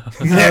 No.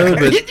 No,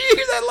 but Did you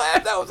hear that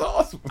laugh? That was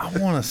awesome. I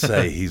want to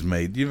say he's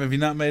made. Have you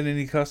not made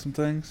any custom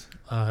things?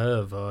 I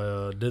have.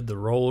 I did the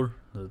roller.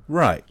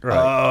 Right.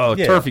 Oh,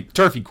 Yeah.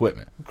 turf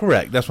equipment.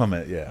 Correct. That's what I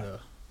meant. Yeah.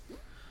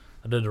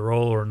 I did the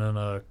roller, and then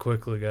I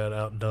quickly got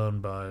outdone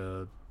by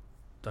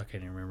I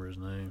can't even remember his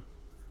name.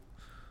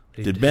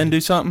 Did Ben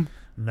do something?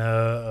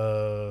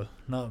 No,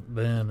 not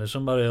Ben. There's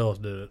somebody else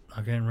did it.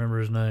 I can't remember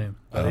his name.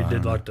 But he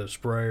did like the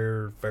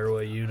sprayer,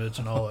 fairway units,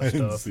 and all that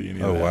stuff.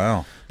 Oh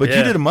wow. But you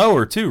Yeah. did a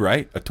mower too,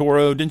 right? A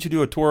Toro. Didn't you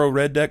do a Toro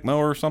Red Deck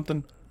mower or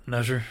something?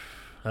 No, sir.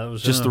 That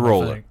was Just him, the I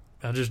roller. think.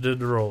 I just did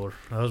the roller.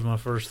 That was my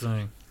first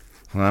thing.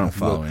 Well, I don't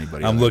follow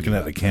anybody. I'm like looking you.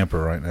 at the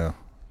camper right now,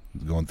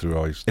 going through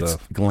all your It's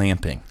stuff.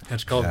 glamping.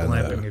 It's called Yeah, I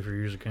glamping know. if you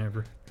use a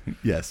camper.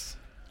 Yes.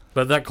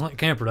 But that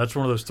camper, that's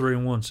one of those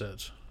 3-in-1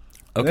 sets.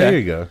 Okay. There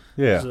you go.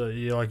 Yeah. So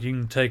you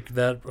can take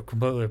that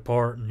completely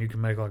apart and you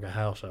can make like a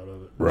house out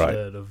of it Right.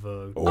 instead of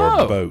Or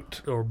Oh. a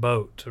boat. or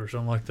boat or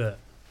something like that.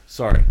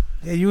 Sorry.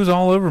 Yeah, you was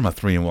all over my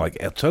 3-in-1, like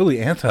totally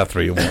anti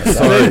 3-in-1.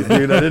 Sorry,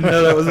 dude. I didn't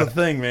know that was a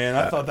thing, man.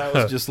 I thought that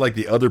was just like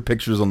the other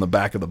pictures on the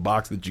back of the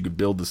box that you could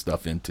build the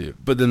stuff into.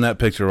 But then that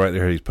picture right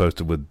there he's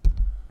posted with,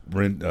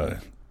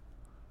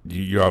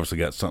 you obviously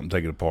got something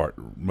taken apart,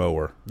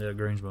 mower. Yeah,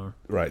 Greensboro.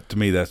 Right. To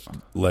me, that's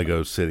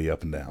Lego City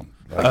up and down.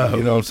 Like,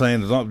 you know what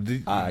I'm saying?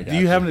 Do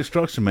you have an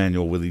instruction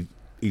manual with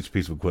each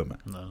piece of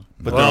equipment? No.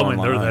 But Well, they're I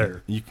mean, they're online.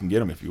 there. You can get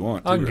them if you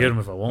want. I can get them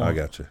if I want. I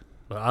got you.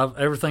 But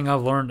everything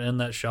I've learned in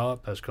that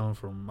shop has come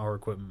from our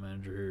equipment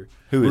manager here,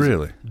 Who is it?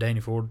 Really? Danny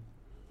Ford.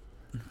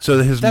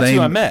 So his That's name.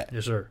 who I met.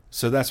 Yes, sir.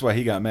 So that's why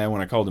he got mad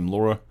when I called him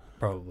Laura,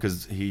 Probably.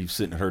 because he's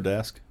sitting at her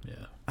desk. Yeah.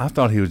 I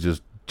thought he was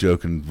just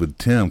joking with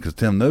Tim because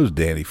Tim knows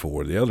Danny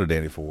Ford, the other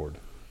Danny Ford.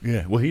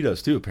 Yeah, well, he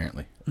does too,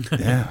 apparently.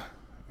 Yeah,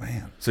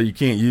 man. So you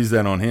can't use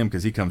that on him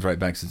because he comes right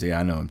back and says,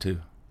 "Yeah, I know him too."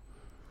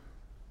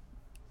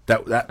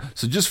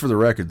 So just for the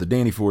record, the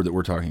Danny Ford that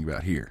we're talking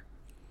about here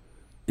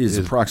is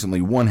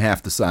approximately one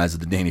half the size of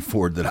the Danny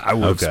Ford that I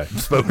was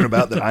spoken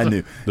about that I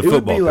knew. The it would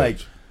football be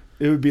coach.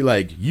 it would be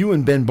like you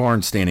and Ben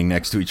Barnes standing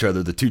next to each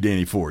other, the two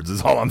Danny Fords.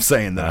 Is all I'm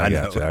saying that I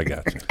know. I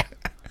got you.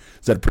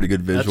 Is that a pretty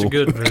good visual? That's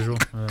a good visual.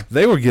 Yeah.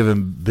 They were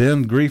giving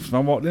Ben grief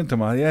when I walked into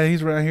my. Yeah,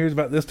 he's around here. He's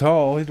about this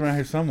tall. He's around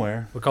here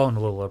somewhere. We call him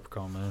the little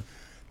leprechaun, man.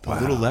 The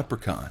little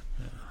leprechaun.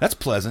 Yeah. That's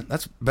pleasant.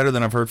 That's better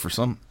than I've heard for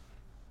some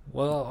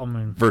Well, I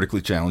mean,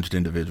 vertically challenged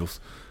individuals.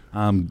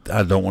 I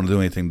don't want to do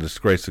anything to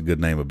disgrace the good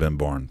name of Ben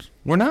Barnes.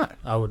 We're not.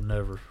 I would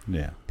never.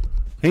 Yeah.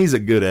 He's a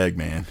good egg,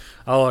 man.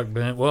 I like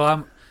Ben.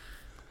 Well,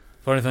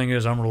 funny thing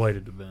is, I'm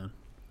related to Ben.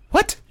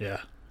 What?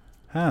 Yeah.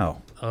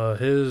 How?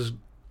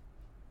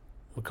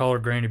 We call her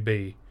Granny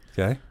B.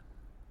 Okay.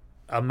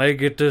 I may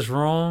get this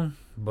wrong,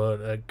 but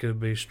it could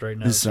be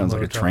straightened out. This sounds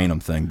like a time. train 'em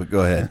thing, but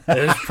go ahead.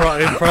 It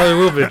probably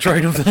will be a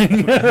train 'em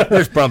thing.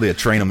 There's probably a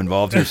train 'em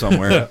involved here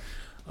somewhere.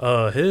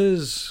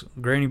 His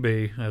Granny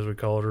B, as we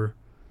called her,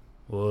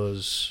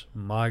 was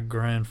my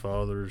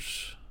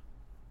grandfather's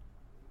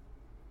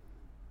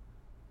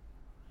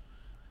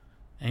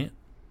aunt.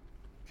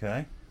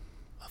 Okay.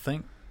 I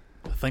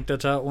think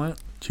that's how it went.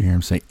 Did you hear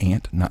him say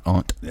aunt, not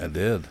aunt? Yeah, I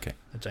did. Okay.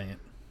 It's aunt.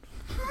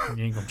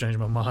 You ain't gonna change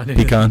my mind.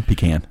 Pecan?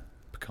 Pecan.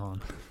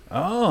 Pecan.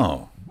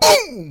 Oh.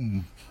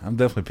 Boom! I'm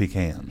definitely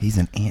pecan. He's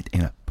an ant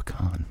and a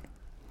pecan.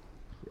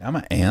 I'm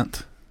an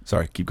aunt,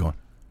 Sorry, keep going.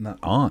 not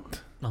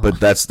aunt. But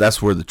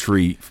that's where the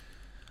tree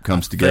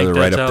comes together Think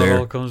right that's up how it there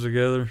all comes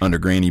together. under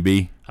Granny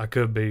B. I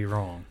could be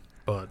wrong,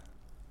 but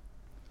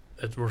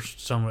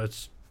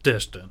it's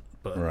distant,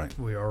 but Right.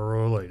 we are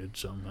related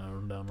somehow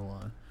down the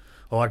line.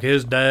 Well, like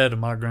his dad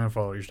and my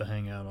grandfather used to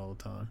hang out all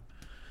the time.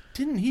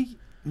 Didn't he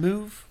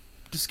move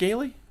to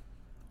Scaly?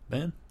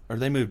 Ben Or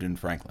they moved in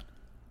Franklin?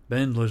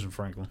 lives in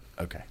Franklin.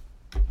 Okay.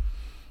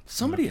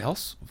 Somebody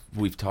else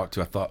we've talked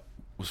to, I thought,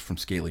 was from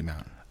Scaly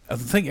Mountain. I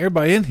think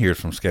everybody in here is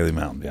from Scaly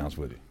Mountain, to be honest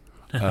with you.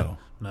 Oh.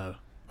 No,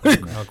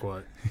 not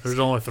quite. There's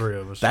only 3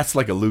 of us. That's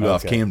like a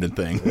Lugoff Camden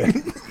thing.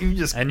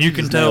 And you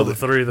can tell the it.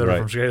 3 that are Right.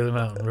 from Scaly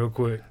Mountain real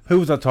quick. Who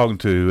was I talking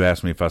to who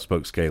asked me if I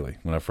spoke Scaly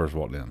when I first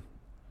walked in?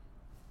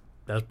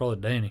 That's probably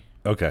Danny.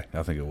 Okay,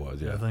 I think it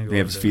was, yeah. I think it Did he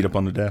have was his feet Danny. up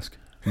on the desk?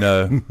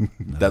 No.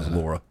 That's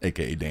Laura,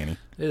 a.k.a. Danny.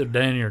 Either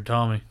Danny or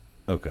Tommy.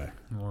 Okay.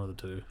 One of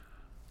the 2.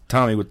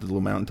 Tommy with the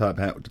little mountaintop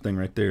hat with the thing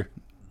right there.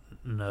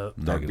 No.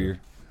 Dark Negative. beard.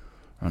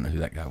 I don't know who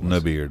that guy was. No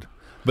beard.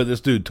 But this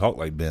dude talked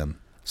like Ben.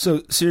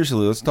 So,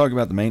 seriously, let's talk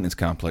about the maintenance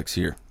complex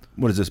here.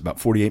 What is this, about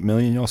 $48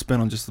 million y'all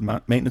spent on just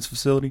the maintenance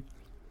facility?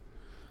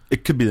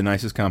 It could be the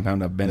nicest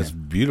compound I've been It's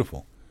in.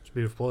 beautiful. It's a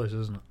beautiful place,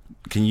 isn't it?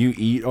 Can you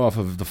eat off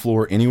of the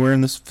floor anywhere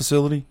in this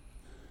facility?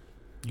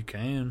 You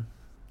can.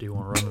 Do you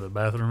want to run to the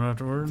bathroom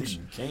afterwards?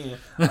 Can.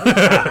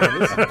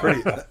 This is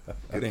pretty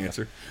good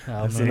answer.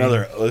 I That's mean,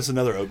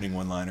 another opening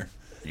one-liner.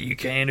 You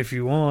can if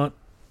you want.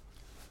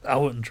 I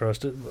wouldn't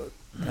trust it, but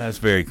That's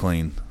very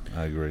clean.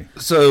 I agree.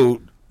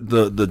 So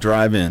the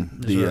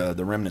drive-in, Yes, sir.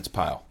 the remnants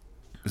pile,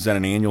 is that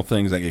an annual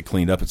thing? Does that get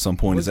cleaned up at some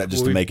point? Is that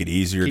just to We make it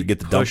easier to keep get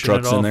the dump pushing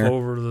trucks it in off there?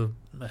 over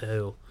the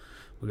hill.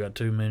 We got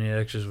too many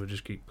X's. We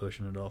just keep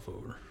pushing it off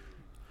over.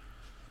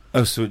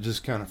 Oh, so it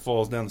just kind of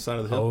falls down the side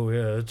of the hill? Oh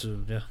yeah,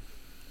 yeah.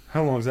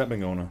 How long has that been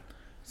going on?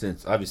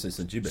 Since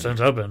you've been Since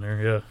I've been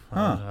there, yeah.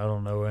 Huh. I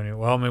don't know any.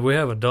 Well, I mean, we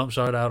have a dump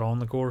site out on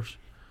the course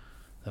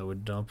that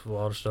would dump a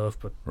lot of stuff,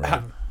 but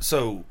Right.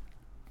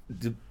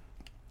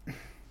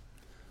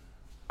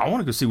 I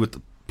want to go see what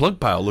the plug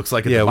pile looks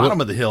like at Yeah, the what-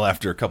 bottom of the hill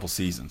after a couple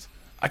seasons.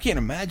 I can't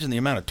imagine the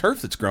amount of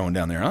turf that's growing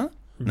down there, huh?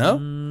 No?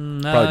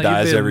 no, Probably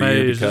dies you'd be every year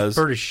amazed. because- It's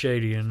pretty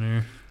shady in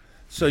there.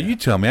 So you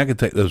tell me I could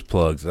take those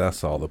plugs that I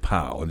saw, the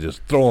pile, and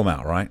just throw them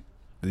out, right?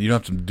 You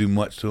don't have to do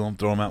much to them.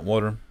 Throw them out and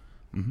water them.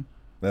 Mm-hmm.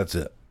 That's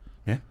it.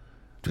 Yeah. To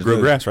There's grow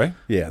no- grass, right?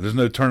 Yeah, there's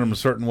no turn them a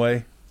certain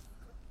way.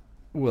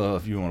 Well,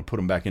 if you want to put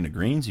them back into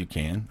greens, you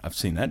can. I've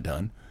seen that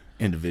done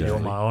You individually.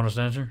 want my honest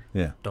answer?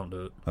 Yeah. Don't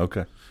do it.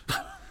 Okay.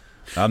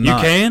 I'm You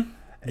not. can.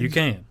 You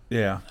can.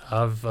 Yeah.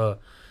 I've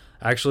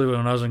actually,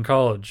 when I was in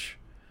college,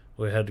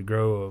 we had to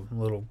grow a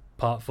little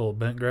pot full of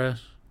bent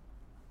grass.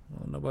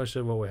 Well, nobody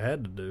said what we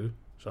had to do,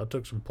 so I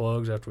took some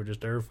plugs after we just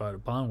aerified a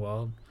pine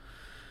wild,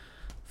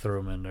 threw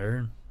them in there,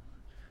 and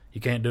You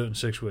can't do it in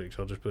 6 weeks.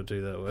 I'll just put it to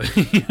you that way.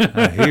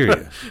 I hear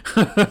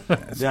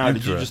you. Now,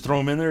 did you just throw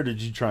them in there, or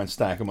did you try and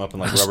stack them up and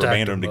like rubber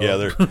band them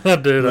together? I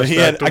did.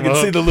 I can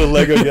see the little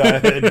Lego guy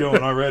head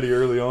going already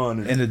early on.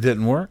 And it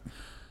didn't work?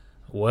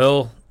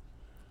 Well,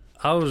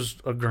 I was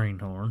a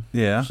greenhorn.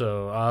 Yeah.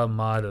 So I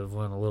might have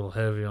went a little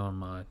heavy on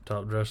my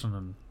top dressing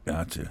and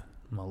Gotcha.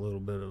 my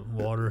little bit of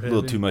water A heavy.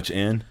 little too much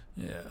in.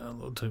 Yeah, a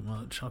little too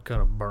much. I'll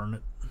kind of burn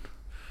it.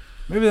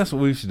 Maybe that's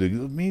what we should do.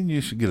 Me and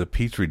you should get a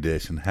petri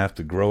dish and have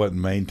to grow it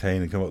and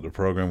maintain and come up with a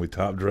program. We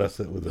top dress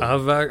it with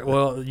a...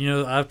 Well,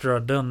 after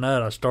I'd done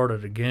that, I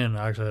started again.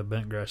 I actually had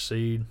bent grass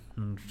seed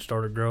and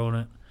started growing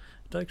it.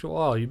 It takes a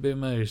while. You'd be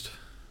amazed.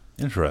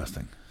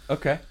 Interesting.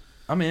 Okay,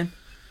 I'm in.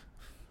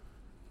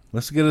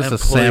 Let's get us And a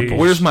please. sample.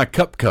 Where's my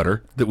cup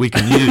cutter that we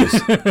can use?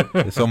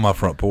 It's on my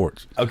front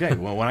porch. Okay,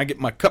 well, when I get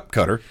my cup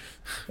cutter,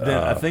 then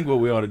I think what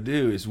we ought to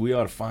do is we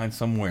ought to find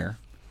somewhere,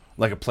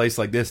 like a place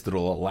like this,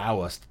 that'll allow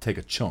us to take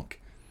a chunk.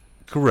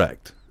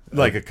 Correct.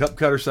 Like a cup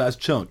cutter size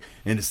chunk,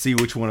 and to see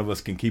which one of us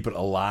can keep it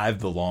alive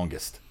the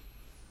longest.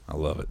 I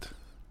love it.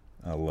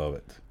 I love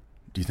it.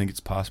 Do you think it's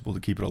possible to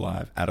keep it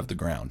alive out of the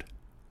ground?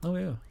 Oh,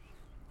 yeah.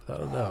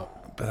 Without a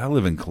doubt. But I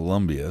live in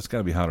Columbia. It's got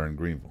to be hotter in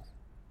Greenville.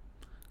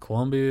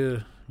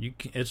 Columbia,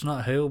 it's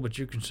not hell, but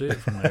you can see it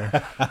from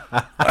there.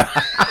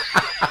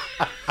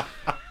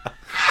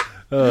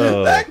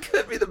 That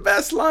could be the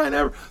best line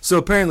ever. So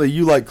apparently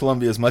you like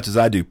Columbia as much as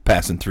I do,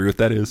 passing through it,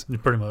 that is.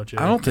 Pretty much,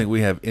 yeah. I don't think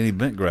we have any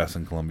bent grass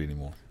in Columbia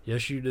anymore.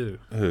 Yes, you do.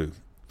 Who?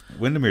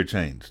 Windermere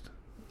changed.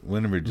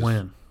 Windermere just...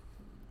 When?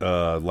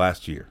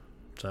 Last year.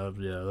 So,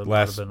 yeah, that might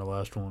Last- have been the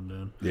last one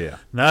then. Yeah.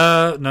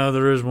 No,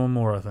 there is one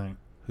more, I think.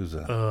 Who's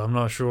that? I'm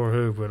not sure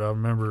who, but I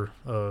remember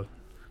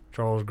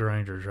Charles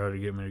Granger tried to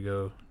get me to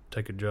go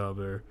take a job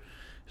there.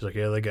 He's like,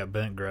 yeah, they got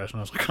bent grass. And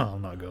I was like, oh,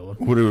 I'm not going.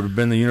 Would it have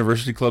been the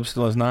University Club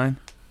still has 9?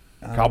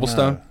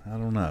 Cobblestone? I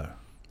don't know.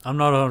 I'm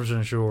not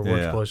 100% sure which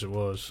Yeah. place it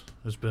was.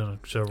 It's been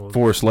several.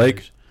 Forest Lake?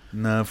 days.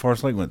 No,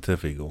 Forest Lake went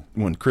Tiff Eagle.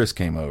 When Chris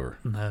came over,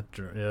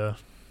 Yeah.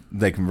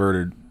 they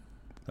converted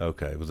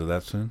Okay. Was it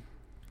that soon?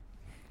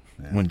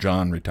 Yeah. when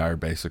John retired,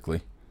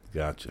 basically.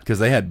 Gotcha. Because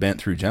they had bent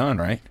through John,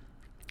 right?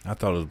 I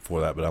thought it was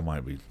before that, but I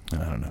might be. I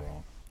don't know.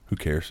 wrong. Who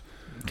cares?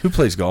 Who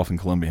plays golf in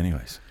Columbia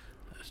anyways?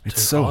 It's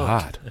too so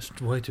hot. It's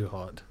way too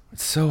hot.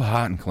 It's so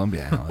hot in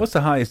Columbia, Alan. What's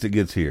the highest it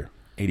gets here?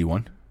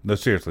 81? No,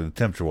 seriously, the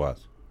temperature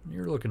wise.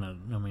 You're looking at,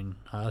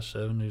 high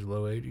 70s,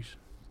 low 80s.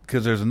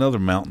 Because there's another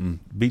mountain,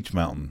 Beach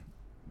Mountain,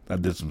 I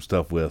did some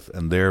stuff with,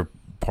 and their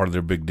part of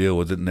their big deal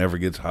was it never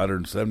gets hotter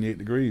than 78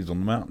 degrees on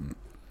the mountain.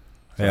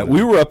 Yeah,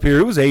 we were up here.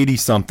 It was 80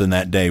 something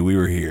that day we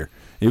were here.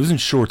 It was in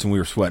shorts and we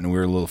were sweating and we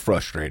were a little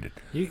frustrated.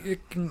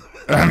 It can,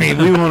 I mean,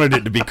 we wanted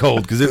it to be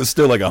cold because it was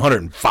still like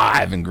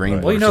 105 in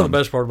Greenville. well, you or know the something.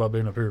 best part about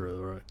being up here,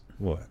 though, right?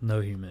 What?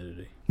 No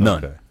humidity.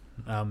 None.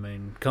 Okay.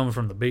 Coming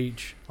from the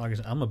beach, like I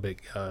said, I'm a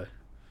big guy.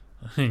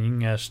 You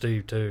can ask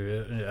Steve,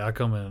 too. I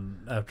come in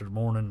after the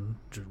morning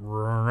just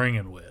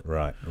wringing wet.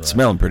 Right.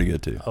 Smelling pretty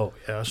good too. Oh,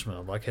 yeah, I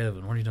smell like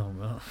heaven. What are you talking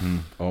about?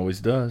 Always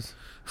does.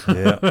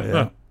 Yeah,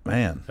 yeah.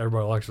 Man.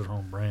 Everybody likes their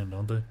home brand,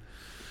 don't they?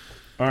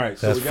 All right,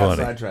 so That's we got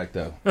funny. sidetracked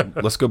though.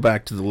 Let's go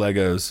back to the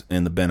Legos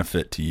and the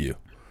benefit to you.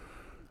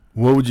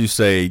 What would you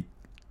say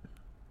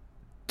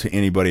to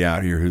anybody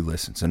out here who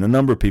listens? And a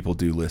number of people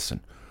do listen.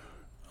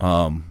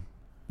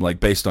 Like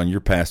based on your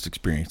past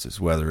experiences,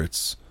 whether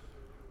it's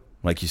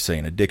like you say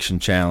an addiction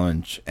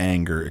challenge,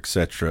 anger,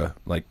 etc.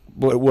 Like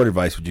what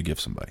advice would you give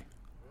somebody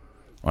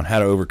on how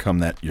to overcome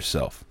that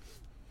yourself?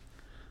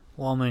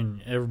 Well,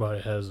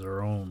 everybody has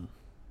their own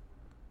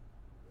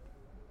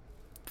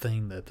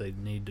thing that they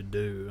need to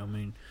do.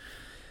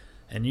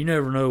 And you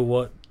never know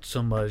what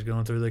somebody's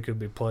going through. They could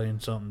be playing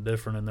something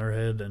different in their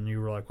head, and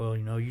you were like, well,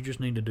 you just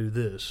need to do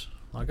this.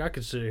 Like, I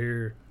could sit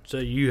here,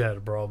 say you had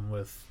a problem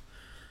with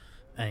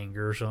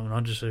anger or something,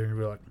 I'd just sit here and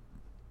be like,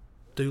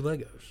 do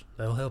Legos.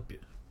 That'll help you.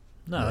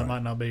 No, that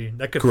might not be.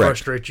 That could Correct.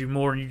 frustrate you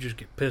more, and you just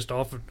get pissed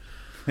off and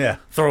Yeah.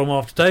 throw them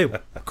off the table.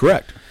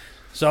 Correct.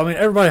 So,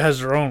 everybody has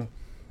their own,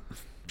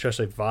 should I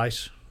say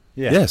vice?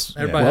 Yeah. Yes.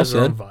 Everybody Well has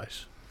their said. own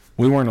vice.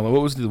 We weren't.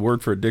 What was the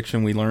word for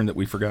addiction we learned that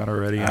we forgot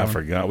already? I Alan?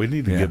 forgot. We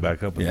need to get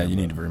back up. with Yeah, that, you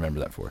need though. to remember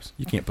that for us.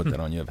 You can't put that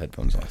on. You have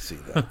headphones on. I see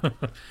that.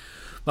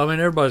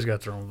 Everybody's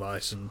got their own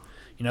vice, and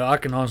I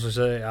can honestly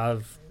say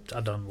I've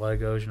done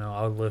Legos.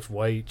 I lift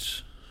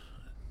weights.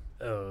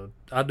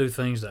 I do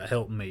things that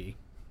help me.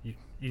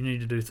 You need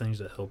to do things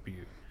that help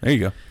you. There you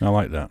go. I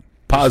like that.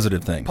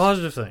 Positive things.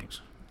 Positive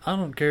things. I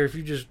don't care if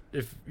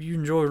you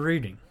enjoy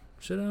reading.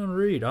 Sit down and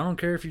read. I don't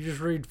care if you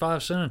just read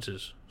 5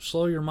 sentences.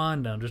 Slow your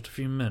mind down just a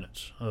few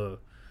minutes. Go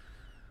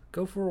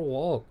for a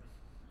walk.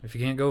 If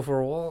you can't go for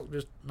a walk,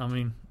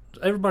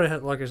 everybody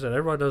like I said,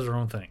 everybody does their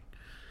own thing.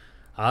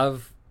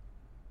 I've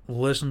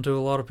listened to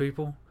a lot of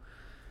people.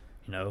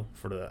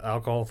 For the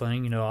alcohol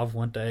thing, I've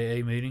went to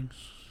AA meetings.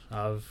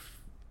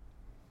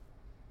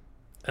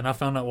 And I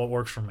found out what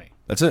works for me.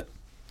 That's it.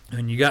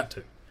 And you got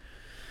to.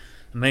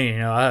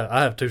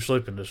 I have 2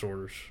 sleeping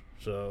disorders,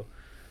 so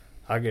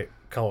I get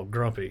called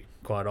grumpy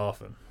quite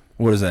often.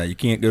 What is that? You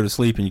can't go to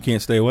sleep and you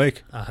can't stay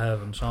awake? I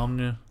have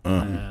insomnia,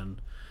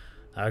 and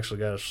I actually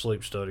got a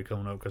sleep study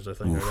coming up because I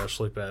think I got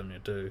sleep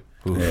apnea too.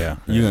 Yeah.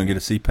 You gonna get a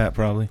CPAP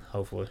probably?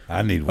 Hopefully,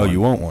 I need Oh, one.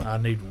 you want one? I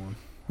need one.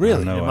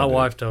 Really? No, And I my do.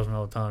 wife tells me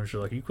all the time. She's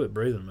like, "You quit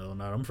breathing in the middle of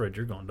the night. I'm afraid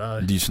you're gonna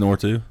die." Do you snore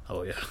too?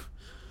 Oh yeah.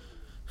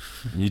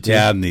 You too?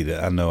 Yeah, I need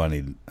it. I know I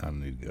need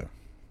to go.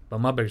 But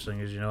my biggest thing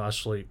is, I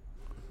sleep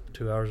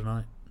 2 hours a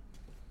night.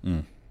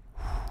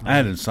 I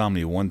had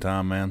insomnia one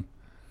time, man,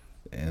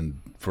 and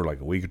for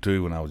like a week or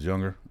two when I was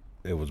younger,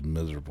 it was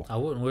miserable. I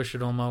wouldn't wish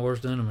it on my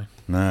worst enemy.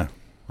 Nah,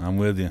 I'm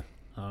with you.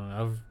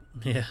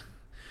 Yeah.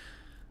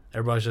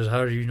 Everybody says,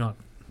 "How do you not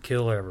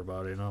kill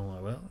everybody?" And I'm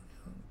like, well,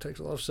 it takes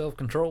a lot of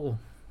self-control.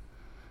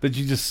 But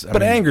you just,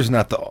 But anger's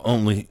not the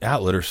only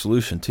outlet or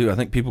solution, too. I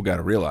think people got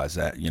to realize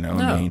that, I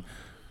No. mean,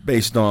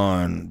 based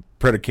on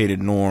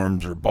predicated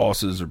norms or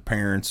bosses or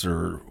parents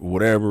or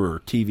whatever or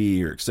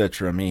TV or et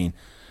cetera. I mean,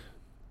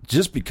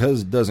 just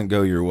because it doesn't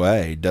go your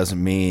way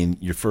doesn't mean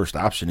your first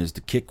option is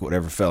to kick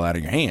whatever fell out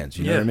of your hands.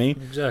 You know what I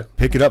mean? Exactly.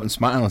 Pick it up and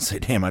smile and say,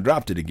 damn, I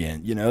dropped it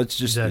again. It's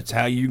just, Exactly. it's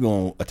how you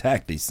going to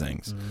attack these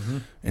things.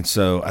 And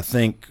so I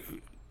think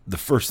the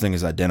first thing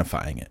is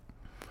identifying it.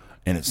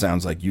 And it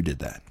sounds like you did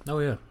that. Oh,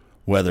 yeah.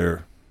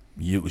 Whether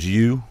it was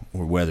you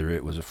or whether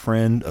it was a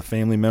friend, a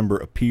family member,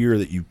 a peer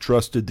that you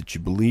trusted, that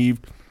you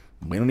believed,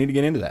 we don't need to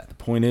get into that. The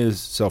point is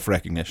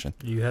self-recognition.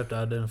 You have to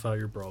identify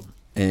your problem.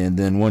 And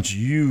then once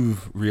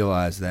you've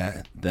realized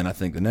that, then I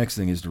think the next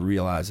thing is to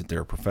realize that there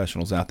are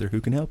professionals out there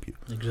who can help you.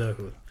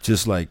 Exactly.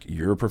 Just like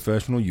you're a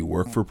professional, you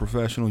work for a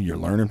professional, you're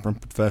learning from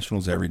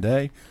professionals every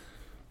day.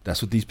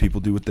 That's what these people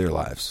do with their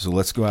lives. So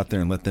let's go out there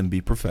and let them be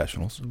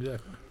professionals.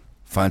 Exactly.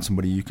 Find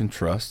somebody you can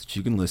trust, that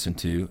you can listen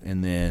to,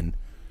 and then,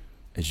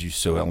 as you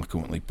so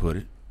eloquently put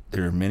it,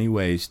 there are many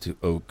ways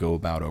to go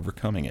about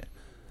overcoming it.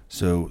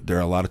 So there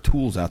are a lot of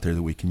tools out there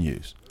that we can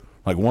use.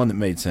 Like one that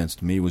made sense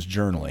to me was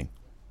journaling.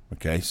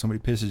 Okay, somebody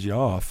pisses you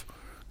off,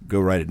 go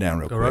write it down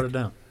real Go quick. write it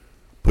down.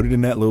 Put it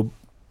in that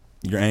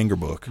your anger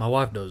book. My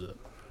wife does it.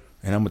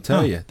 And I'm going to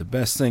tell you, the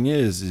best thing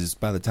is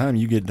by the time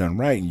you get done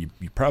writing,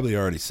 you probably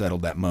already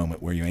settled that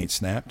moment where you ain't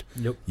snapped.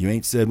 Yep. You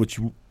ain't said what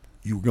you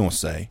were going to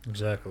say.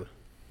 Exactly.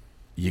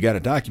 You got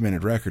a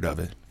documented record of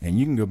it, and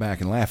you can go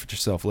back and laugh at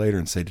yourself later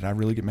and say, did I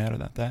really get mad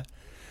about that?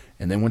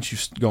 And then once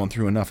you've gone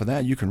through enough of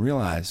that, you can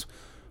realize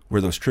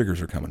where those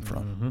triggers are coming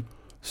from.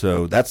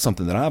 So that's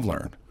something that I've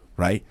learned,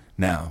 right?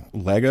 Now,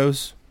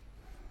 Legos,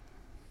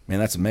 man,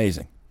 that's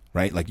amazing,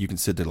 right? Like you can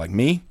sit there like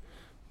me,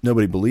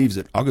 nobody believes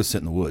it. I'll go sit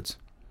in the woods,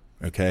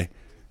 okay?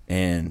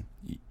 And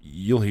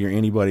you'll hear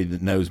anybody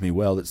that knows me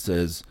well that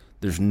says,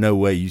 there's no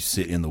way you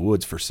sit in the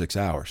woods for 6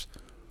 hours.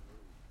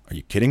 Are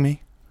you kidding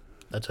me?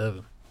 That's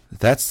heaven.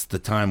 That's the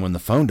time when the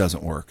phone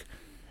doesn't work.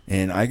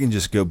 And I can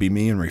just go be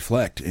me and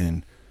reflect.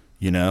 And,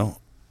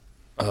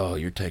 oh,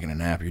 you're taking a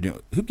nap.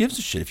 Who gives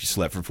a shit if you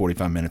slept for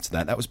 45 minutes of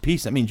that? That was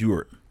peace. That means you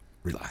were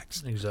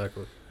relaxed.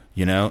 Exactly.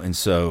 And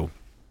so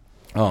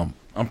I'm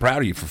proud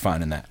of you for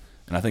finding that.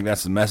 And I think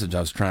that's the message I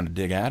was trying to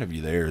dig out of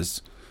you there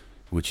is,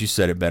 which you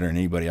said it better than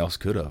anybody else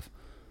could have.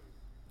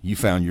 You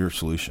found your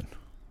solution,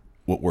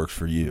 what works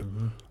for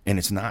you. And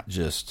it's not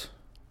just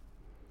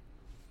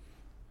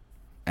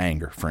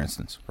anger, for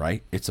instance,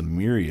 right? It's a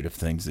myriad of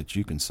things that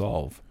you can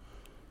solve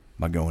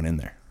by going in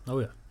there. Oh,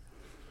 yeah.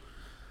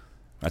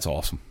 That's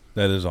awesome.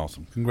 That is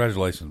awesome.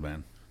 Congratulations,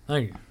 man.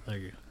 Thank you.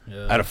 Thank you.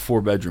 Yeah. I had a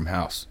 4-bedroom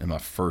house in my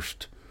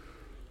first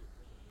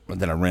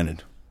that I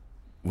rented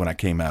when I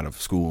came out of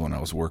school and I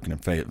was working in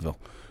Fayetteville,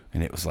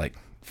 and it was like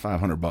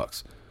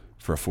 $500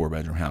 for a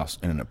 4-bedroom house,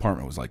 and an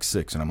apartment was like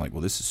 $6. And I'm like,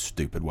 well, this is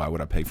stupid. Why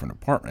would I pay for an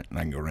apartment and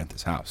I can go rent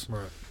this house?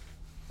 Right.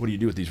 What do you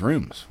do with these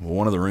rooms? Well,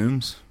 one of the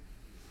rooms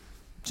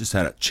just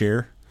had a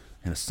chair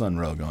and a sun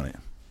rug on it.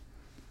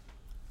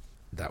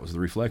 That was the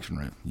reflection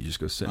room. You just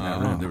go sit in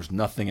that room. There was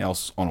nothing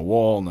else on a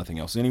wall, nothing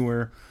else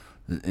anywhere.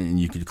 And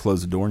you could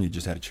close the door and you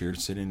just had a chair to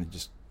sit in and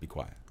just be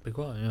quiet. Be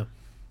quiet, yeah.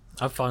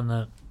 I find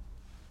that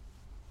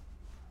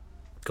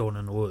going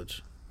in the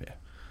woods. Yeah.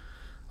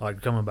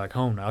 Like coming back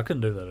home now. I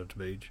couldn't do that at the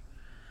beach.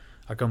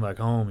 I come back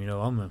home,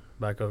 I'm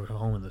back over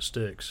home in the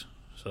sticks.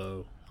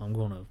 So I'm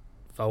going to,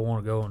 if I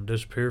want to go and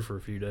disappear for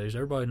a few days,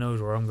 everybody knows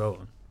where I'm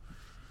going.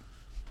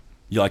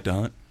 You like to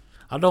hunt?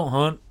 I don't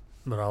hunt,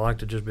 but I like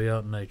to just be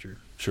out in nature.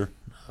 Sure.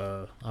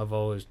 I've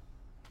always,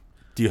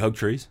 Do you hug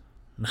trees?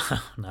 no,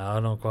 I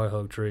don't quite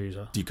hug trees.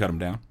 Do you cut them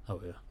down? Oh,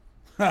 yeah.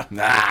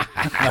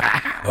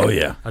 Oh,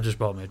 yeah. I just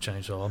bought me a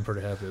chainsaw. I'm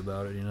pretty happy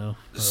about it,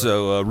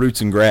 So roots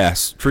and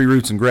grass, tree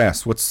roots and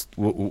grass. What's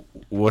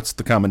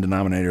the common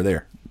denominator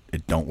there?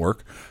 It don't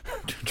work.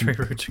 Tree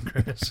roots and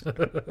grass.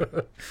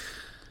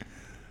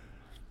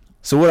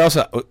 So what else?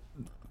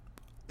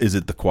 Is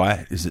it the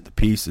quiet? Is it the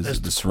peace? Is It's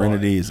it the the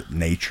serenity? quiet. Is it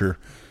nature?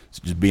 Is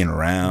it just being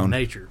around?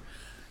 Nature.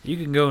 You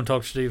can go and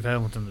talk to Steve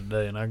Hamilton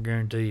today, and I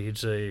guarantee you he'd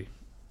say,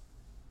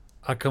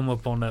 I come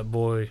up on that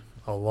boy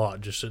a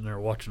lot just sitting there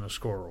watching a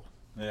squirrel.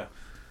 Yeah.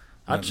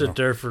 I'd sit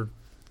there for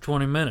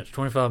 20 minutes,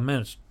 25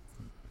 minutes.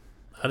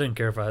 I didn't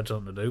care if I had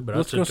something to do, but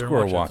Let's I'd go sit there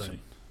squirrel and watch that watching.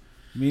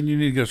 thing. Me and you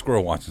need to go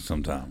squirrel watching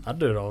sometime. I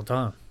do it all the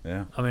time.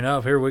 Yeah. I mean,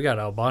 out here we got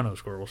albino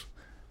squirrels.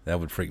 That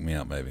would freak me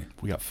out. Maybe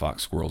We got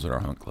fox squirrels at our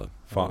hunt club.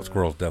 fox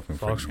squirrels definitely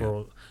Fox freak me out.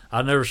 squirrel.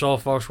 I never saw a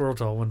fox squirrel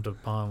until I went to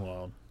Pine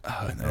Wild.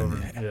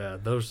 And Yeah,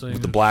 those things.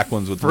 with the black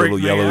ones with the freaked little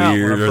me yellow out when I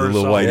ears or the first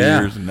little saw white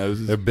them. ears and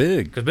noses. They're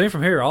big, Because being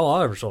from here, all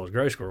I ever saw was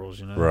gray squirrels,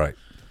 you know. right?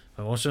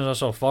 And as soon as I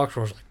saw fox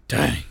squirrels, I was like,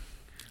 dang.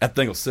 That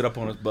thing will sit up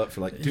on its butt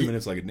for like 2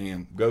 minutes like a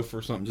damn gopher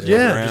or something. Just Yeah,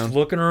 looking around, just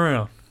looking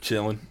around.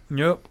 chilling.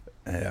 Yep.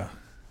 Yeah.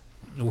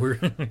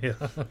 Weird. Yeah.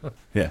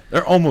 Yeah,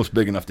 they're almost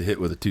big enough to hit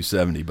with a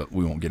 270, but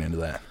we won't get into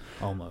that.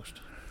 Almost.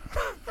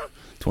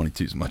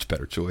 22 is a much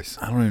better choice.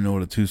 I don't even know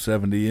what a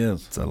 270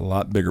 is. It's a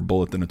lot bigger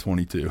bullet than a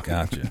 22.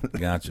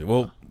 Gotcha.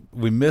 Well,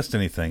 we missed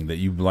anything that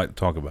you'd like to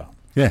talk about?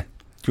 Yeah,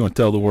 if you want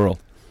to tell the world.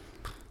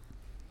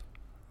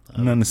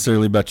 Not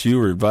necessarily about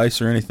you or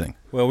advice or anything.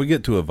 Well, we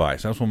get to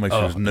advice. I just want to make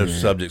sure there's no yeah.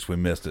 subjects we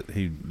missed. It.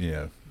 Hey,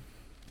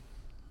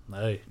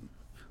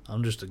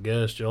 I'm just a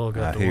guest. Y'all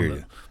got I the hear one you.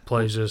 that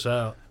plays this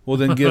out. Well,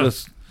 then give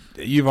us.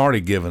 You've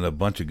already given a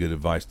bunch of good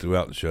advice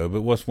throughout the show,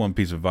 but what's one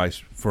piece of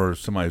advice for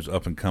somebody who's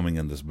up and coming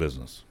in this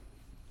business?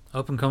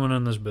 Up and coming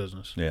in this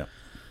business. Yeah,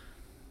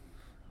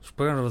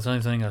 Speaking of the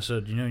same thing I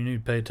said, you need to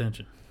pay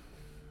attention.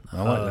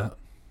 I like that.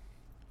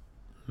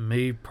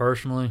 Me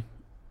personally,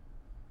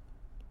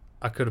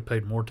 I could have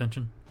paid more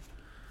attention,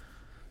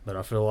 but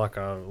I feel like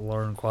I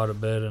learned quite a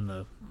bit in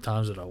the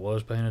times that I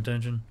was paying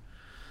attention.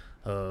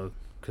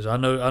 Because I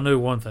knew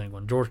one thing: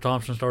 when George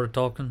Thompson started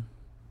talking,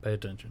 pay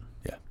attention.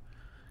 Yeah.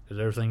 Because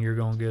everything you're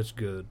gonna get's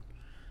good.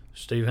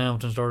 Steve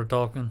Hamilton started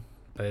talking,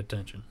 pay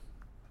attention.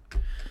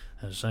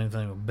 And the same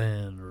thing with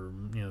Ben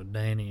or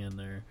Danny in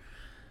there.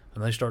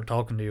 And they start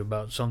talking to you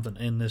about something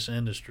in this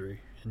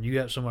industry, and you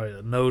got somebody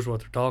that knows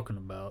what they're talking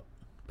about,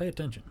 pay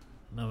attention.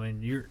 I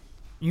mean,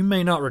 you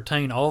may not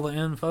retain all the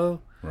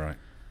info, Right.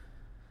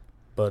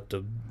 but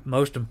the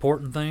most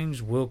important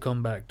things will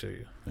come back to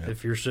you. Yeah.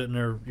 If you're sitting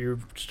there, you're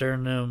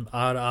staring them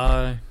eye to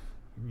eye,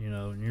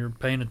 and you're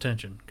paying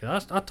attention.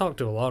 Because I talk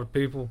to a lot of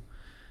people,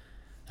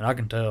 and I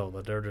can tell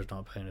that they're just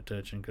not paying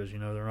attention because,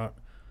 they're not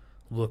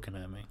looking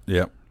at me.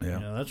 Yep.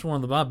 Yeah. That's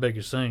one of my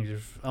biggest things.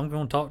 If I'm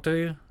going to talk to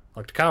you,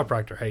 like the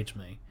chiropractor hates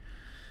me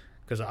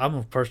because I'm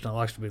a person that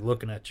likes to be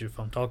looking at you if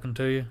I'm talking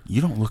to you.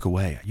 You don't look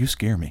away. You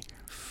scare me.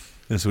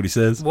 That's what he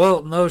says.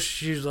 Well, no,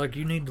 she's like,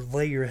 you need to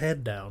lay your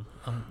head down.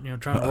 I'm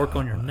trying to work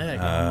on your neck.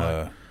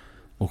 I'm like,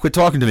 Well, quit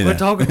talking to me quit then.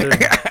 talking to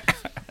me.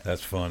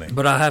 That's funny.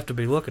 But I have to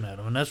be looking at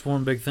them, and that's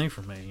one big thing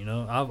for me.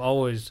 I've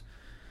always,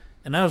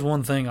 and that was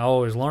one thing I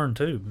always learned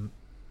too: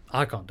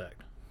 eye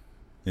contact.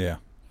 Yeah.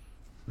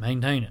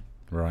 Maintain it.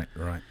 Right.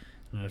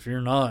 And if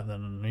you're not,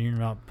 then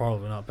you're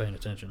probably not paying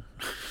attention.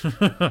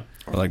 Or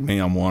like me,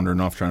 I'm wandering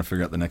off trying to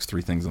figure out the next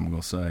 3 things I'm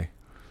going to say.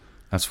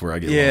 That's where I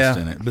get Yeah. lost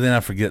in it. But then I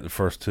forget the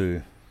first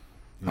two.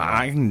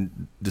 I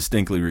can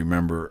distinctly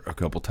remember a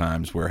couple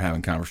times where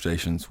having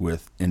conversations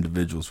with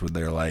individuals where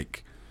they're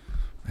like,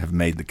 have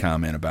made the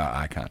comment about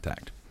eye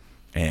contact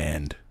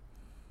and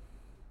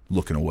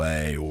looking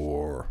away,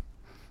 or,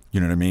 you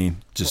know what I mean?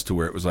 Just to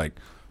where it was like,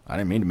 I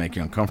didn't mean to make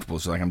you uncomfortable.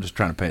 It's like, I'm just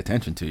trying to pay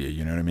attention to you.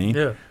 You know what I mean?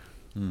 Yeah.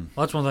 Well,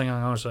 that's one thing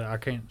I'm going to say. I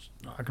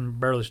can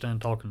barely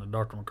stand talking to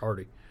Dr.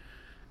 McCarty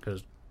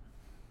because,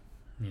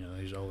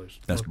 he's always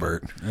That's looking,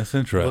 Bert. That's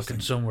interesting. looking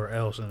somewhere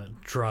else, and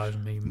it drives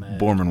me mad.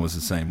 Borman was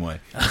the same way.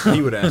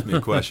 He would ask me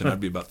a question. I'd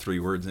be about 3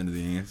 words into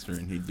the answer,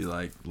 and he'd be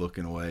like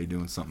looking away,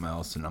 doing something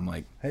else. And I'm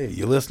like, Hey,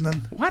 you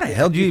listening? why the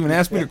hell did you even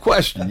ask me a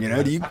question?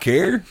 Do you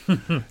care?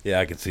 Yeah,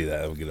 I can see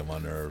that. That would get on my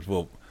nerves.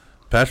 Well,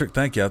 Patrick,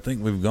 thank you. I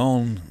think we've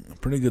gone a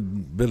pretty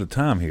good bit of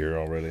time here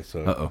already.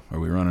 So, Uh-oh. Are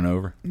we running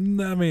over?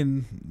 I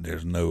mean,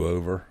 there's no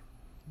over.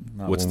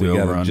 Not What's when the we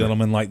got over-under? a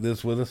gentleman like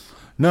this with us.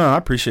 No, I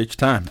appreciate your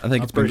time. I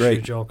think I it's been appreciate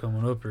great. y'all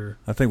coming up here.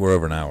 I think we're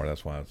over an hour.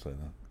 That's why I'd say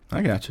that.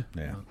 I got you.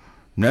 Yeah.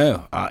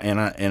 No, and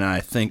I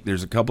think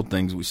there's a couple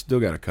things we still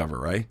got to cover,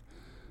 right?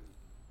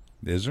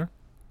 Is there?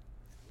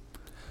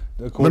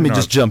 Let me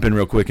just jump in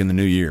real quick in the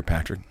new year,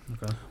 Patrick.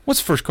 Okay.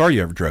 What's the first car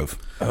you ever drove?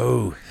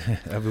 Oh,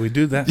 we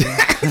do that.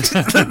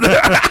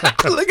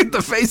 Look at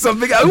the face on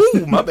big.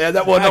 Ooh, my bad.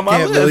 That wasn't I on my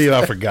can't list. believe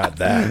I forgot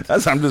that.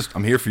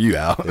 I'm here for you,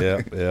 Al.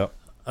 Yeah.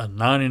 A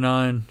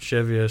 99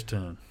 Chevy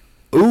S10.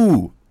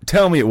 Ooh,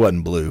 tell me it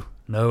wasn't blue.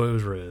 No, it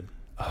was red.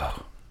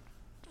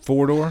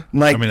 4-door?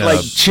 Like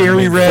cinnamon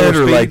cherry red,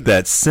 or 4-speed? like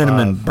that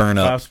cinnamon burn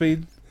up.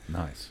 5-speed?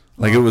 Nice.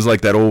 Like it was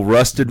like that old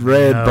rusted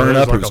red No, burn it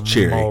was up. like It was a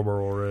cherry.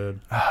 Marlboro red.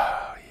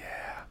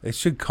 They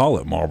should call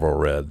it Marlboro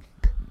Red.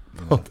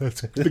 Oh,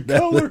 that's the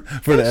color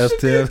For the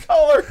S10.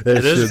 Color.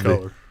 It is should be.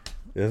 color.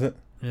 Is it?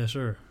 Yes,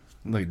 sir.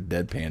 Like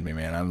deadpan me,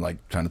 man. I'm like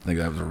trying to think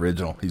that was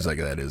original. He's like,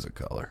 that is a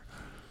color.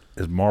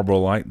 Is Marlboro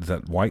Light, is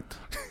that white?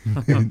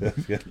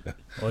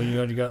 Well,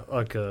 you got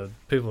like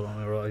people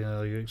don't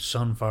know, you got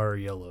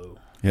Sunfire Yellow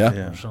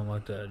Yeah. or something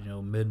like that.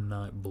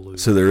 Midnight Blue.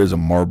 So there is a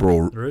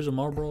Marlboro. There is a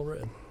Marlboro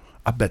Red.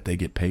 I bet they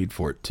get paid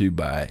for it too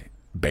by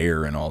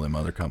Bayer and all them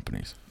other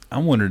companies.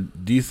 I'm wondering,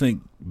 do you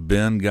think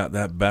Ben got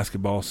that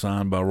basketball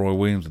signed by Roy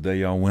Williams the day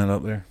y'all went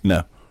up there?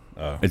 No,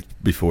 Oh, it's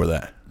before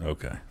that.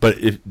 okay. But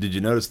did you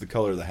notice the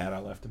color of the hat I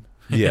left him?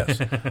 Yes.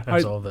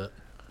 That's all that.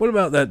 What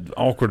about that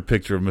awkward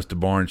picture of Mr.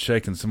 Barnes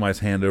shaking somebody's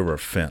hand over a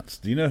fence?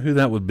 Do you know who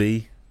that would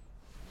be?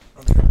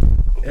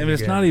 I mean,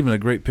 it's not even a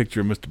great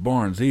picture of Mr.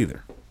 Barnes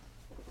either.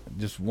 I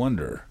just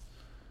wonder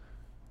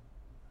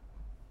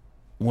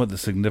what the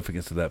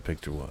significance of that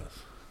picture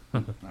was. I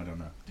don't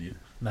know. Do you?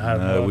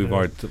 No, we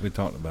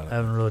talked about it. I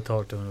haven't really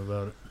talked to him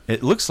about it.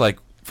 It looks like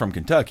from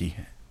Kentucky,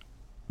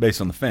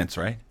 based on the fence,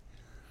 right?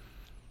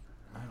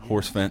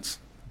 Horse fence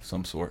of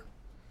some sort.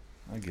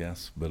 I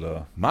guess,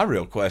 but My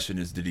real question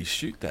is, did he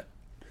shoot that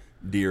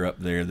deer up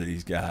there that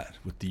he's got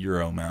with the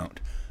Euro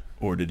mount,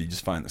 or did he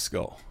just find the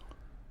skull?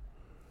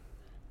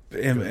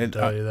 Couldn't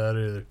tell you that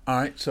either. All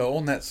right, so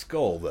on that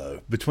skull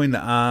though, between the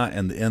eye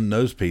and the end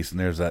nose piece, and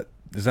there's that.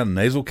 Is that a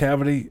nasal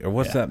cavity or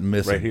what's that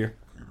missing? Right here.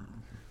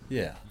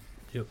 Yeah,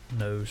 Yep,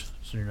 nose.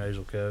 It's in your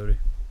nasal cavity.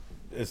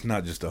 it's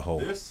not just a hole.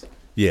 This?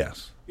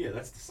 Yes. Yeah,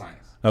 that's the sinus.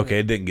 Okay,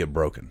 it didn't get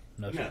broken.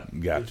 Nothing. No,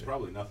 Gotcha. there's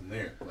probably nothing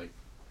there. Like,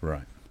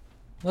 Right.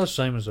 That's the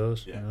same as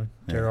us. Yeah. You know,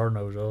 tear our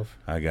nose off.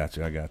 I got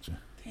you.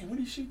 Damn, what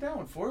did you shoot that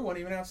one for? It wasn't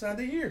even outside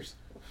the ears.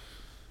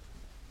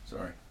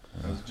 Sorry.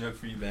 That was a joke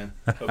for you, Ben.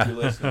 Hope you're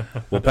listening.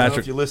 Well, Don't know Patrick,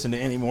 if you listen to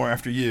any more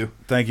after you.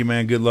 thank you,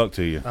 man. Good luck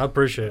to you. I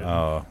appreciate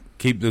it.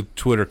 Keep the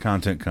Twitter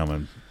content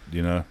coming.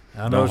 You know,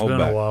 I know don't it's hold been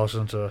back. a while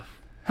since How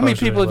many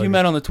people have you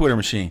met on the Twitter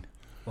machine?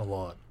 A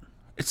lot.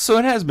 So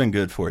it has been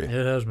good for you.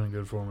 It has been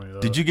good for me.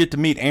 Did you get to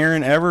meet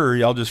Aaron ever, or are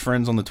y'all just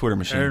friends on the Twitter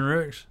machine? Aaron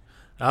Ricks?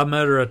 I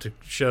met her at the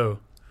show.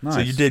 Nice. So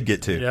you did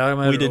get to. Yeah, I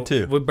met we her. did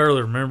too. We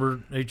barely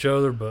remembered each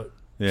other, but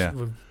Yeah.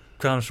 we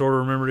kind of sort of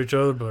remembered each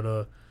other.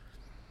 But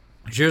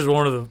she was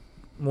one of the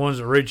ones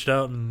that reached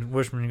out and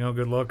wished me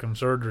good luck in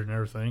surgery and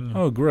everything. And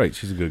Oh, great.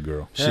 She's a good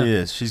girl. She Yeah.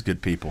 is. She's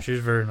good people. she's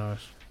very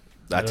nice.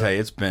 I tell you,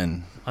 it's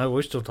been.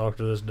 We still talk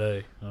to this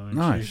day. I mean,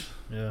 Nice.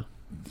 Yeah.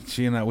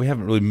 She and I, we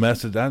haven't really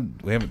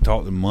messaged. We haven't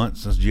talked in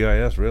months since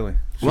GIS, really.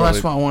 Well, that's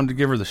Shortly- why I wanted to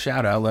give her the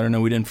shout out, let her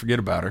know we didn't forget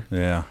about her.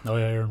 Yeah. Oh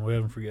yeah, Aaron. We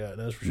haven't forgot.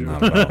 That's for sure.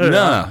 Not at all.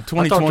 No,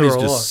 2020's her a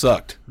lot. just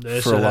sucked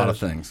Yes, for a it lot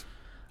has. of things.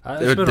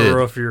 It's It been did. a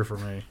rough year for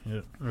me.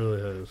 It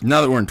really has.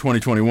 Now that we're in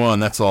 2021,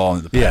 that's all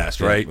in the past,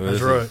 Yeah, right? well, That's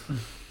this right.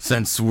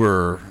 Since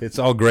we're. It's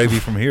all gravy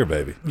from here,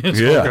 baby. It's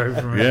Yeah.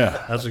 okay for me.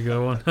 Yeah. That's a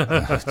good one.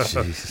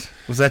 Jesus.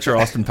 Was that your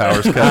Austin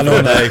Powers cut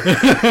for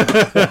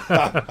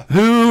the day?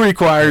 Who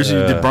requires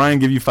you? Did Brian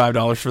give you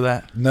 $5 for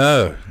that?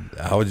 No,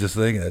 I was just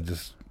thinking that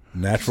just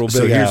natural big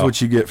So here's Al.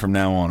 what you get from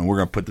now on, and we're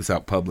going to put this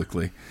out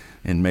publicly,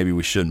 and maybe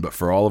we shouldn't, but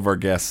for all of our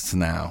guests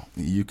now,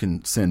 you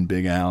can send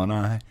Big Al and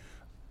I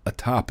a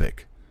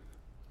topic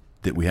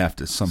that we have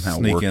to somehow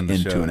Sneak work in the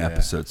into show, an yeah.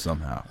 episode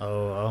somehow.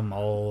 Oh, I'm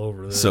all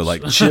over this. So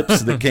like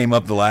chips that came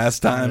up the last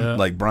time, Yeah.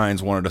 like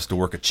Brian's wanted us to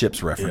work a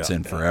chips reference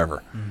in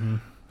forever.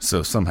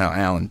 So somehow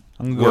Alan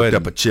I'm gonna go worked ahead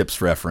up and- a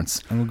chips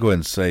reference. I'm going to go ahead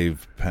and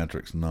save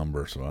Patrick's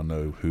number so I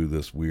know who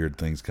this weird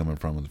thing's coming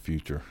from in the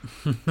future.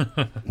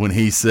 When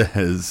he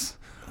says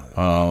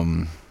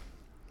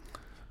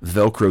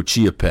Velcro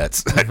Chia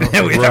Pets. we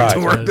have to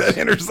Right. work that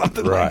in or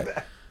something Right. like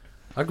that.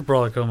 I could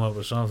probably come up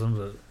with something,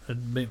 but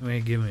it may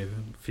give me a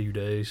few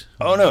days.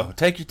 Oh, no.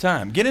 Take your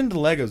time. Get into the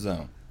Lego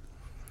zone.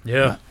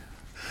 Yeah.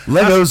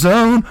 Lego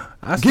zone.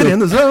 Get in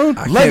the zone.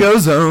 Lego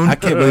zone. I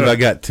can't believe I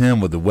got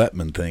Tim with the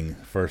Wetman thing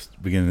first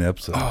beginning of the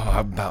episode.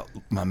 Oh,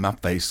 my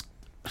face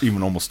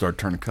even almost started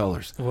turning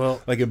colors.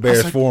 Well, Like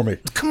embarrassed like- for me.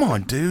 Come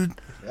on, dude.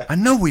 I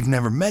know we've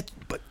never met,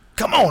 but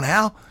come on,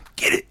 Al.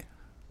 Get it.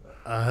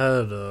 I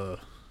had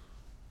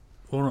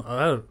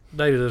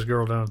dated this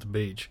girl down at the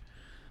beach.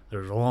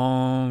 There's a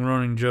long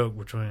running joke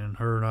between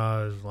her and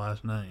I's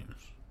last names.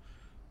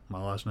 My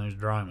last name's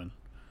Dryman.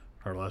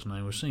 Her last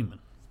name was Seaman.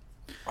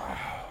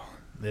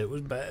 It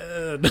was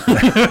bad.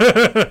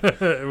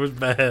 It was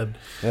bad.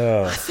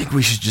 I think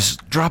we should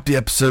just drop the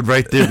episode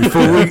right there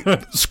before we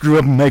screw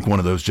up and make one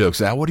of those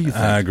jokes. Al, what do you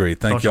think? I agree.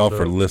 Thank Don't y'all you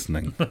for do it.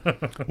 listening.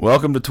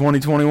 Welcome to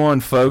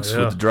 2021, folks, Yeah.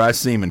 with the dry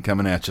semen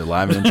coming at you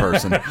live and in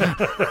person.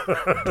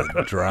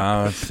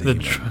 Dry The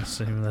semen.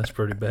 Seaman, that's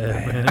pretty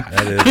bad, man.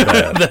 That is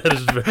bad. That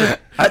is very.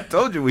 I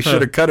told you we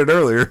should have cut it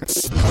earlier.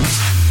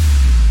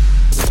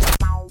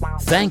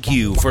 Thank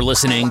you for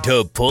listening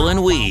to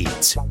Pullin'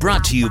 Weeds,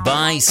 brought to you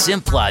by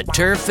Simplot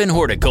Turf and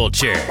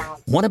Horticulture.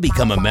 Want to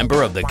become a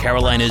member of the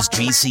Carolinas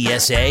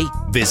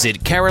GCSA?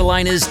 Visit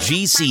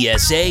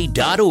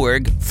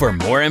carolinasgcsa.org for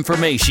more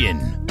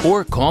information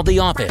or call the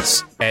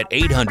office at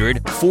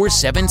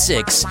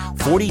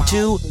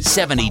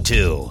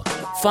 800-476-4272.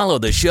 Follow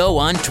the show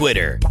on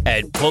Twitter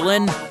at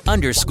Pullin_Weeds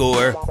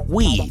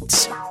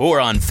or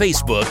on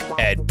Facebook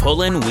at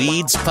Pullin'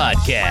 Weeds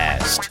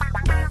Podcast.